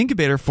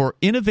incubator for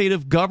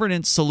innovative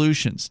governance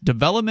solutions,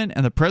 development,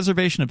 and the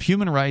preservation of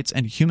human rights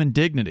and human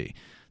dignity.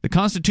 The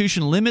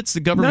Constitution limits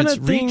the government's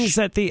reach. None of things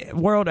that the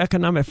World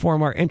Economic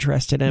Forum are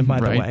interested in, by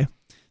the way.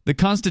 The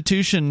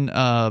Constitution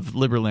of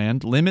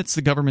Liberland limits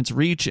the government's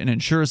reach and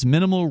ensures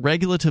minimal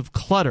regulative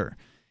clutter.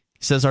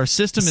 He says our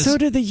system is... So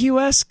did the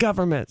U.S.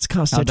 government's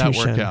Constitution. How'd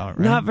that work out,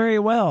 right? Not very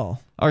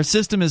well. Our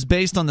system is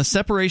based on the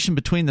separation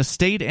between the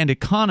state and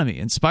economy,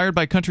 inspired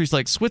by countries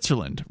like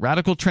Switzerland.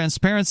 Radical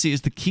transparency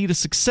is the key to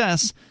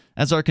success,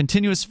 as are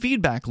continuous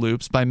feedback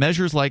loops by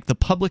measures like the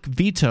public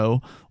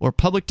veto or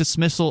public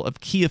dismissal of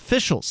key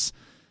officials.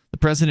 The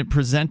president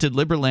presented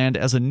Liberland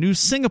as a new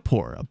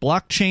Singapore, a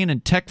blockchain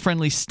and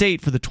tech-friendly state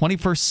for the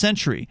 21st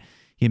century.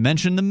 He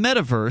mentioned the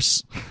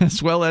metaverse,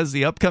 as well as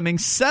the upcoming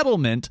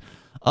settlement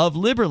of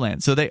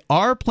Liberland. So they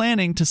are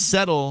planning to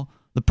settle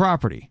the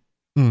property.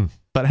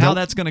 But how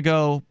that's going to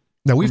go...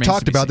 Now, we've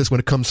talked about this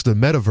when it comes to the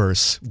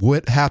metaverse.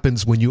 What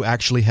happens when you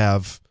actually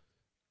have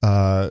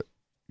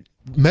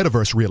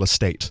metaverse real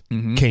estate?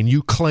 Can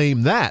you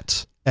claim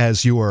that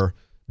as your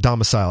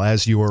domicile,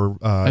 as your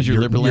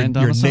Liberland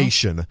domicile? Your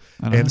nation?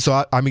 And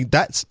so, I mean,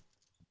 that's,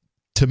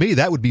 to me,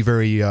 that would be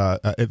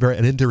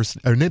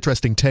an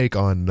interesting take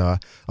on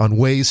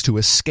ways to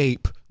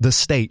escape the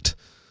state.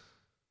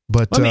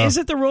 But I mean, is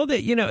it the rule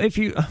that, if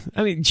you,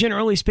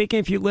 generally speaking,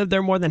 if you live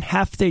there more than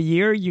half the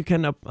year, you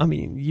can,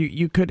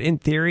 you could, in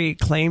theory,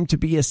 claim to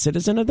be a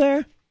citizen of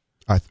there?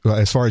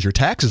 As far as your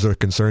taxes are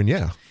concerned,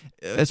 yeah.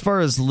 as far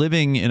as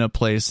living in a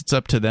place, it's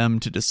up to them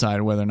to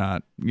decide whether or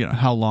not,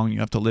 how long you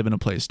have to live in a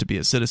place to be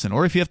a citizen,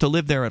 or if you have to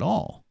live there at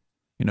all.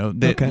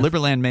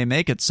 Liberland may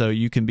make it so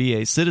you can be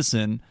a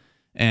citizen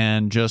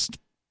and just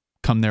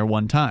come there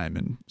one time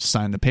and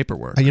sign the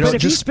paperwork. But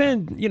if you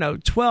spend,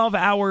 12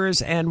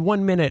 hours and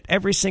 1 minute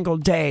every single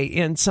day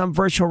in some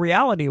virtual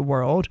reality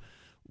world,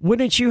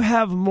 wouldn't you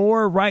have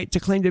more right to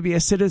claim to be a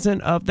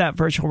citizen of that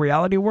virtual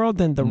reality world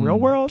than the real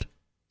world?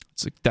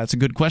 That's a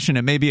good question.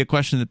 It may be a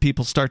question that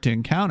people start to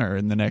encounter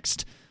in the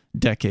next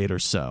decade or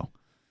so.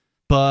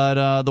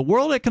 But the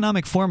World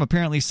Economic Forum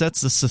apparently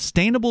sets the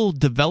Sustainable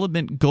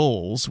Development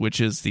Goals, which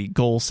is the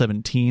Goal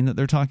 17 that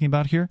they're talking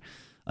about here,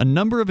 a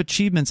number of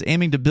achievements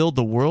aiming to build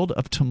the world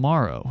of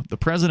tomorrow. The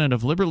president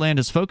of Liberland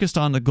is focused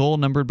on the goal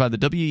numbered by the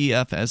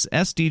WEF as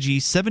SDG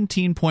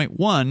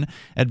 17.1,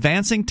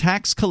 advancing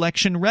tax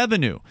collection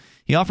revenue.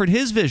 He offered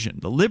his vision,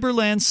 the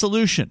Liberland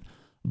solution,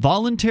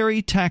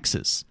 voluntary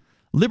taxes.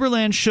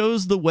 Liberland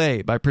shows the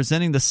way by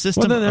presenting the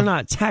system. Well, they're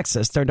not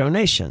taxes, they're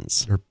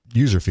donations. They're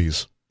user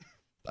fees.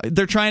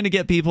 They're trying to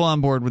get people on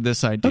board with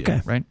this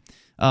idea, right?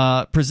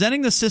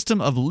 Presenting the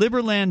system of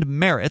Liberland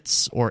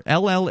merits, or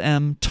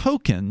LLM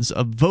tokens,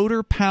 of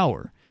voter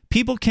power.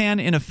 People can,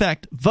 in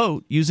effect,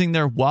 vote using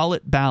their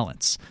wallet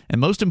balance.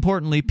 And most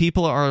importantly,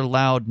 people are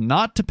allowed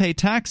not to pay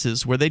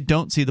taxes where they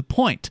don't see the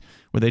point,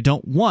 where they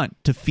don't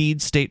want to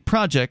feed state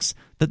projects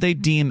that they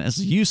deem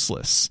as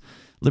useless.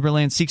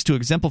 Liberland seeks to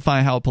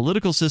exemplify how a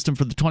political system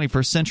for the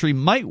 21st century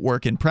might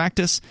work in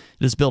practice.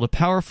 It has built a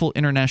powerful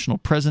international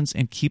presence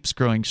and keeps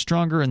growing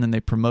stronger. And then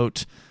they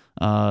promote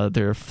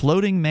their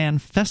Floating Man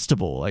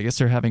Festival. I guess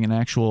they're having an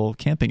actual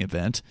camping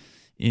event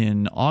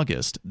in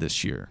August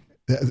this year.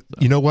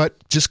 You know what?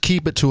 Just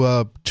keep it to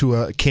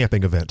a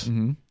camping event.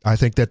 Mm-hmm. I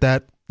think that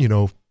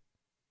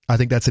I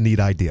think that's a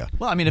neat idea.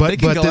 Well, I mean, if they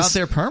can go out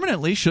there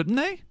permanently, shouldn't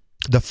they?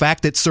 The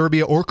fact that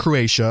Serbia or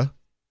Croatia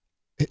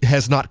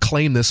has not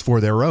claimed this for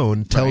their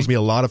own tells me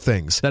a lot of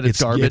things. That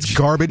it's garbage. It's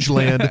garbage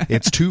land.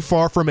 It's too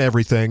far from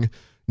everything.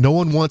 No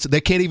one wants it. They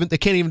can't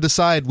even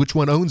decide which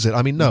one owns it.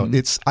 I mean, no.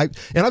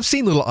 I've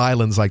seen little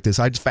islands like this.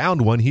 I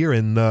found one here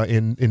in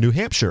New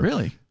Hampshire.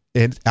 Really?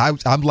 And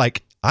I'm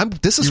like,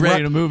 this is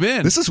ready to move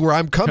in. This is where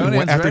I'm coming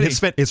after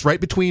ready. It's right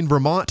between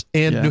Vermont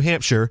and New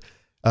Hampshire.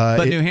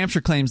 But New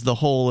Hampshire claims the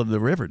whole of the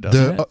river,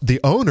 doesn't it? The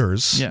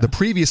owners, the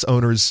previous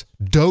owners,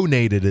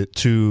 donated it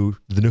to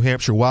the New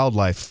Hampshire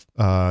Wildlife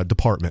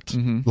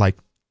Department like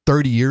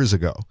 30 years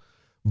ago.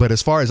 But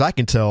as far as I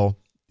can tell,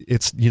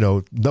 it's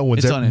no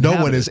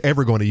one is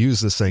ever going to use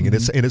this thing, and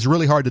it's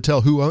really hard to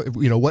tell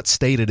what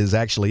state it is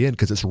actually in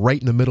because it's right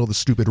in the middle of the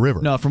stupid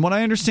river. No, from what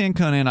I understand,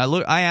 Conan,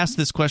 I asked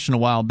this question a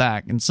while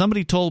back, and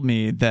somebody told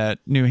me that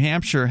New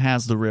Hampshire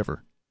has the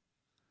river.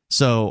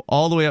 So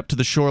all the way up to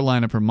the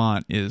shoreline of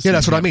Vermont is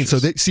that's what I mean. So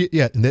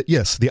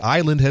the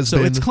island has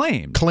been it's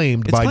claimed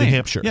by New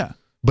Hampshire. Yeah,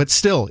 but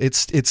still,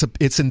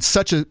 it's in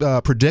such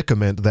a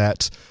predicament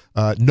that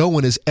no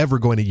one is ever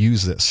going to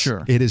use this.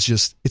 Sure,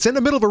 it's in the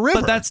middle of a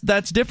river. But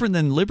that's different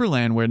than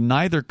Liberland, where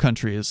neither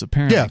country is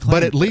apparently. Yeah,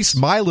 but at least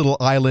my little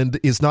island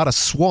is not a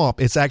swamp;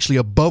 it's actually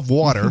above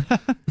water,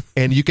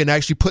 and you can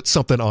actually put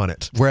something on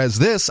it. Whereas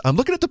this, I'm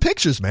looking at the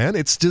pictures, man.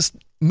 It's just.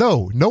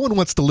 No one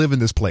wants to live in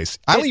this place.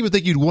 I don't even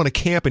think you'd want to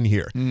camp in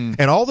here.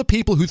 And all the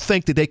people who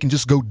think that they can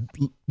just go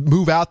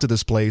move out to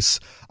this place,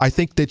 I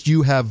think that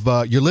you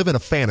live in a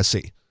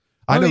fantasy.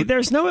 I know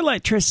there's no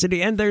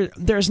electricity, and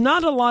there's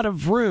not a lot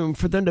of room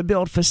for them to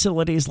build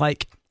facilities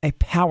like a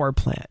power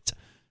plant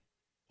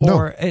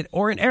or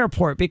an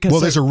airport. Because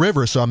there's a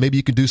river, so maybe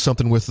you could do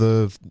something with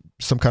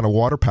some kind of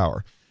water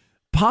power.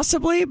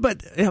 Possibly,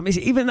 but I mean,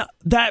 even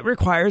that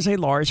requires a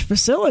large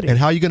facility. And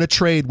how are you going to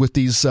trade with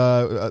these?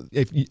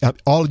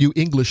 All you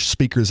English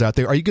speakers out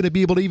there, are you going to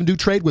be able to even do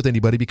trade with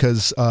anybody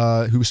because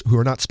who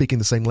are not speaking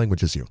the same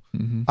language as you?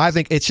 Mm-hmm. I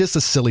think it's just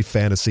a silly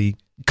fantasy.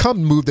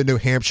 Come move to New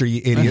Hampshire,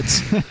 you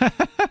idiots.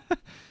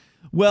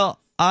 Well,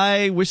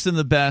 I wish them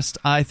the best.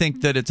 I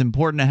think that it's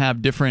important to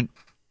have different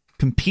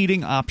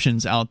competing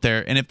options out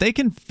there, and if they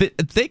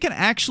can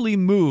actually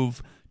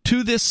move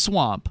to this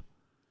swamp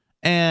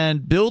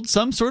and build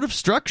some sort of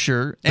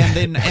structure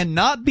and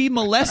not be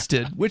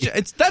molested,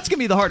 that's going to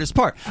be the hardest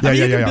part.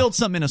 You can build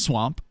something in a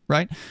swamp,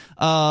 right?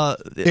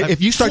 If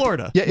you start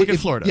Florida, look at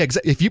Florida. Yeah,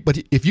 exactly.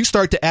 If you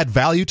start to add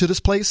value to this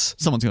place,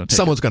 someone's going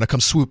to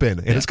come swoop in,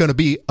 and it's going to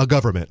be a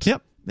government.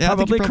 Yep,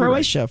 probably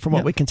Croatia, right. From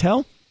what we can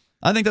tell.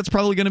 I think that's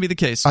probably going to be the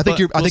case. I think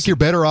you're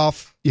better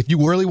off if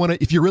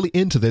you're really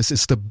into this,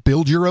 is to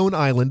build your own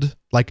island,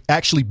 like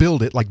actually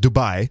build it, like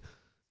Dubai.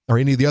 Or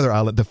any of the other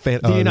island,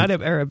 the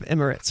United Arab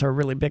Emirates are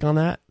really big on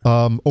that.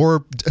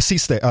 Or a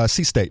seasteading.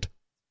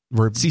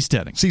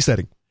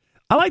 Seasteading.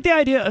 I like the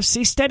idea of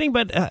seasteading,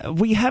 but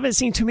we haven't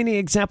seen too many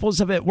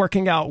examples of it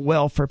working out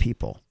well for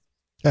people.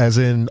 As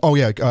in,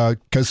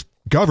 because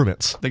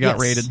governments. They got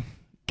raided.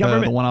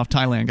 The one off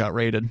Thailand got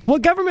raided. Well,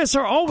 governments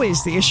are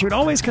always the issue. It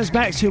always comes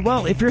back to,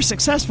 if you're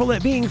successful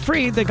at being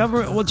free, the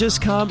government will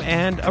just come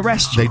and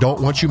arrest you. They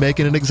don't want you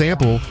making an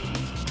example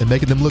and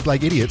making them look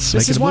like idiots,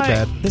 making them look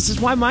bad. This is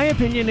why my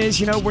opinion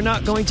is, we're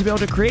not going to be able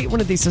to create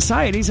one of these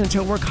societies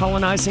until we're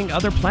colonizing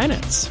other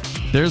planets.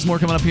 There's more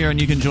coming up here,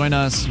 and you can join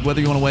us whether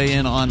you want to weigh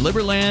in on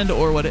Liberland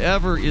or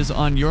whatever is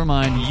on your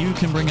mind. You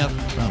can bring up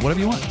whatever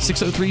you want.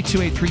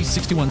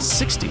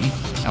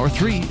 603-283-6160. Hour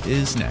 3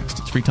 is next.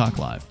 It's Free Talk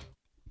Live.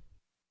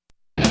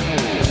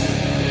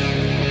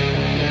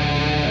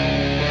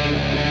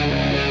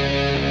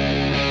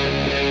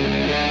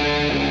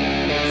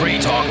 Free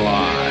Talk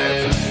Live.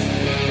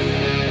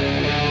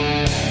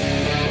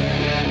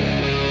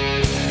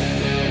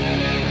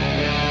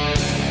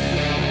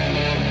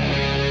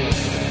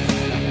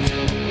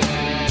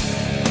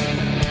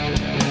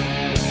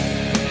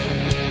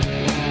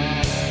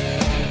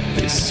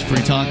 This is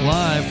Free Talk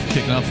Live,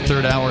 kicking off the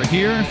third hour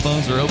here.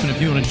 Phones are open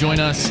if you want to join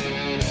us.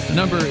 The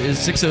number is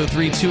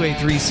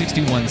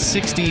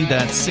 603-283-6160.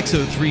 That's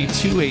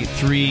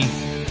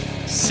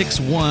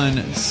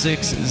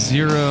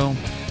 603-283-6160.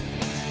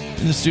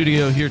 In the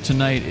studio here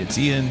tonight, it's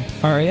Ian,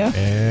 Aria,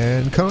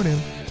 and Conan.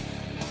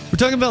 We're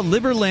talking about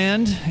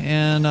Liberland,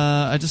 and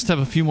I just have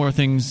a few more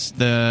things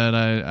that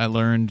I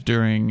learned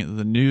during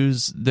the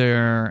news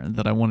there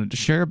that I wanted to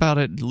share about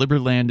it.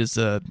 Liberland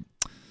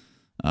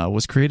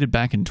was created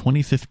back in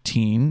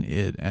 2015.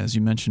 It, as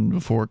you mentioned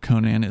before,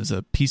 Conan, is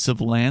a piece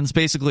of land. It's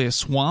basically a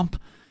swamp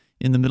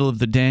in the middle of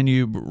the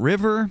Danube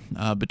River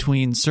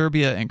between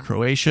Serbia and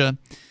Croatia.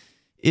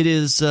 It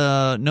is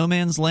no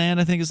man's land,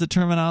 I think is the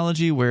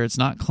terminology, where it's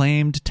not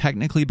claimed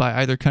technically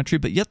by either country,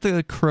 but yet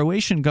the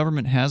Croatian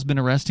government has been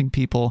arresting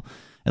people,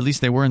 at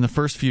least they were in the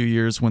first few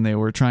years when they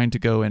were trying to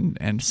go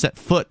and set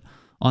foot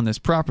on this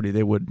property.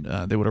 They would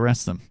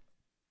arrest them.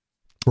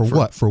 For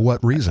what? For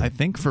what reason? I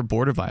think for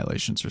border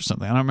violations or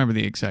something. I don't remember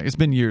the exact. It's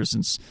been years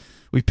since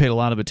we've paid a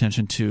lot of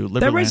attention to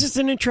Liberland. That raises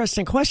an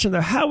interesting question,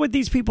 though. How would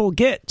these people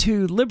get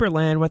to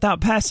Liberland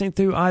without passing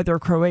through either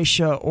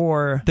Croatia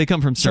or They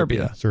come from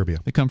Serbia.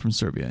 They come from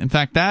Serbia. In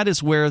fact, that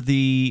is where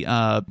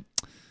their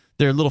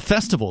little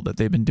festival that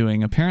they've been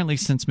doing, apparently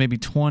since maybe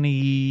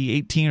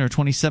 2018 or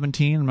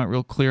 2017. I'm not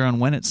real clear on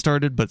when it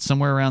started, but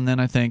somewhere around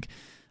then, I think.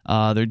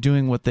 They're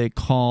doing what they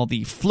call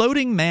the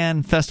Floating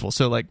Man Festival.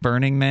 So like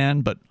Burning Man,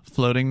 but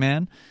Floating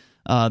Man.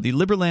 The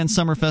Liberland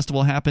Summer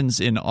Festival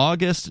happens in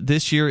August.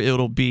 This year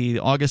it'll be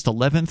August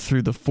 11th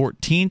through the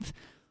 14th.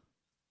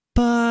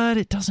 But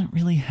it doesn't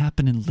really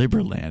happen in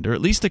Liberland, or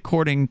at least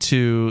according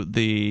to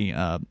the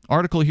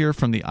article here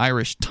from the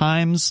Irish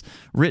Times,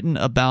 written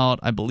about,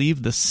 I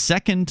believe, the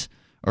second,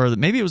 or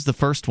maybe it was the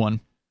first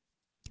one.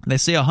 They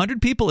say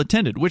 100 people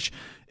attended, which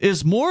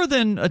is more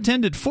than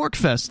attended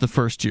Forkfest the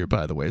first year,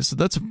 by the way. So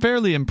that's a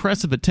fairly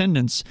impressive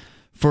attendance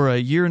for a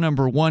year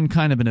number one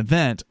kind of an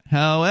event.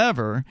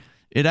 However,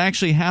 it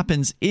actually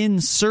happens in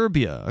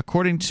Serbia.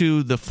 According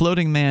to the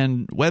Floating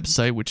Man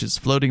website, which is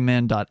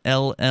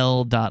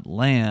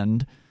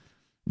floatingman.ll.land,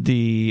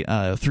 the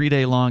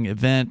 3-day-long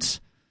event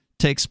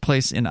takes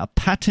place in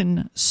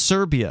Apatin,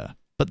 Serbia.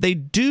 But they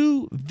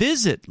do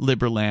visit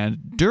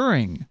Liberland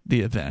during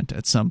the event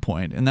at some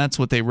point, and that's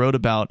what they wrote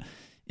about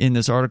in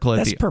this article.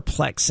 That's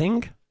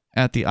perplexing.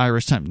 At the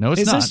Irish Times. No,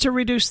 it's not. Is this to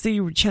reduce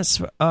the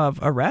chance of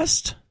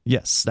arrest?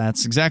 Yes,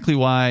 that's exactly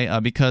why,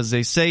 because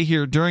they say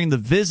here during the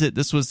visit,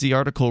 this was the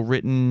article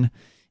written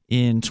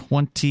in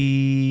let's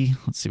see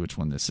which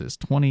one this is,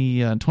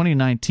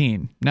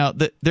 2019. Now,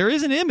 there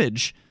is an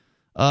image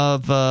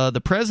of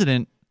the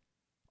president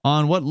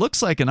on what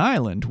looks like an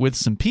island with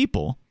some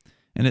people.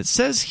 And it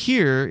says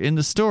here in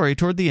the story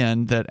toward the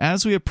end that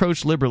as we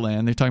approach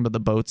Liberland, they're talking about the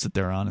boats that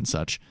they're on and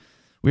such,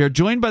 we are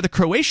joined by the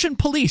Croatian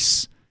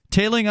police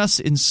tailing us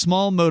in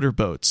small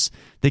motorboats.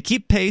 They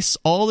keep pace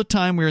all the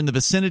time we're in the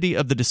vicinity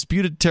of the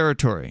disputed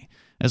territory.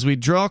 As we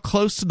draw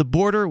close to the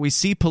border, we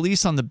see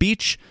police on the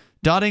beach,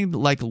 dotting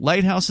like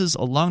lighthouses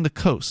along the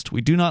coast.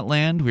 We do not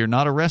land. We are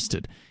not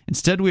arrested.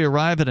 Instead, we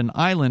arrive at an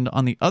island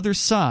on the other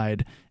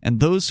side,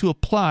 and those who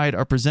applied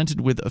are presented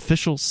with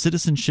official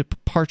citizenship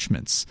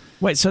parchments.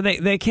 Wait, so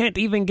they can't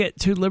even get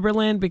to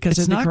Liberland because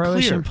of the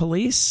Croatian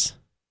police?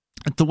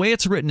 The way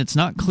it's written, it's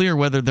not clear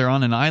whether they're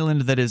on an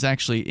island that is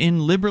actually in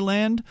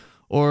Liberland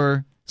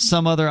or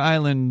some other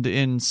island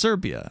in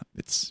Serbia.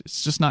 It's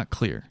just not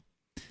clear.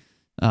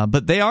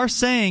 But they are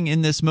saying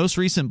in this most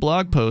recent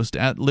blog post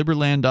at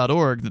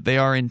liberland.org that they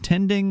are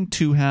intending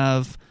to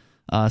have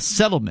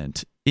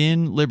settlement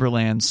in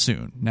Liberland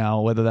soon.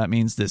 Now, whether that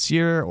means this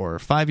year or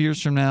 5 years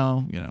from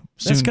now, soon.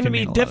 That's going to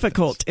be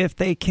difficult if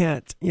they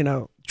can't,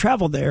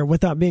 travel there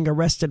without being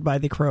arrested by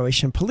the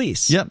Croatian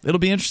police. Yep, it'll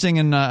be interesting,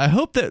 and I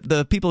hope that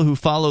the people who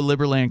follow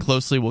Liberland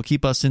closely will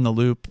keep us in the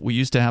loop. We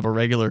used to have a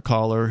regular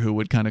caller who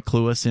would kind of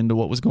clue us into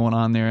what was going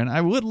on there, and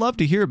I would love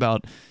to hear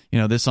about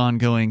this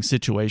ongoing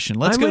situation.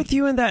 I'm with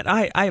you in that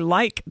I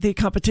like the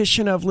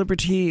competition of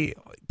liberty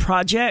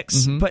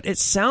projects, but it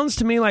sounds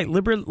to me like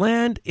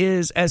Liberland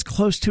is as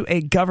close to a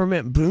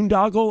government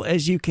boondoggle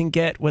as you can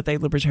get with a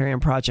libertarian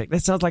project.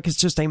 It sounds like it's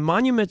just a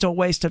monumental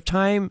waste of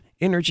time,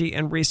 energy,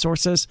 and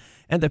resources,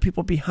 and the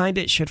people behind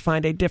it should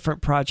find a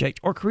different project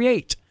or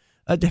create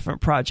a different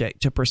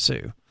project to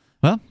pursue.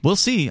 Well, we'll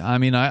see. I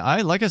mean,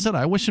 I like I said,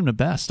 I wish him the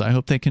best. I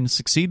hope they can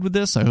succeed with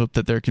this. I hope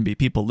that there can be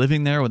people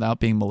living there without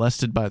being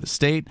molested by the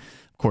state.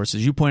 Of course,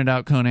 as you pointed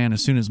out, Conan,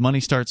 as soon as money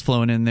starts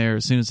flowing in there,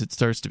 as soon as it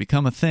starts to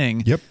become a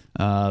thing,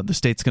 the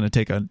state's going to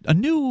take a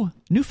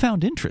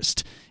newfound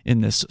interest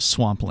in this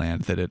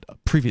swampland that it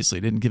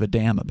previously didn't give a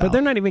damn about. But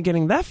they're not even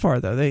getting that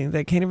far, though.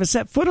 They can't even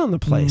set foot on the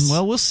place.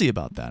 Well, we'll see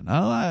about that.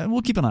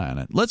 We'll keep an eye on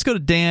it. Let's go to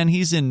Dan.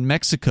 He's in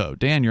Mexico.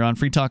 Dan, you're on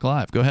Free Talk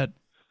Live. Go ahead.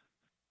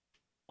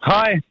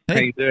 Hi. Hey. How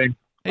you doing?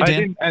 Hey,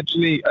 Dan. I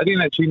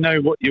didn't actually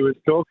know what you were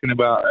talking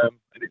about, and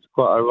it's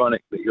quite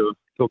ironic that you're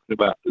talking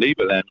about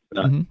Lieberland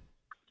tonight. Mm-hmm.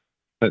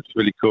 That's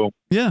really cool.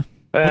 Yeah.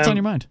 What's on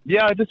your mind?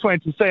 Yeah, I just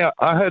wanted to say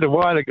I heard a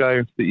while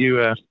ago that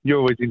you're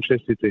always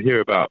interested to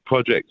hear about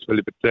projects for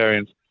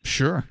libertarians.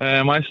 Sure.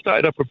 I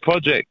started up a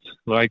project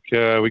we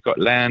got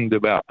land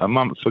about a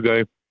month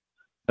ago,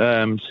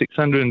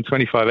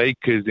 625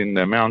 acres in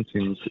the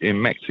mountains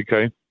in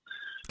Mexico.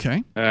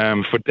 Okay.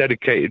 For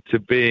dedicated to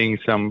being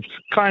some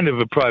kind of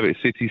a private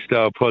city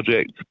style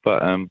project,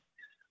 but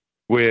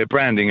we're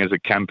branding as a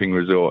camping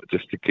resort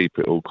just to keep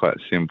it all quite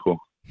simple.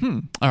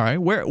 All right.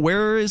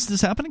 Where is this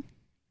happening?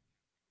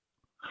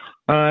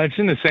 It's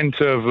in the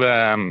center of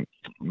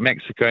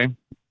Mexico,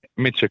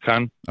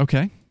 Michoacan.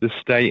 Okay. The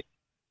state.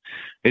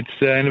 It's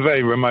in a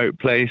very remote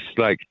place,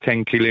 like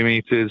 10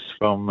 kilometers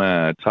from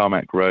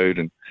Tarmac Road,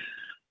 and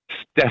it's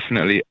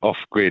definitely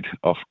off-grid.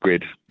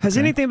 Has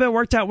anything been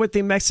worked out with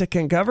the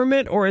Mexican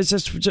government, or is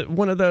this just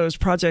one of those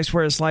projects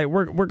where it's like,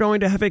 we're going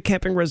to have a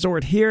camping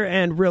resort here,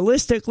 and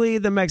realistically,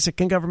 the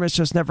Mexican government's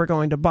just never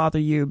going to bother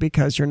you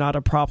because you're not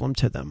a problem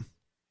to them?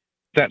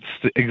 That's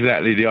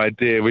exactly the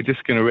idea. We're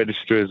just going to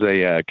register as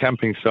a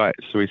camping site,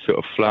 so we sort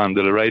of fly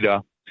under the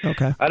radar.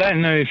 Okay. I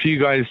don't know if you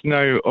guys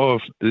know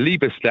of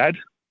Liberstad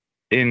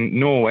in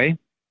Norway.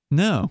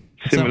 No.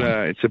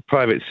 Similar. It's a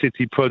private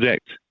city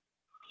project.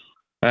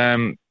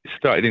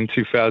 Started in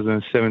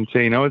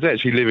 2017. I was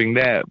actually living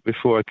there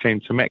before I came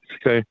to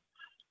Mexico,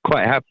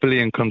 quite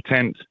happily and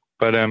content.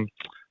 But I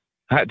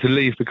had to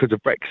leave because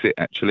of Brexit.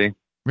 Actually.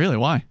 Really?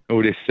 Why?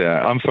 All this.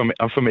 I'm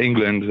from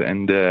England,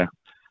 and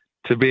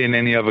to be in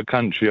any other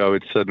country, I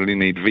would suddenly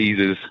need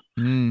visas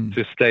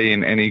to stay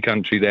in any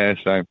country there.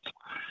 So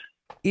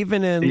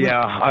even in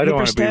I don't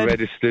want to be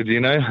registered. You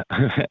know.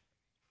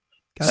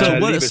 So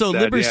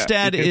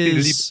Liberstad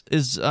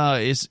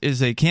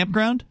is a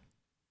campground?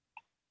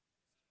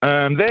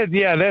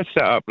 They're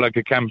set up like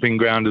a camping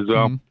ground as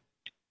well.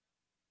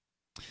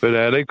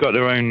 But they've got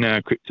their own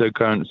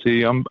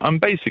cryptocurrency. I'm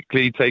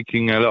basically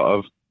taking a lot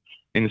of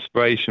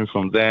inspiration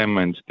from them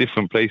and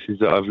different places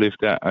that I've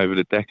lived at over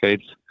the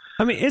decades.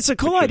 I mean, it's a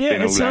cool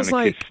idea. It sounds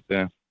like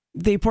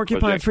the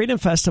Porcupine Freedom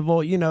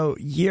Festival,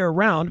 year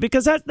round,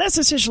 because that's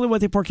essentially what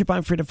the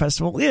Porcupine Freedom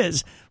Festival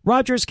is.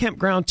 Rogers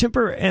Campground,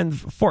 Timber, and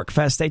Fork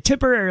Fest, they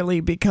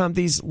temporarily become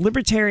these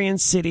libertarian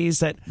cities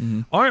that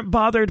aren't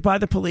bothered by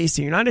the police.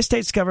 The United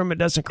States government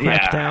doesn't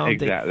crack down.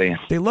 Exactly.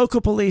 The local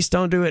police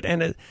don't do it.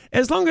 And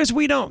as long as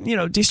we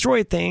don't,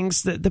 destroy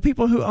things, the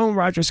people who own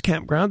Rogers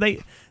Campground,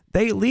 they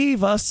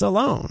leave us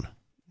alone.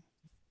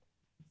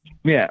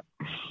 Yeah.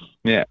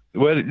 Yeah.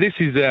 Well, this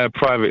is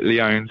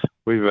privately owned.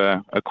 We've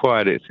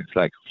acquired it since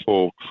like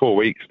four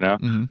weeks now.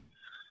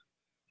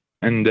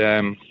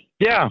 And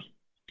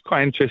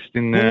quite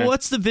interesting. Well,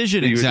 what's the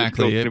vision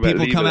exactly?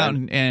 People come out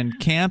and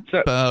camp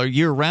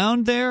year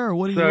round there, or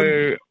what do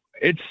you?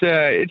 It's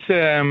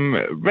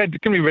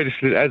can be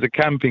registered as a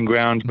camping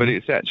ground, but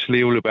it's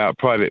actually all about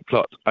private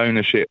plot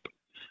ownership.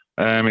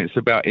 It's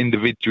about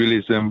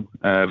individualism,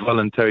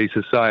 voluntary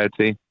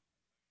society.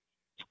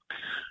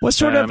 What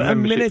sort of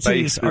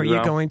amenities are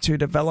you going to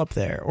develop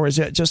there, or is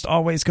it just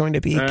always going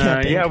to be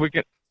camping?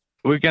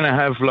 We're going to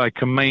have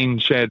like a main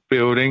shared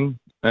building,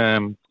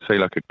 say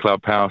like a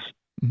clubhouse,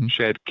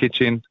 shared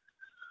kitchen,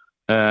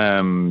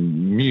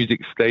 music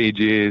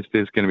stages.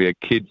 There's going to be a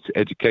kids'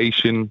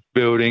 education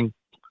building.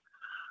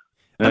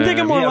 I'm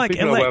thinking more like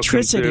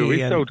electricity.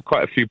 We've sold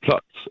quite a few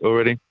plots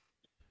already.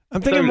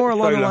 I'm thinking more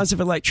along the lines of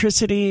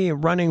electricity,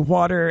 running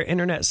water,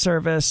 internet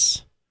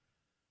service.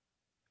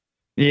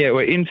 Yeah,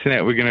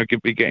 internet, we're going to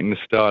be getting the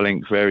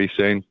Starlink very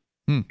soon,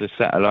 the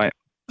satellite.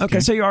 Okay,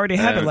 so you already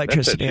have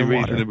electricity and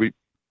water.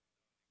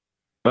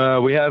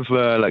 We have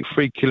like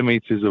 3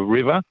 kilometers of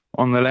river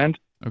on the land.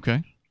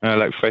 Okay.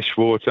 Like fresh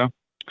water.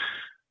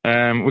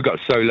 We've got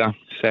solar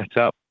set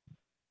up,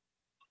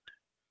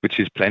 which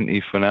is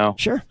plenty for now.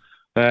 Sure.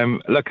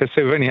 Like I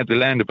said, we've only had the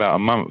land about a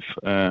month.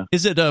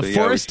 Is it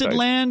forested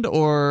land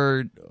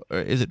or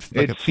is it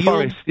like a field?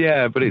 Forest,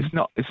 yeah, but it's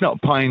not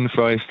pine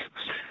forest.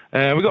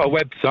 We've got a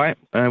website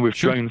with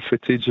drone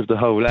footage of the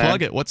whole land.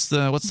 Plug it. What's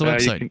the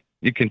website?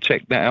 You can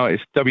check that out.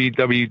 It's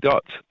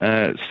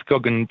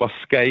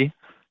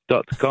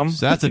www.skogenbosque.com.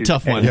 So that's a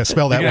tough one. Yeah,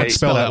 spell that one.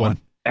 Spell that one.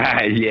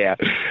 Yeah.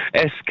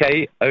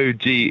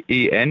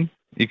 SKOGEN.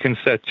 You can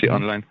search it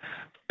online.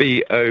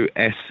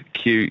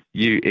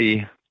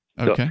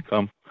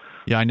 BOSQUE.com.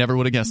 Yeah, I never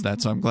would have guessed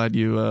that, so I'm glad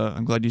you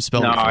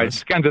spelled it for it's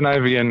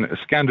Scandinavian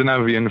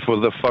for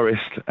the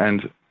forest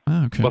and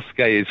Okay. Bosque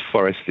is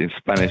forest in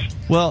Spanish.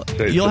 Well,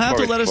 So it's you'll the have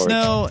to forest let us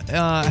forest.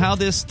 know how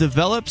this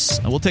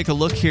develops. We'll take a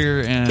look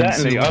here and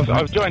Certainly. see.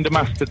 I've joined a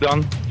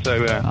Mastodon,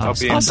 so I'll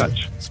be in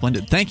touch.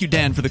 Splendid. Thank you,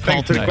 Dan, for the call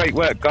Thanks for the tonight. great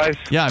work, guys.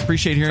 Yeah, I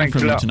appreciate hearing Thanks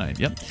from a you lot. tonight.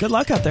 Yep. Good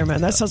luck out there,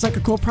 man. That sounds like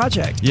a cool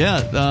project.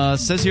 Yeah,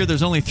 says here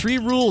there's only 3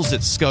 rules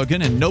at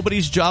Skogan, and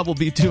nobody's job will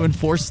be to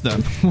enforce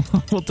them.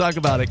 We'll talk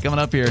about it coming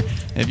up here.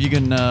 If you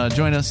can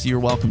join us, you're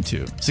welcome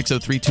to.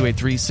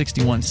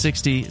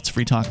 603-283-6160. It's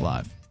Free Talk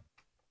Live.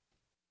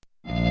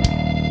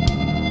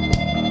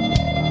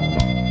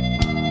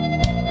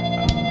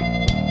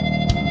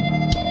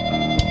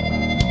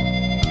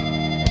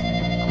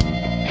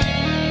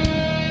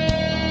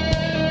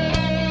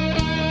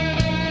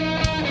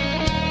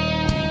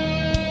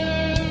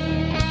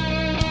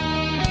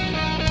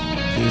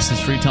 This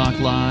is Free Talk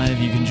Live.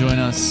 You can join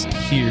us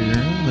here.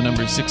 The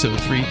number is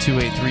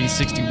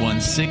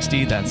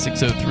 603-283-6160. That's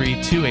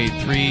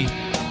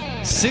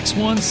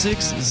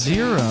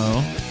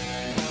 603-283-6160.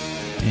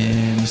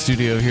 In the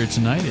studio here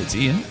tonight, it's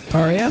Ian.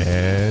 Aria.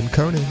 And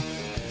Conan.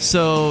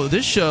 So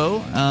this show,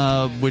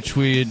 which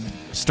we had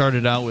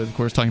started out with, of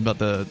course, talking about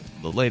the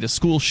latest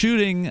school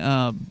shooting,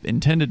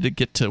 intended to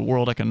get to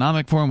World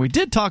Economic Forum. We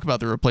did talk about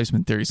the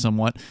replacement theory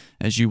somewhat,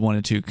 as you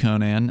wanted to,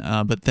 Conan.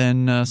 But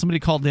then somebody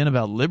called in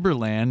about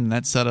Liberland, and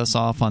that set us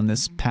off on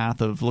this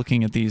path of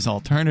looking at these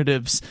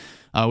alternatives.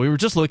 We were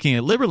just looking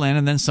at Liberland,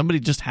 and then somebody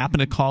just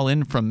happened to call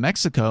in from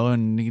Mexico,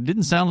 and he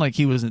didn't sound like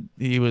he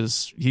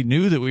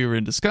knew that we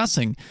were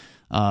discussing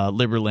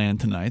Liberland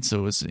tonight. So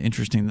it was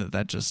interesting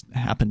that just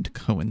happened to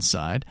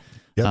coincide.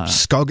 Yep,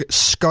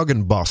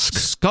 Skogenbosk.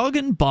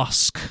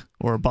 Skogenbosk,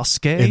 or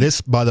Bosque. And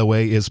this, by the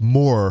way, is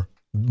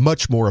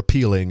much more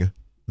appealing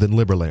than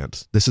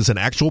Liberland. This is an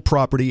actual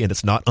property, and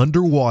it's not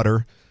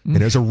underwater, and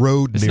there's a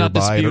road It's not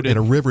nearby and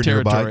a river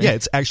territory. nearby. Yeah,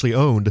 it's actually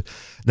owned.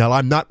 Now,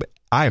 I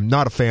am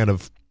not a fan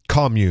of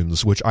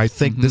communes, which I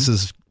think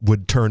this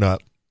would turn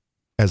up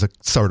as a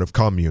sort of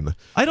commune.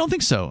 I don't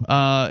think so.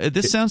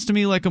 This sounds to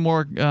me like a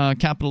more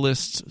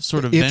capitalist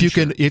sort of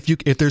venture.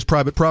 If there's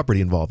private property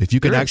involved, if you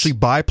can actually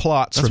buy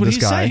plots That's from what this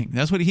he's guy. saying.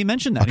 That's what he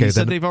mentioned. That Okay, he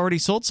said then- they've already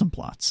sold some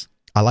plots.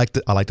 I like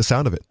the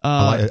sound of it.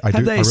 I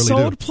Have they really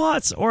sold do.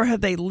 plots or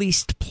have they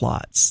leased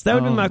plots? That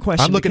would be my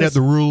question. I'm looking at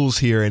the rules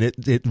here, and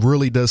it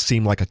really does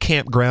seem like a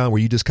campground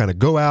where you just kind of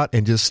go out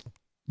and just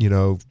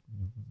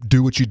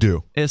do what you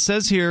do. It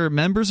says here,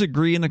 members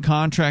agree in the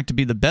contract to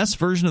be the best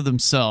version of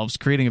themselves,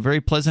 creating a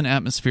very pleasant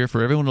atmosphere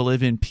for everyone to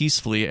live in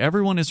peacefully.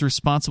 Everyone is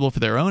responsible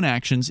for their own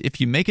actions. If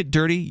you make it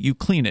dirty, you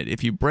clean it.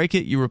 If you break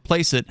it, you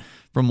replace it.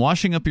 From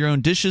washing up your own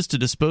dishes to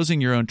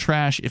disposing your own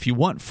trash, if you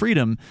want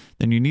freedom,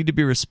 then you need to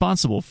be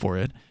responsible for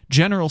it.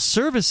 General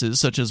services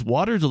such as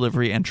water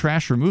delivery and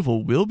trash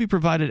removal will be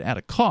provided at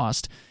a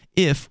cost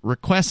if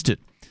requested.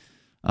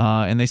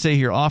 And they say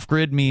here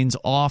off-grid means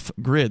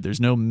off-grid. There's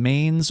no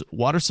mains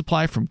water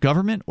supply from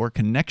government or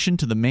connection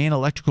to the main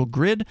electrical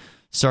grid.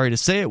 Sorry to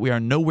say it, we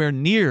are nowhere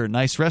near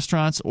nice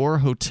restaurants or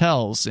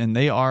hotels, and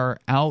they are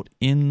out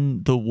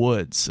in the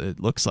woods, it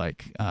looks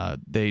like.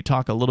 They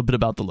talk a little bit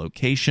about the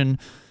location.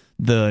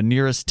 The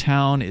nearest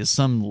town is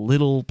some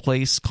little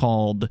place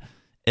called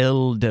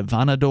El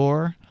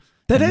Devanador.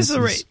 That has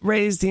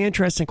raised the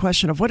interesting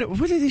question of what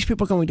are these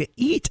people going to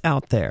eat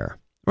out there?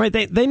 Right,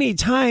 they need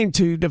time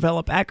to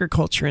develop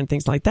agriculture and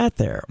things like that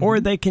there, or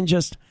they can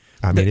just.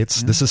 I mean,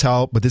 this is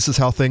how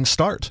things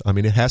start. I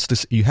mean,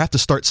 you have to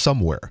start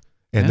somewhere,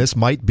 and this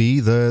might be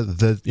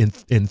in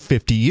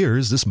 50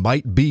 years, this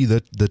might be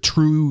the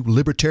true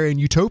libertarian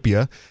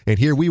utopia. And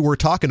here we were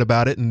talking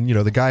about it, and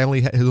the guy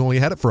has only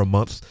had it for a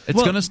month.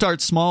 It's going to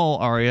start small,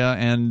 Aria,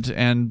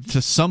 and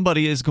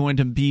somebody is going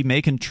to be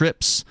making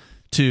trips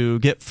to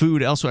get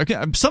food elsewhere.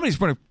 Somebody's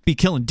going to be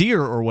killing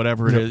deer or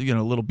whatever it is.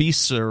 Little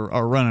beasts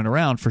are running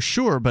around for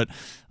sure. But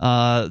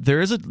there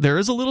is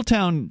a little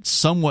town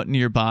somewhat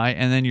nearby,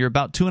 and then you're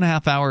about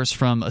 2.5 hours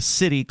from a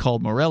city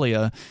called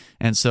Morelia.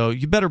 And so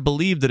you better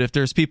believe that if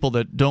there's people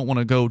that don't want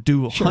to go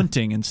do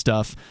hunting and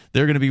stuff,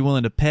 they're going to be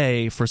willing to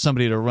pay for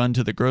somebody to run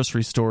to the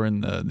grocery store in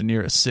the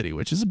nearest city,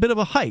 which is a bit of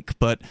a hike,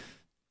 but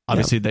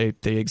obviously they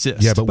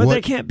exist. Yeah, but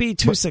they can't be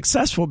too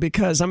successful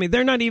because,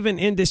 they're not even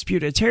in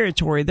disputed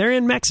territory. They're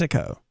in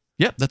Mexico.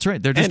 Yep, that's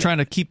right. They're just trying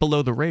to keep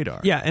below the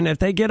radar. Yeah, and if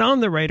they get on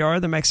the radar,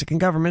 the Mexican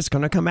government's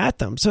going to come at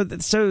them. So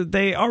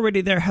they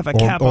already there have a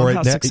cap on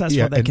how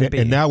successful they can be.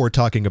 And now we're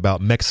talking about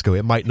Mexico.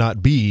 It might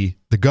not be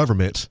the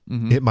government.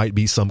 Mm-hmm. It might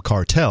be some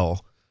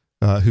cartel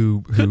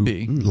who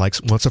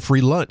wants a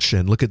free lunch.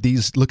 And look at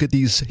these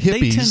hippies.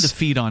 They tend to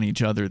feed on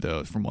each other,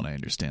 though, from what I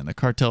understand. The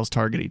cartels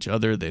target each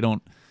other. They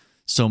don't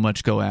so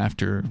much go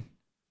after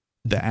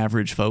the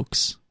average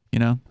folks.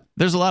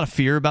 There's a lot of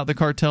fear about the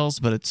cartels,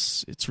 but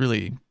it's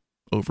really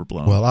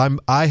overblown. Well,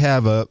 I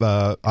have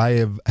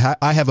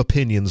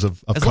opinions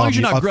of as long as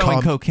you're not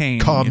growing cocaine,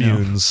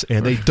 communes,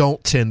 and they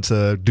don't tend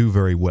to do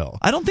very well.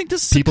 I don't think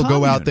this is people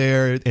go out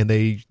there and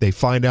they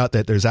find out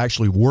that there's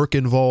actually work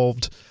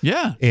involved.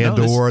 Yeah,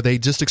 or they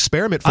just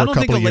experiment for a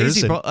couple of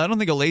years. I don't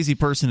think a lazy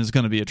person is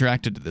going to be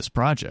attracted to this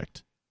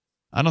project.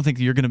 I don't think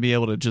you're going to be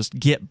able to just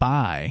get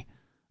by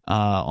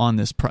on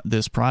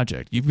this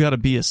project. You've got to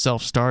be a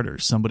self-starter,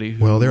 somebody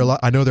who... Well,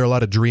 I know there are a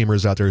lot of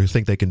dreamers out there who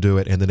think they can do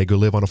it, and then they go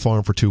live on a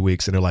farm for 2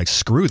 weeks, and they're like,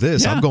 screw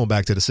this, I'm going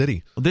back to the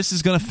city. Well, this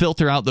is going to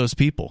filter out those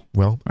people.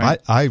 Well, right?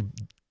 I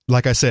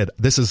like I said,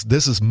 this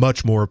is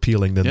much more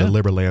appealing than the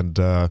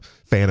Liberland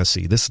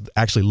fantasy. This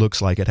actually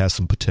looks like it has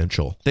some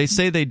potential. They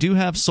say they do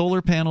have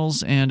solar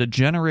panels and a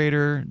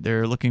generator.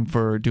 They're looking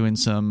for doing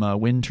some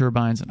wind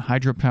turbines and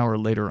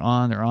hydropower later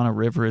on. They're on a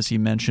river, as he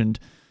mentioned.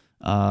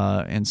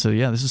 And so,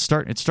 this is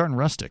starting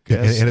rustic.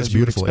 And it's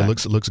beautiful. It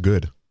looks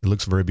good. It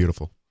looks very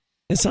beautiful.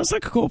 It sounds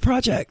like a cool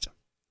project.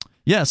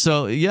 Yeah,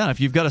 so if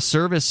you've got a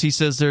service, he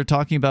says they're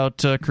talking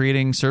about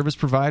creating service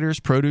providers,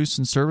 produce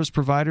and service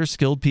providers,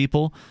 skilled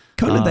people.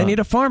 Conan, they need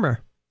a farmer.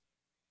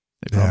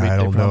 I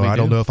don't know. I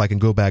don't know if I can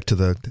go back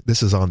to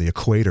this is on the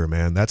equator,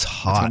 man. That's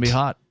hot. It's going to be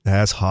hot.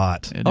 That's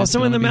hot.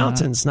 Also in the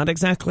mountains, not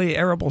exactly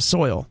arable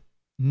soil.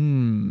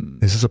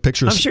 This is a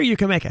picture. I'm sure you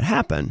can make it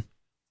happen.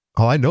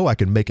 Oh, I know I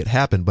can make it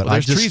happen, but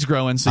there's trees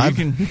growing, so you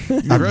can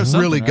I've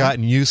really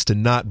gotten used to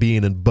not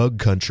being in bug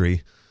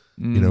country.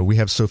 We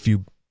have so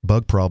few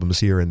bug problems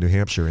here in New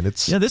Hampshire, and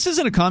it's this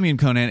isn't a commune,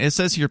 Conan. It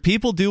says here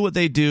people do what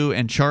they do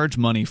and charge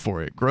money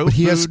for it. Grow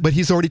food. But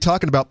he's already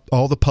talking about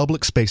all the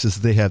public spaces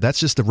that they have. That's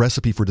just a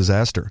recipe for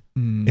disaster.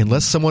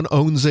 Unless someone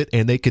owns it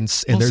and they can,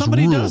 and there's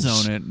somebody rules.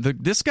 Does own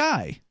it. This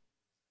guy.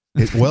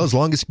 As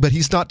long as, but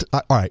he's not.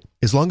 All right,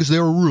 as long as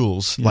there are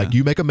rules, like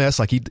you make a mess,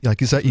 like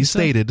he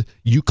stated,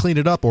 you clean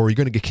it up, or you're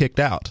going to get kicked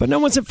out. But no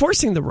one's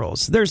enforcing the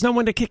rules. There's no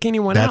one to kick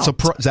anyone out.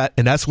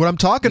 And that's what I'm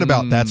talking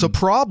about. That's a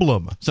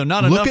problem. So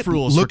not enough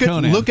rules for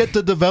Conan. Look at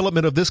the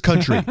development of this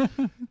country.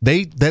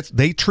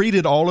 They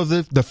treated all of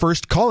the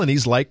first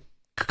colonies like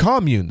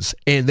communes,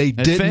 and they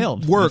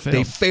didn't work.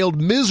 They failed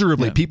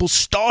miserably. Yeah. People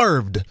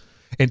starved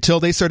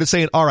until they started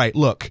saying, "All right,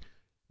 look.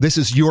 This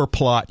is your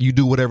plot. You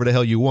do whatever the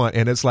hell you want."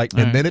 And it's like,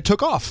 then it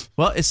took off.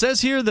 Well, it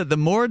says here that the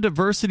more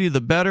diversity, the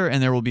better,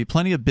 and there will be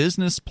plenty of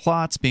business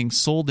plots being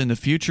sold in the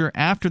future.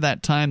 After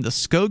that time, the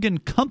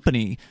Skogan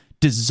company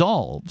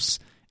dissolves,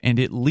 and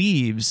it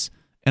leaves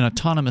an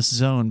autonomous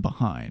zone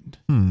behind.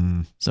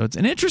 So it's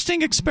an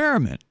interesting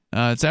experiment.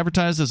 It's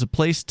advertised as a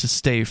place to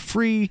stay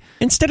free.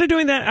 Instead of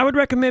doing that, I would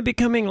recommend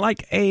becoming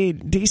like a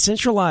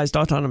decentralized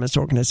autonomous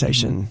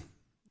organization.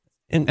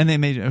 And they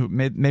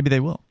maybe they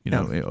will,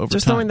 over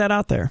just time. Throwing that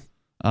out there.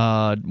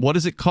 What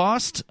does it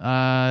cost?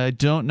 I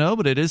don't know,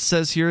 but it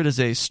says here it is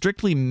a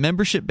strictly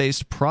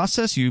membership-based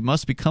process. You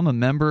must become a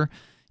member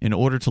in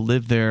order to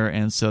live there,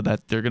 and so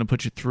that they're going to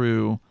put you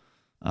through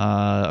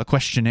a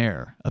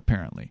questionnaire,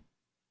 apparently,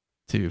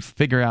 to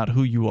figure out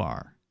who you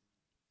are.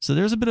 So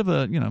there's a bit of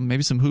a,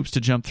 maybe some hoops to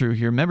jump through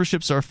here.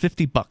 Memberships are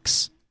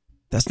 $50.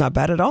 That's not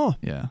bad at all.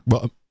 Yeah.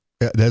 Well,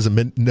 that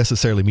doesn't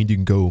necessarily mean you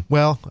can go,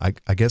 I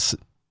guess...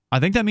 I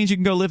think that means you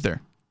can go live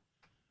there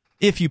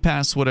if you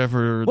pass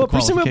whatever the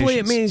qualifications. Presumably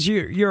it means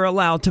you're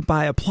allowed to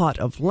buy a plot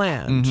of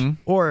land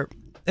or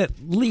at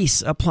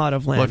least a plot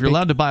of land. Well, if you're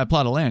allowed to buy a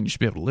plot of land, you should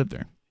be able to live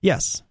there.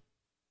 Yes.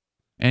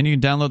 And you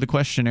can download the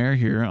questionnaire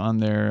here on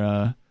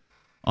their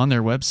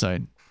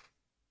website.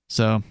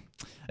 So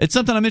it's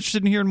something I'm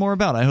interested in hearing more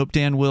about. I hope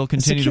Dan will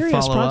continue to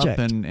follow up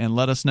and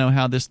let us know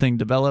how this thing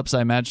develops.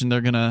 I imagine they're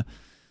going to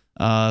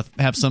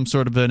have some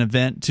sort of an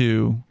event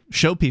to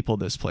show people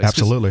this place.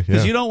 Absolutely,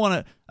 because you don't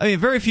want to. I mean,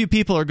 very few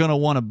people are going to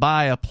want to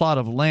buy a plot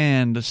of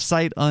land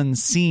sight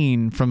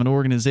unseen from an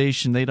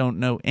organization they don't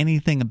know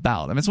anything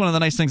about. I mean, it's one of the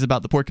nice things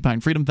about the Porcupine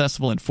Freedom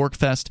Festival and Fork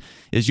Fest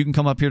is you can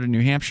come up here to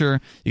New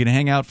Hampshire, you can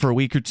hang out for a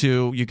week or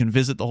two, you can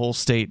visit the whole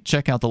state,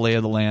 check out the lay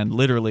of the land,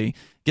 literally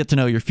get to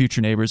know your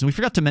future neighbors. And we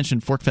forgot to mention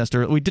Fork Fest.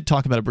 We did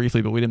talk about it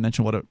briefly, but we didn't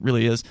mention what it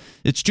really is.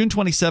 It's June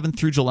 27th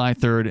through July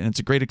 3rd, and it's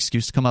a great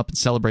excuse to come up and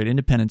celebrate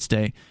Independence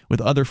Day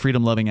with other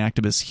freedom-loving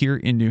activists here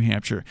in New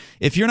Hampshire.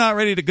 If you're not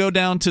ready to go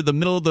down to the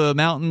middle of the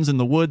mountains and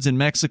the woods in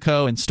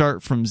Mexico and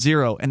start from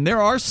zero, and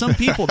there are some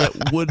people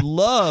that would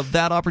love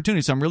that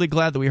opportunity, so I'm really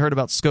glad that we heard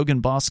about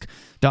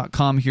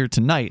SkoganBosk.com here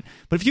tonight.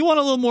 But if you want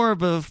a little more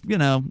of a,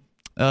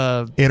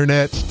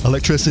 internet,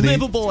 electricity,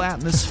 livable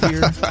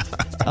atmosphere,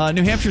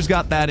 New Hampshire's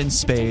got that in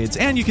spades,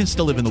 and you can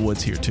still live in the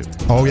woods here too.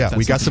 Oh yeah,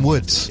 we got some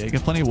woods. Yeah, you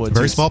got plenty of woods.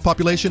 Very small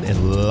population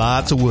and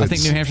lots of woods. I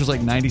think New Hampshire's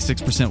like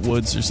 96%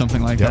 woods or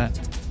something like that.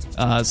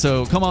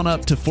 So come on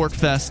up to Fork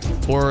Fest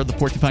or the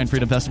Porcupine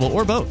Freedom Festival,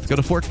 or both. Go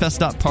to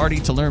forkfest.party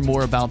to learn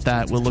more about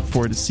that. We'll look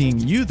forward to seeing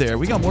you there.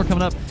 We got more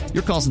coming up.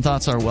 Your calls and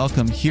thoughts are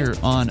welcome here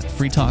on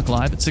Free Talk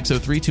Live at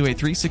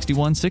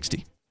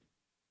 603-283-6160.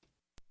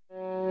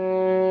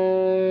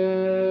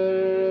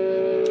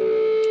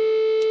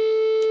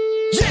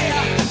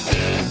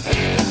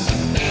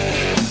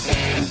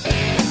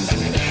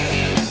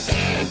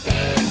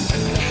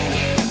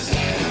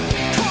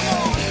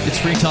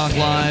 Free Talk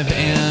Live,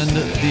 and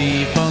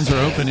the phones are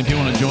open if you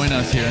want to join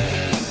us here.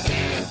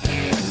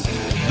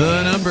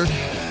 The number,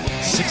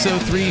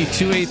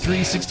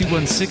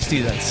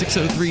 603-283-6160. That's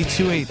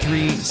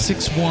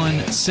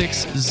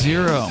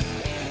 603-283-6160.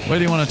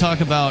 Whether you want to talk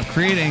about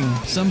creating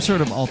some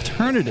sort of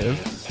alternative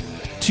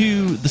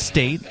to the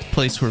state,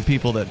 place where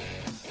people that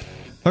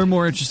are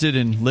more interested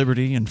in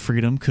liberty and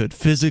freedom could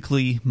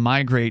physically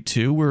migrate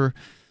to. We're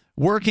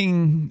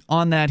working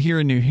on that here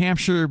in New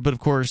Hampshire, but of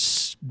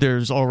course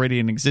there's already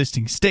an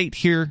existing state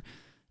here,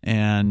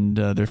 and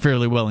they're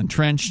fairly well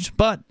entrenched.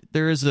 But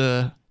there is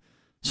a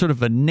sort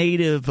of a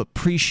native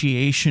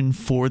appreciation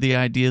for the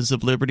ideas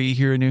of liberty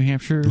here in New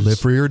Hampshire. Live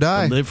free or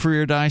die. The live free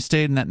or die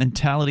state, and that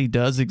mentality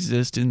does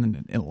exist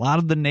in a lot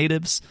of the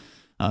natives.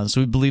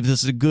 So we believe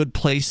this is a good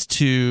place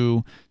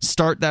to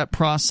start that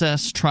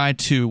process, try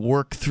to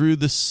work through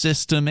the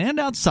system and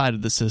outside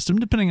of the system,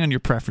 depending on your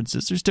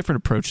preferences. There's different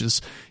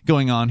approaches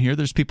going on here.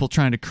 There's people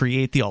trying to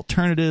create the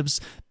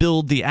alternatives,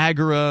 build the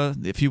agora,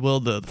 if you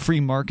will, the free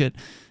market.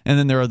 And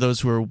then there are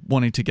those who are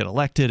wanting to get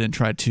elected and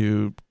try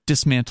to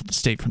dismantle the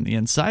state from the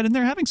inside, and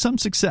they're having some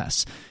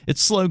success.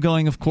 It's slow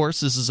going, of course.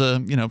 This is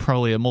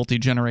probably a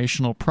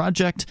multi-generational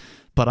project,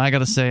 but I got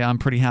to say I'm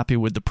pretty happy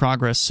with the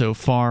progress so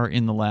far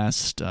in the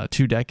last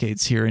 2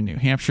 decades here in New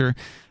Hampshire.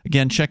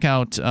 Again, check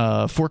out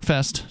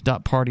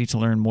forkfest.party to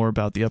learn more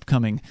about the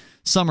upcoming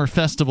summer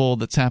festival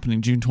that's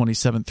happening June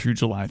 27th through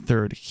July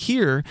 3rd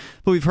here.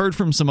 But we've heard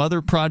from some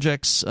other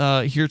projects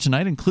here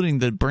tonight, including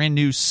the brand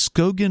new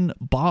Skogen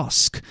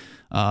Bosk.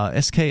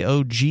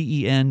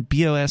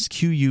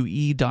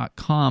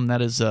 SKOGENBOSQUE.com.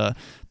 That is a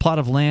plot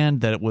of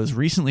land that was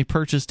recently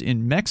purchased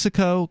in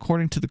Mexico,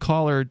 according to the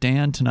caller,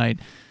 Dan, tonight,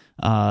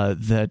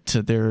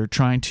 that they're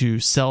trying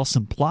to sell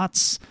some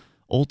plots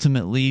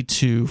ultimately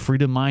to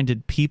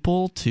freedom-minded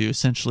people to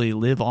essentially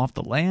live off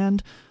the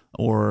land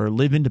or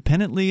live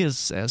independently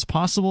as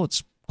possible.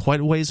 It's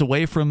quite a ways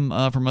away from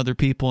other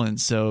people, and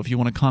so if you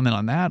want to comment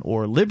on that,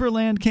 or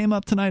Liberland came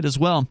up tonight as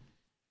well.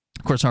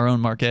 Of course, our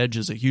own Mark Edge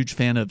is a huge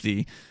fan of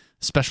the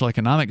special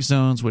economic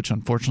zones, which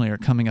unfortunately are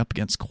coming up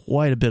against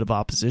quite a bit of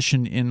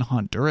opposition in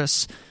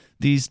Honduras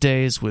these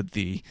days, with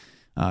the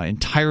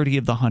entirety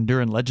of the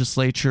Honduran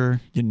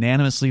legislature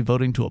unanimously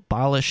voting to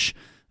abolish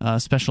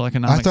special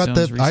economic zones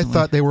recently. I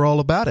thought they were all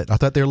about it. I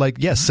thought they were like,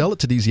 yes, sell it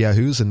to these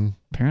yahoos and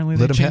apparently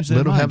let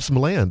them have some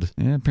land.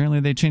 Yeah,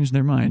 apparently they changed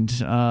their mind.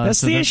 That's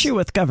the issue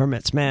with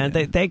governments, man.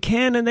 Yeah. They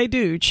can and they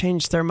do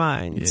change their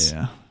minds.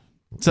 Yeah.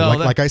 So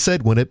like I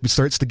said, when it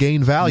starts to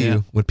gain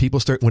value, when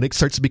it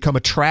starts to become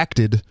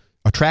attractive,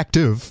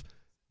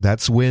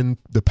 that's when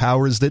the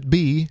powers that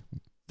be,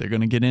 they're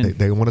going to get in.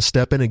 They want to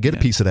step in and get a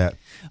piece of that.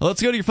 Well,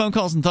 let's go to your phone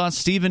calls and thoughts.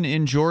 Stephen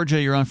in Georgia,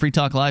 you're on Free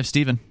Talk Live.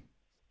 Stephen.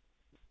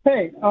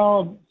 Hey,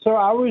 so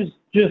I was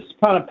just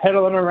kind of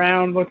pedaling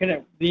around looking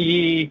at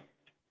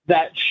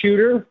that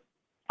shooter,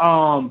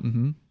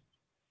 and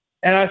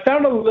I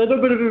found a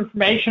little bit of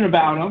information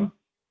about him.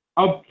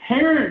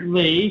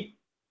 Apparently,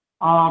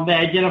 they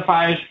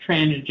identify as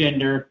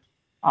transgender.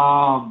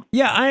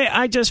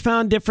 I just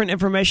found different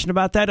information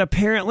about that.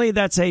 Apparently,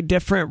 that's a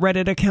different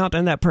Reddit account,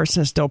 and that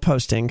person is still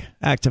posting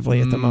actively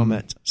at the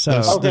moment.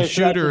 So the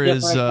shooter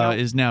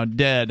is now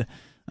dead,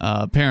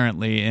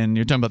 apparently, and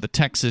you're talking about the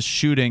Texas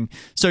shooting.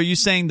 So are you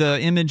saying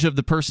the image of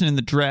the person in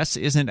the dress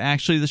isn't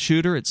actually the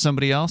shooter? It's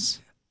somebody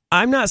else?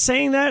 I'm not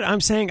saying that.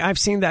 I'm saying I've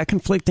seen that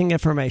conflicting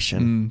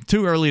information.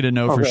 Too early to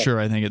know for sure,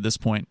 I think, at this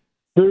point.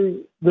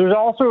 There's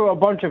also a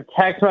bunch of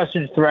text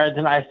message threads,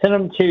 and I sent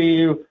them to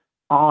you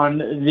on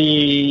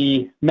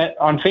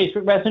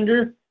Facebook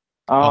Messenger.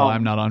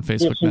 I'm not on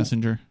Facebook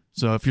Messenger.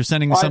 So if you're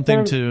sending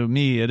something to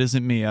me, it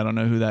isn't me. I don't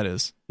know who that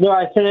is. No,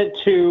 I sent it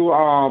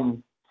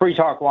to Free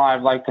Talk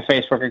Live, like the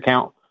Facebook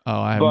account.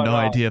 Oh, I have no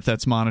idea if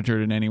that's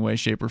monitored in any way,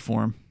 shape, or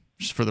form,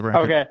 just for the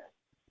record. Okay.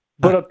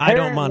 But I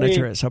don't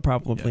monitor it, so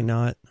probably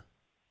not.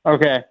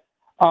 Okay.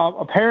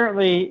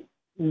 Apparently,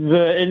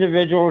 the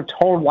individual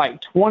told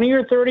like 20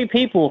 or 30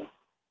 people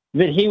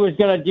that he was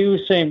going to do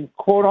some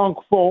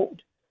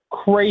quote-unquote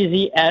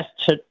crazy S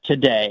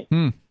today,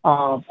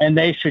 and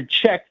they should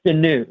check the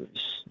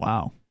news.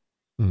 Wow.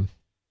 I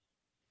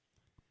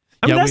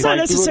mean, that's not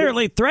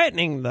necessarily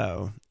threatening,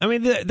 though. I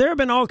mean, there have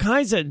been all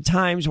kinds of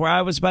times where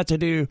I was about to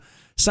do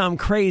some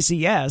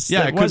crazy S.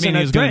 Yeah, it could mean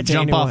he was going to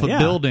jump off a Yeah.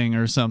 building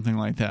or something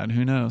like that.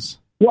 Who knows?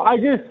 Well,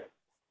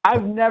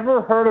 I've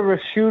never heard of a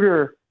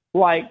shooter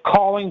like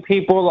calling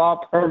people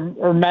up or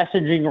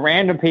messaging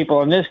random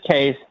people in this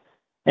case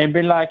and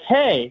been like,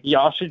 hey,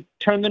 y'all should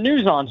turn the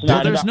news on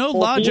tonight. There's no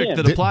logic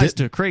that applies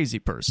to a crazy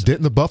person.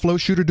 Didn't the Buffalo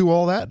shooter do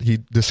all that? He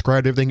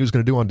described everything he was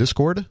going to do on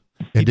Discord?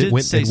 And he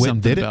did say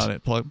something about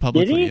it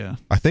publicly. Did he? Yeah.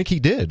 I think he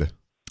did.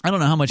 I don't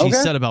know how much he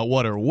said about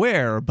what or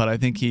where, but I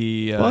think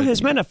he... well,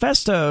 his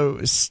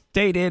manifesto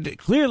stated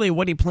clearly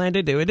what he planned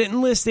to do. It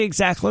didn't list the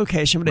exact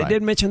location, but it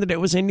did mention that it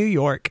was in New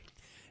York,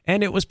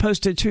 and it was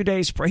posted 2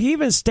 days prior. He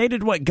even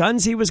stated what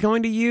guns he was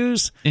going to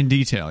use. In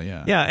detail,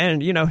 yeah. Yeah,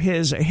 and,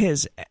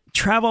 his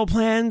travel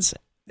plans,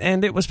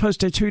 and it was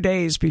posted 2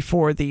 days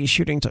before the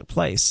shooting took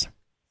place.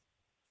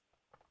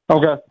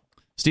 Okay.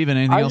 Stephen,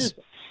 anything else?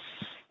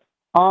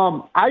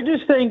 I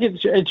just think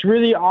it's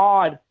really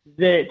odd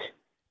that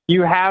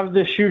you have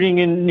the shooting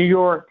in New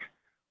York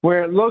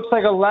where it looks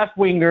like a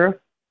left-winger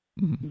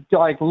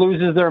like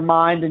loses their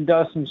mind and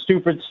does some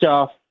stupid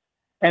stuff,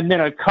 and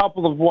then a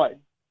couple of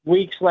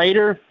weeks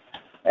later,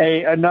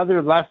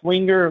 another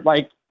left-winger,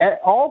 like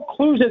all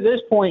clues at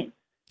this point.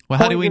 Well,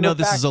 how do we know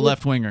this is a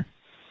left-winger?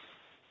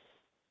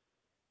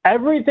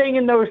 everything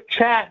in those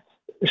chats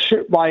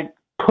should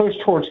push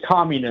towards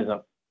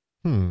communism.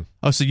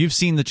 Oh, so you've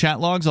seen the chat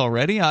logs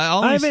already?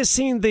 I haven't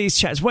seen these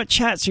chats. What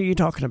chats are you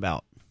talking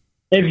about?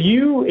 If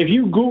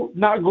you Google,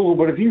 not Google,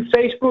 but if you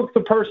Facebook the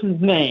person's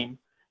name,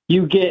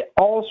 you get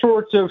all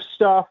sorts of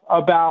stuff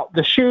about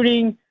the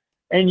shooting,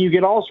 and you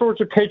get all sorts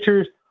of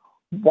pictures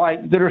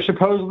that are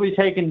supposedly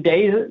taken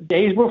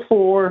days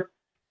before,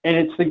 and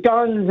it's the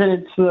guns and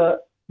it's the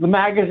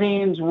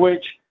magazines,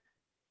 which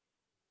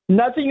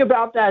nothing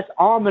about that's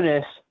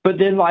ominous. But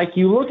then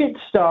you look at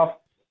stuff.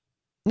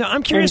 No,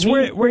 I'm curious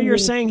where you're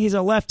saying he's a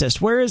leftist.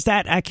 Where is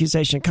that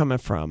accusation coming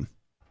from?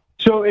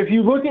 So if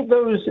you look at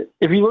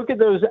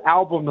those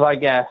albums, I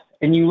guess,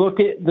 and you look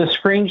at the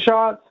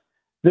screenshots,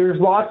 there's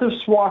lots of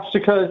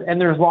swastikas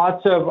and there's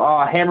lots of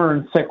hammer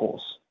and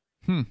sickles.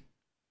 And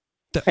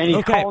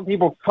he's calling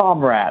people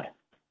comrade.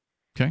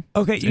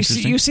 Okay. You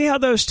see how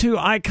those two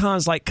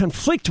icons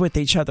conflict with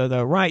each other,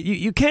 though, right?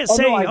 You can't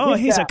say,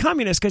 he's a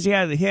communist because he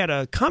had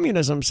a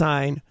communism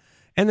sign,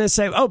 and then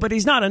say, but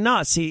he's not a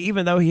Nazi,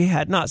 even though he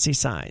had Nazi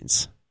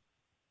signs.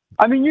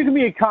 I mean, you can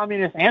be a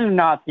communist and a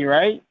Nazi,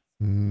 right?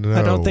 No,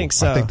 I don't think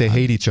so. I think they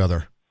hate each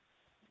other.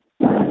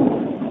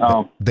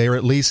 Oh, they're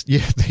at least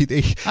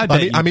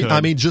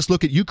I mean, just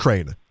look at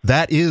Ukraine.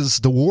 That is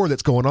the war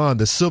that's going on,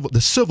 the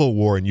civil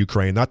war in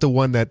Ukraine, not the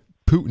one that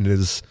Putin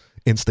is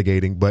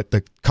instigating, but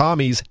the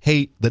commies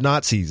hate the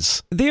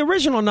Nazis. The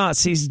original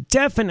Nazis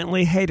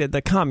definitely hated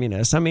the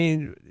communists. I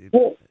mean,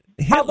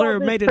 Hitler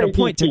made it a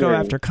point to go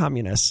after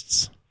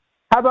communists.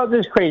 How about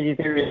this crazy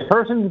theory? The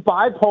person's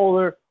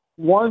bipolar.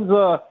 One's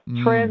a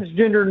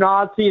transgender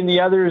Nazi and the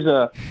other's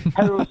a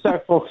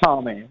heterosexual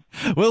commie.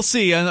 We'll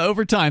see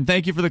over time.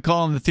 Thank you for the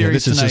call on the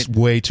theories tonight. This is just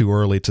way too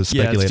early to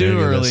speculate. Yeah, it's too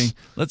early. This.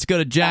 Let's go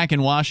to Jack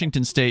in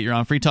Washington State. You're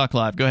on Free Talk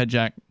Live. Go ahead,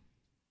 Jack.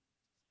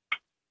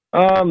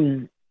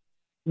 When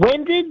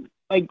did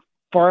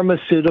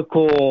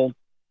pharmaceutical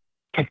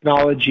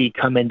technology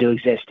come into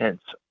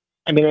existence?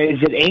 I mean,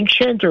 is it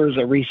ancient or is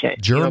it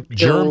recent? Germ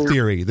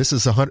theory. This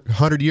is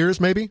 100 years,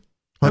 maybe?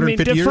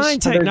 Define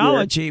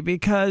technology,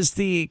 because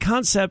the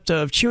concept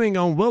of chewing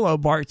on willow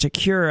bark to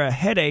cure a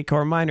headache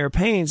or minor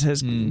pains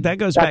that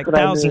goes back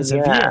thousands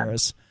of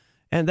years,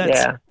 and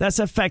that's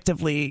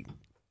effectively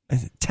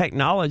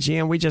technology,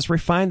 and we just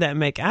refine that and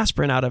make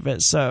aspirin out of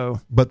it. So,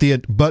 but the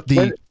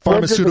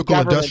pharmaceutical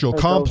industrial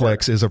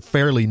complex is a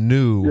fairly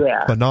new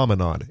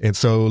phenomenon, and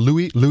so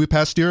Louis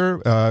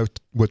Pasteur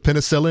with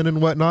penicillin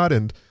and whatnot,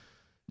 and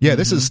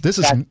this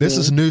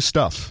is new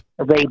stuff.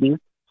 Rabies.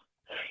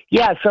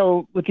 Yeah,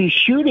 so with these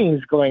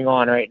shootings going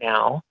on right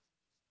now,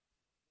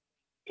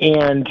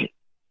 and,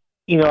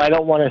 I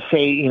don't want to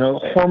say,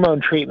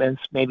 hormone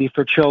treatments maybe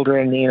for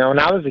children, when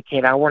I was a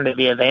kid, I wanted to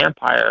be a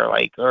vampire,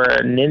 or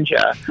a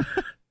ninja.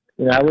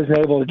 I wasn't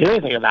able to do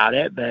anything about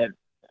it, but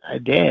I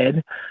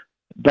did.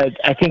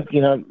 But I think,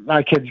 a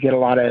lot of kids get a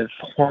lot of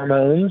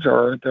hormones,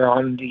 or they're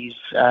on these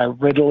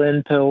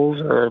Ritalin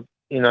pills or,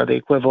 the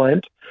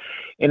equivalent.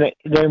 And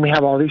then we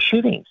have all these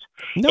shootings.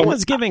 No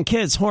one's giving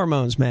kids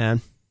hormones,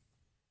 man.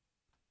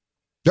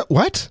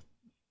 What?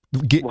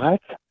 What?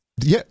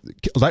 Yeah,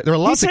 there are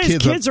lots of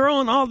kids. Kids are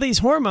on all these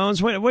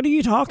hormones. What are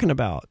you talking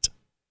about?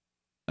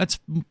 That's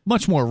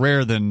much more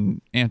rare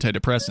than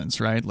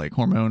antidepressants, right?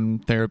 Hormone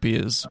therapy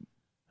is.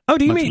 Oh,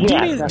 do you mean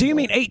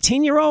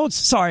 18-year-olds?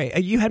 Sorry,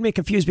 you had me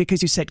confused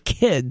because you said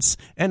kids,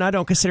 and I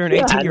don't consider an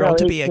 18-year-old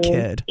to be a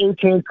kid.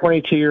 18,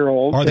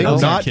 22-year-olds. Are they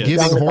not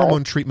giving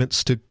hormone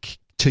treatments to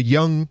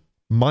young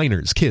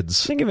minors,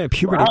 kids? They give it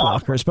puberty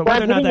blockers, but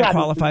whether or not that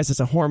qualifies as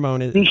a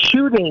hormone is. These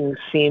shootings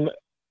seem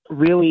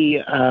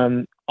really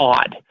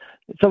odd.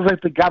 It feels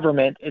like the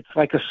government, it's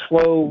like a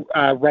slow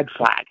red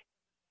flag.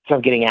 So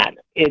I'm getting at.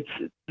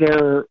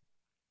 The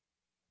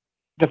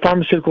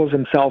pharmaceuticals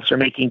themselves are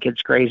making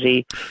kids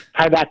crazy.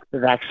 Tie back to the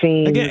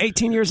vaccine. Again,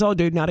 18 years old,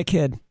 dude, not a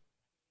kid.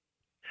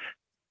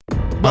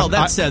 Well,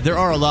 that said, there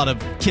are a lot of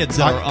kids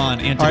that are on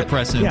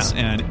antidepressants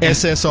and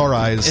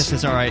SSRIs,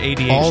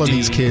 ADHD. All of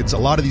these kids, a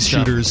lot of these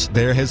shooters,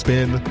 there has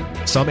been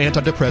some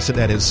antidepressant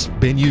that has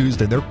been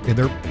used in their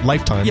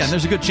lifetimes. Yeah, and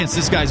there's a good chance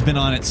this guy's been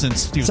on it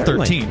since he was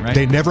 13, right?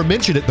 They never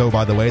mention it, though,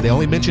 by the way. They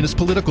only mention his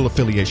political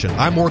affiliation.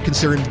 I'm more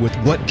concerned with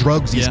what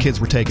drugs these kids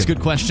were taking. It's a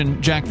good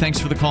question. Jack, thanks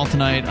for the call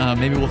tonight.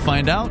 Maybe we'll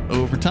find out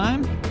over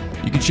time.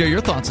 You can share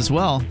your thoughts as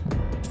well.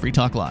 Free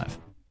Talk Live.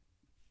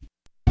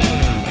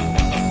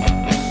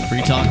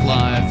 Free Talk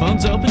Live.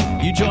 Phone's open.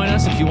 You join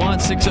us if you want.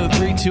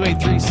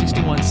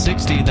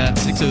 603-283-6160.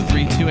 That's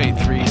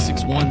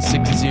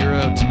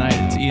 603-283-6160. Tonight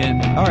it's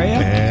Ian.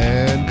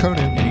 And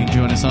Conan. And you can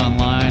join us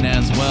online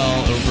as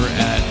well over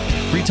at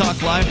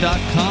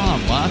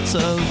freetalklive.com. Lots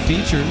of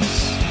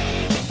features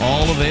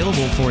all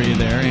available for you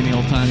there any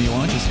old time you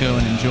want. Just go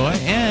and enjoy.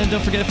 And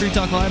don't forget, Free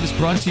Talk Live is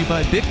brought to you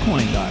by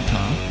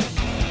Bitcoin.com.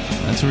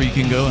 That's where you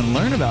can go and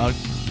learn about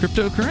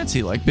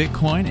cryptocurrency like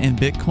Bitcoin and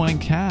Bitcoin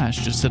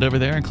Cash. Just sit over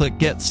there and click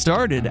Get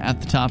Started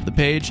at the top of the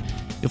page.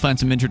 You'll find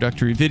some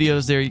introductory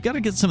videos there. You got to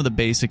get some of the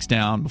basics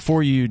down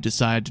before you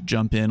decide to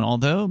jump in,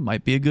 although it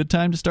might be a good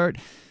time to start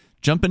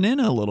jumping in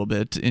a little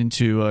bit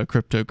into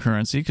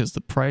cryptocurrency because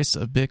the price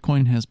of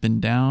Bitcoin has been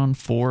down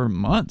for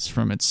months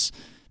from its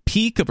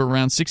peak of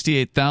around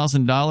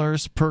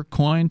 $68,000 per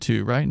coin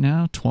to right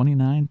now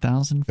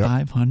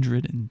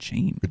 $29,500 and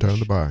change. Good time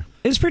to buy.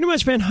 It's pretty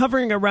much been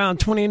hovering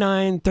around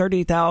 29,000,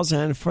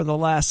 30,000 for the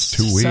last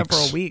 2 weeks.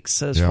 several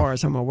weeks, as far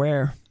as I'm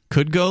aware.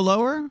 Could go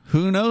lower.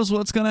 Who knows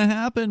what's going to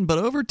happen? But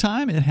over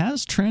time, it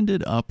has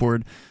trended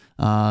upward.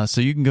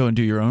 So you can go and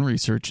do your own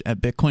research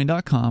at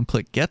Bitcoin.com.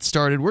 Click Get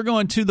Started. We're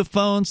going to the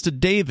phones to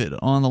David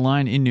on the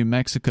line in New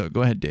Mexico.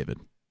 Go ahead, David.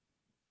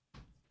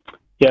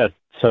 Yeah,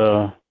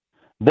 it's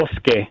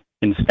bosque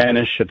in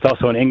Spanish. It's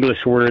also an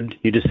English word.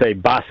 You just say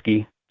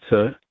bosky.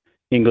 So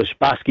English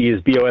bosque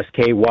is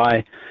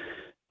B-O-S-K-Y.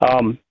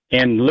 And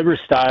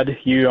Liberstad,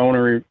 you want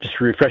to just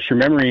refresh your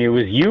memory. It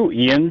was you,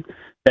 Ian,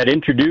 that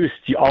introduced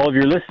all of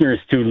your listeners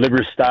to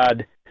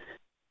Liberstad,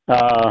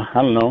 I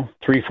don't know,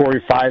 3, 4,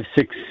 5,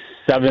 6,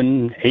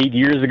 7, 8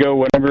 years ago,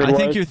 whatever it was. I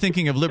think you're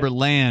thinking of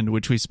Liberland,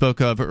 which we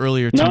spoke of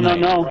earlier tonight.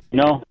 No.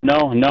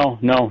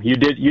 You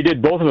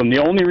did both of them. The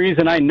only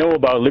reason I know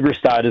about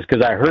Liberstad is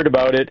because I heard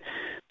about it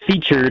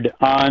featured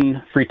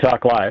on Free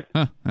Talk Live.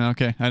 Huh,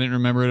 okay, I didn't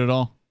remember it at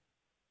all.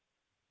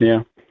 Yeah.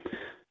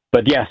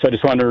 But yeah, so I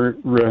just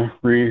wanted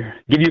to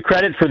give you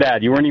credit for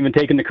that. You weren't even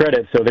taking the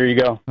credit, so there you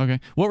go. Okay.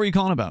 What were you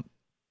calling about?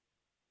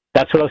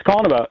 That's what I was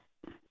calling about.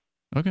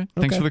 Okay.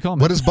 Thanks for the call.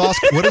 What does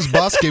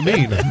bosque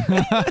mean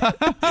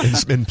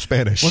in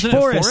Spanish? Wasn't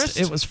Forest. it forest?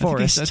 It was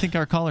forest. I think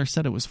our caller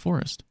said it was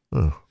forest.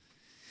 Oh.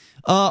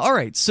 All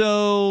right,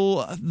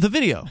 so the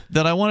video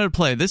that I wanted to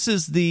play, this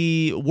is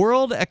the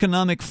World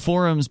Economic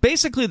Forum's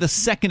basically the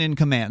second in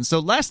command. So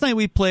last night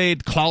we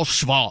played Klaus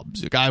Schwab,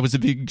 the guy with a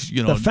big,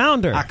 the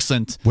founder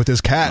accent. With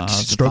his cat,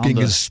 stroking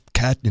his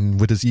cat and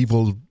with his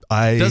evil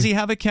eye. Does he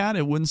have a cat?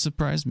 It wouldn't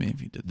surprise me if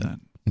he did that.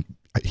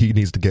 He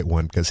needs to get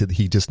one because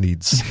he just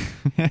needs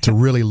to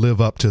really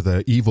live up to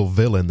the evil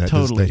villain that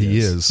he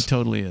is. He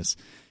totally is.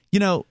 You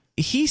know,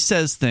 he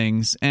says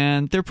things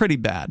and they're pretty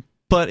bad.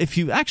 But if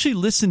you actually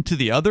listen to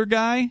the other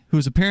guy,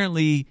 who's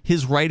apparently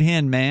his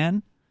right-hand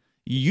man,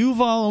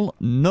 Yuval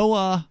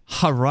Noah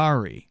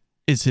Harari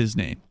is his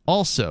name,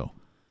 also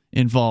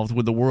involved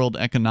with the World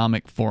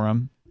Economic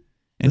Forum.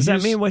 And does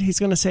that mean what he's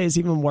going to say is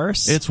even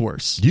worse? It's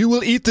worse. You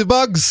will eat the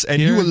bugs,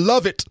 and you will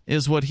love it.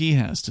 Is what he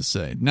has to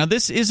say. Now,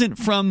 this isn't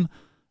from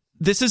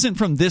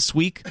this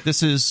week.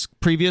 This is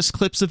previous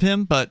clips of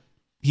him, but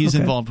he's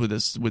involved with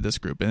this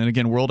group. And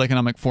again, World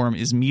Economic Forum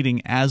is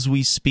meeting as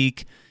we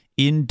speak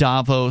in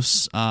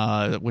Davos,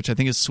 which I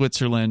think is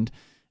Switzerland,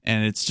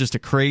 and it's just a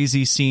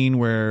crazy scene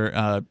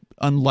where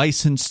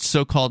unlicensed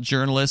so-called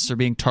journalists are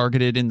being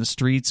targeted in the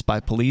streets by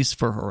police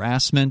for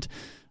harassment.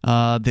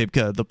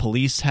 The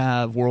police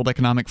have World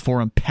Economic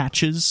Forum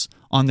patches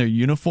on their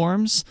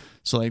uniforms,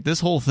 so like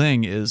this whole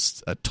thing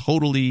is a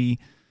totally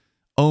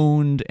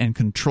owned and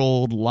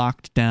controlled,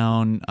 locked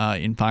down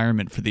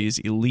environment for these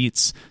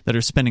elites that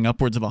are spending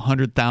upwards of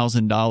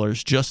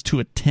 $100,000 just to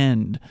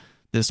attend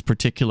this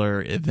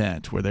particular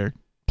event where they're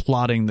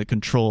plotting the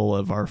control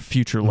of our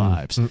future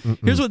lives.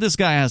 Here's what this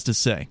guy has to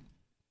say.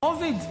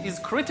 COVID is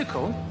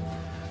critical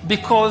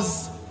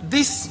because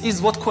this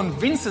is what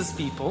convinces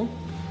people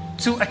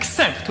to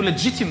accept, to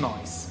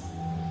legitimize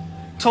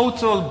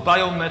total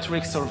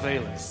biometric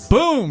surveillance.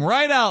 Boom,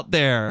 right out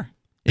there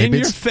in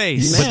your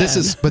face.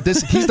 But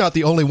he's not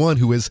the only one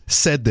who has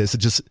said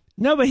this.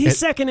 No, but he's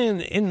second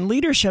in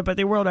leadership at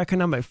the World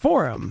Economic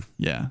Forum.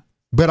 Yeah.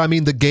 But I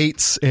mean, the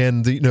Gates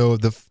and the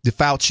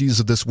Faucis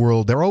of this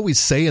world, they're always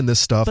saying this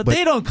stuff. But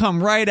they don't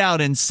come right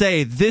out and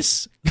say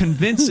this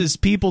convinces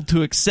people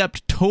to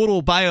accept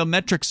total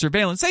biometric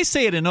surveillance. They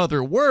say it in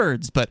other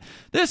words, but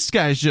this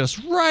guy's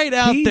just right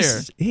out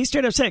there. He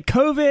straight up said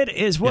COVID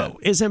is what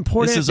is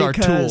important. This is our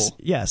tool.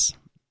 Yes.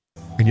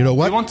 And you know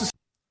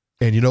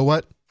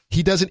what?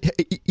 He doesn't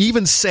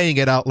even saying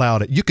it out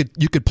loud. You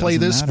could play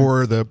this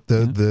for the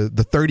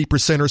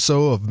 30% or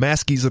so of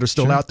maskies that are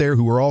still out there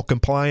who are all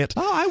compliant.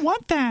 Oh, I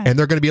want that. And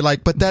they're going to be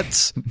like, but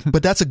that's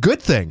a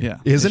good thing,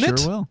 isn't it?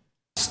 Sure will.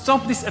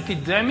 Stop this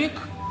epidemic.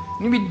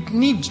 We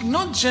need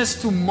not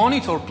just to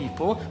monitor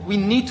people, we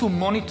need to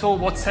monitor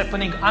what's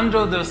happening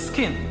under their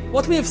skin.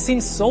 What we have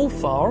seen so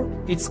far,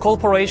 it's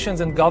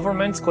corporations and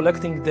governments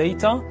collecting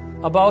data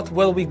about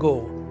where we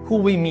go, who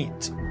we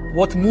meet,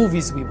 what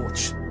movies we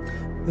watch.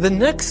 The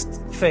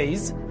next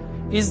phase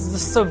is the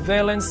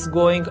surveillance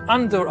going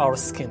under our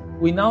skin.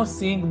 We're now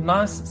seeing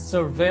mass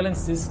surveillance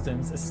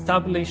systems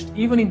established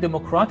even in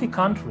democratic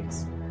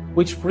countries,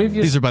 which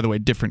previously... These are, by the way,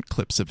 different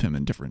clips of him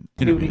in different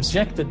interviews.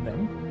 ...rejected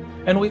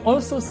them. And we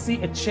also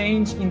see a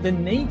change in the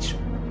nature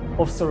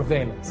of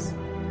surveillance.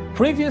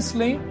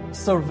 Previously,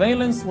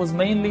 surveillance was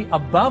mainly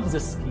above the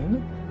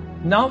skin.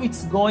 Now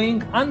it's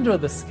going under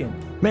the skin.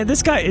 Man,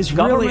 this guy is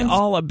really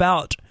all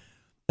about...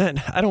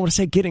 And I don't want to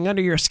say getting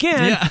under your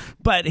skin,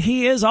 but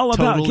he is all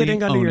about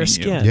getting under your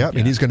skin. Yeah,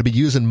 and he's going to be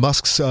using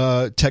Musk's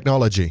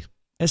technology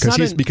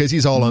because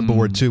he's all on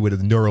board too with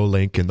the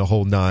Neuralink and the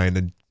whole nine.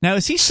 And now,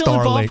 is he still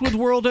involved with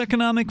World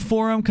Economic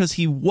Forum? Because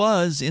he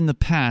was in the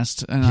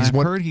past, and I've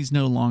heard he's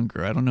no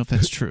longer. I don't know if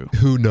that's true.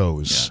 Who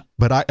knows?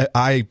 But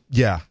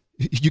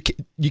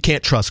you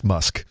can't trust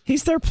Musk.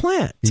 He's their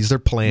plant. He's their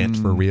plant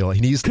for real.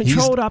 He's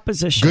controlled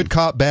opposition. Good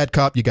cop, bad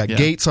cop. You got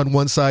Gates on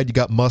one side, you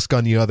got Musk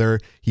on the other.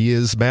 He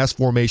is mass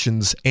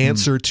formation's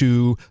answer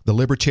to the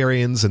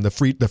libertarians and the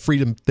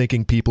freedom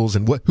thinking peoples.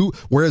 And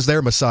where is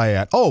their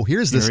Messiah at? Oh,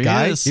 here's this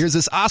guy. Here's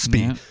this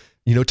Ospie.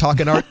 Yeah.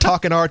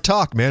 Talking our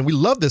talk, man. We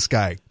love this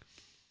guy.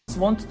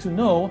 Want to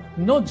know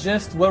not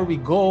just where we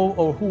go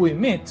or who we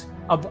meet.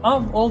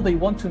 Above all, they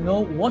want to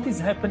know what is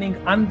happening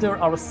under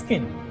our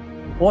skin.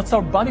 What's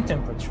our body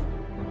temperature?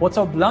 What's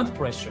our blood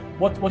pressure?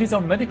 What is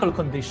our medical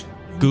condition?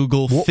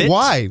 Google Fit.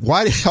 Why?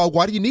 Why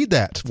do you need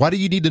that? Why do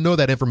you need to know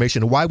that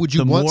information? Why would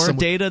you want the more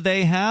data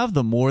they have,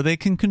 the more they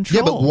can control.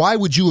 Yeah, but why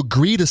would you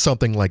agree to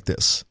something like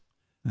this?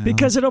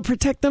 Because it'll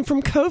protect them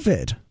from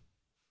COVID.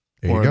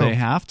 Or they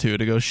have to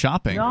go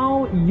shopping.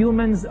 Now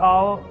humans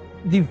are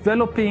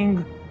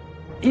developing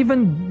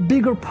even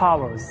bigger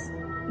powers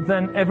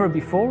than ever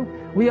before.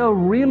 We are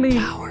really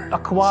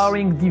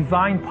acquiring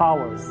divine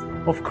powers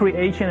of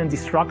creation and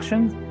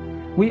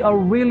destruction. We are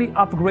really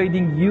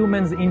upgrading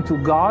humans into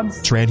gods.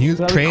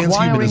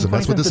 Transhumanism,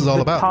 that's what this is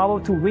all about. The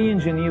power to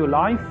re-engineer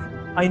life.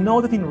 I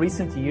know that in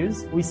recent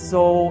years, we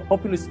saw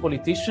populist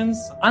politicians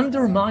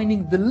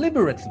undermining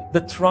deliberately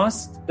the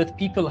trust that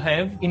people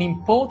have in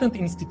important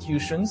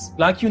institutions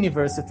like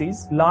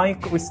universities,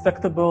 like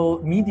respectable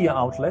media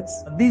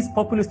outlets. These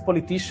populist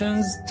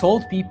politicians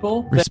told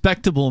people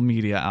respectable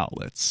media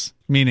outlets,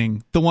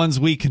 meaning the ones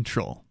we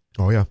control.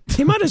 Oh, yeah.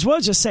 He might as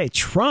well just say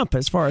Trump,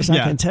 as far as I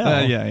can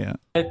tell. Yeah.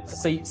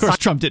 Of course,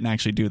 Trump didn't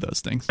actually do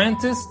those things.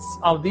 Scientists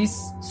are this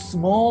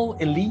small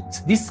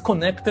elite,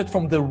 disconnected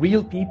from the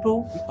real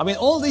people. I mean,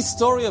 all this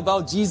story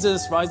about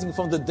Jesus rising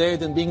from the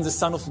dead and being the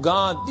Son of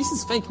God, this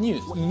is fake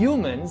news.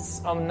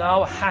 Humans are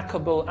now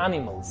hackable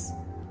animals.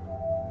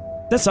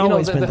 That's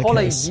always been the whole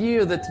case.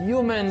 idea that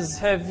humans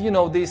have,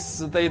 this,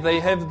 they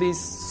have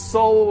this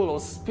soul or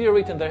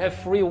spirit and they have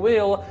free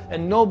will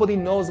and nobody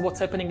knows what's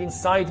happening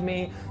inside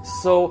me.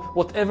 So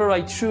whatever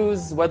I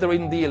choose, whether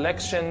in the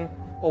election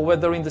or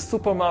whether in the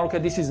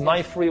supermarket, this is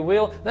my free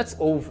will. That's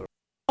over.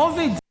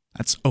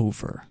 That's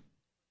over.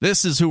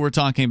 This is who we're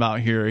talking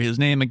about here. His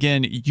name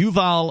again,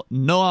 Yuval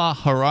Noah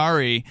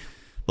Harari.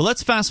 But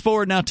let's fast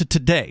forward now to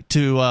today,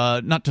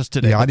 not just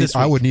today. Yeah, but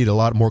I would need a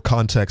lot more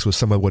context with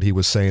some of what he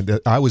was saying.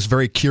 I was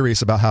very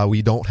curious about how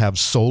we don't have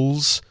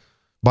souls.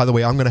 By the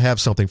way, I'm going to have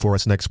something for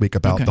us next week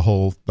about the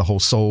whole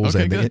souls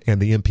and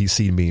the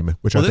NPC meme,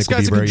 which I think will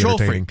be very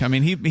entertaining. Freak. I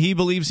mean, he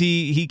believes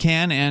he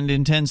can and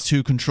intends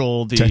to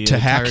control the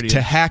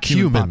hack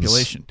human humans.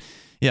 population.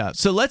 Yeah,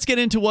 so let's get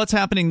into what's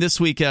happening this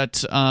week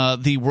at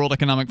the World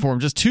Economic Forum.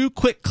 Just two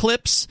quick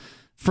clips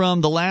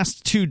from the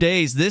last 2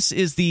 days. This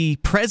is the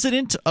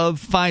president of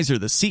Pfizer,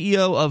 the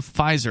CEO of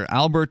Pfizer,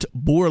 Albert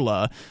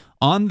Bourla,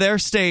 on their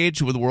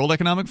stage with the World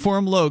Economic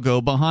Forum logo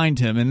behind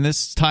him. And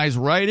this ties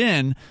right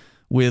in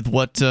with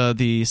what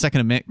the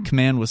second in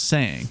command was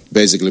saying.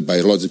 Basically,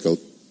 biological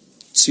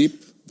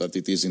chip that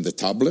it is in the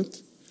tablet.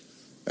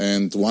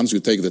 And once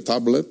you take the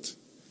tablet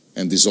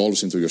and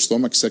dissolves into your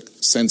stomach,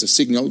 sends a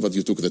signal that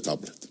you took the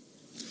tablet.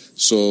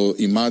 So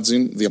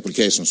imagine the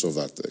applications of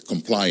that,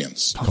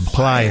 compliance.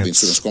 The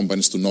insurance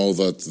companies to know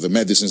that the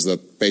medicines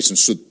that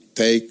patients should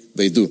take,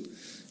 they do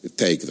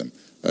take them.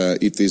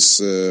 It is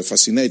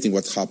fascinating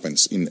what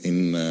happens in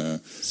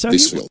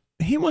this field.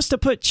 He wants to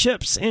put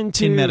chips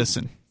into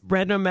medicine.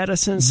 Random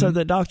medicine so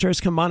that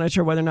doctors can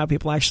monitor whether or not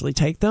people actually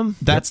take them.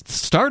 That's the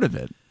start of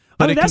it.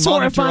 But that's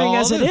horrifying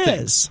as it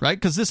is. Right?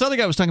 Because this other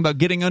guy was talking about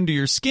getting under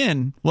your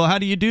skin. Well, how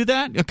do you do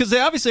that? Because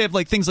they obviously have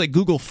things like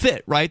Google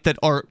Fit, right, that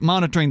are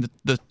monitoring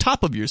the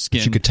top of your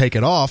skin. But you could take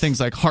it off. Things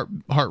like heart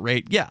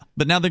rate. Yeah.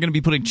 But now they're going to be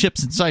putting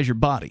chips inside your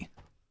body.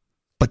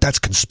 But that's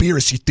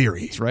conspiracy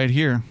theory. It's right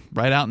here,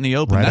 right out in the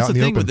open. That's the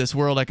thing with this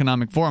World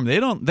Economic Forum. They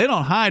don't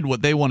hide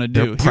what they want to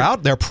do.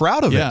 They're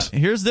proud of it.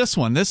 Here's this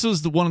one. This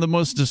was one of the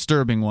most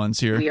disturbing ones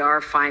here. We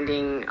are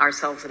finding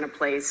ourselves in a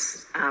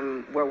place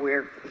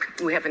where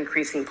we have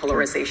increasing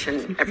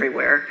polarization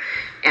everywhere,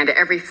 and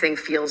everything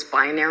feels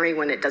binary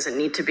when it doesn't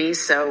need to be.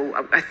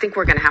 So I think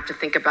we're going to have to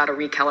think about a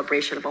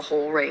recalibration of a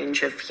whole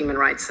range of human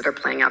rights that are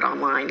playing out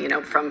online.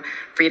 From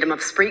freedom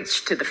of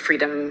speech to the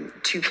freedom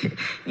to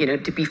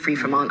be free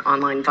from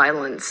online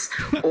violence,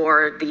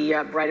 or the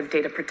right of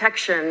data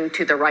protection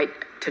to the right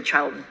to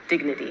child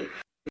dignity.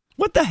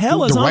 What the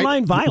hell is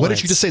online violence? What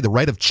did you just say? The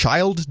right of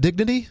child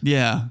dignity?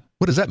 Yeah.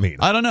 What does that mean?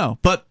 I don't know,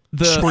 but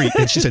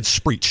and she said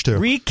spreech too.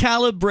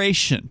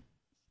 Recalibration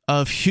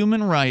of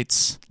human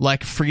rights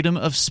like freedom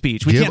of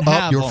speech. We Give can't up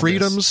have your all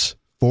freedoms this.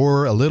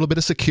 For a little bit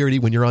of security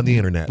when you're on the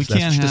internet. We That's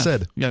can't what have, she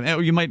said. Yeah,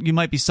 or you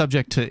might be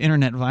subject to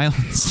internet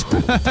violence.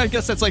 I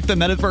guess that's like the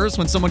metaverse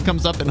when someone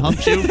comes up and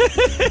humps you,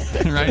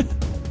 right?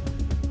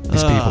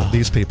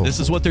 These people.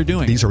 This is what they're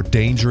doing. These are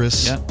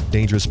dangerous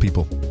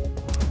people.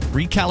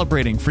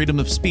 Recalibrating freedom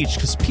of speech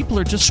because people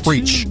are just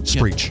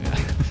Spreech.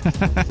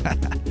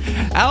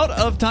 Out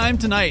of time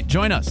tonight.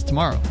 Join us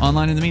tomorrow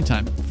online in the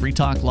meantime.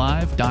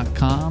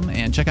 freetalklive.com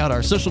and check out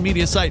our social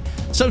media site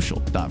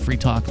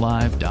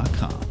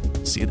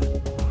social.freetalklive.com. See you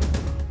then.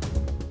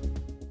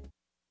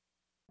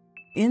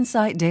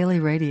 Insight Daily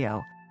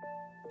Radio.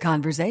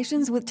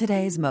 Conversations with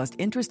today's most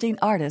interesting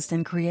artists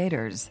and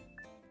creators.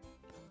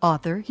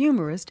 Author,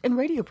 humorist, and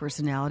radio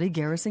personality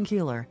Garrison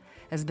Keillor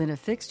has been a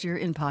fixture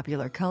in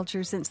popular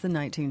culture since the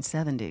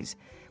 1970s,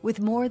 with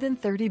more than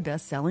 30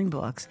 best-selling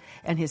books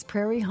and his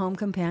Prairie Home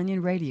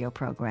Companion radio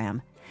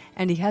program.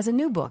 And he has a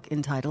new book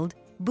entitled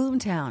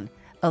Boomtown,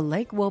 a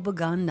Lake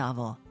Wobegon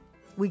novel.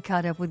 We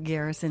caught up with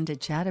Garrison to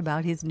chat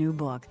about his new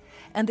book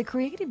and the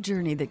creative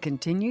journey that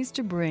continues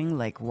to bring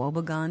Lake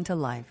Wobegon to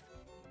life.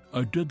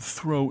 I did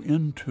throw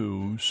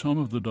into some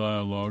of the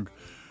dialogue,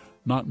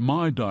 not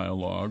my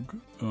dialogue,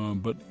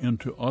 but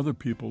into other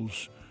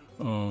people's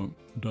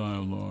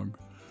dialogue,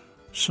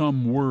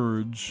 some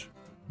words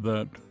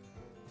that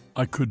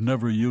I could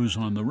never use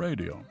on the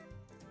radio.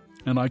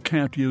 And I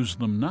can't use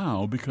them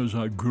now because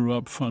I grew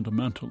up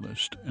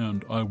fundamentalist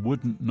and I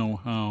wouldn't know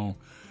how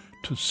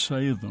to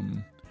say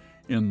them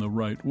in the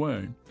right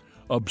way.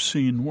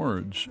 Obscene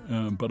words,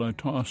 but I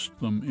tossed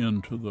them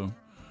into the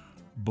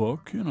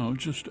book.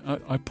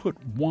 I put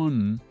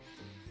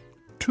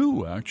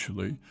two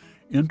actually,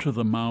 into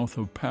the mouth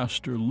of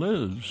Pastor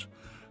Liz,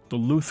 the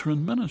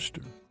Lutheran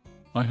minister.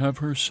 I have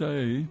her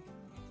say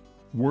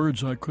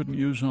words I couldn't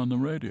use on the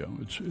radio.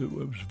 It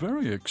was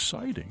very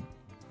exciting.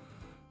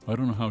 I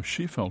don't know how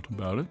she felt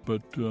about it,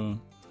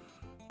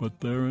 but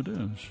there it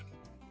is.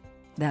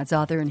 That's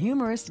author and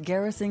humorist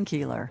Garrison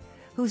Keillor,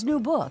 whose new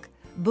book,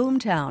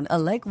 Boomtown, a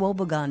Lake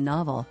Wobegon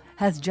novel,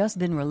 has just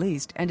been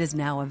released and is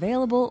now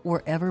available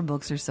wherever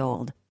books are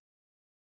sold.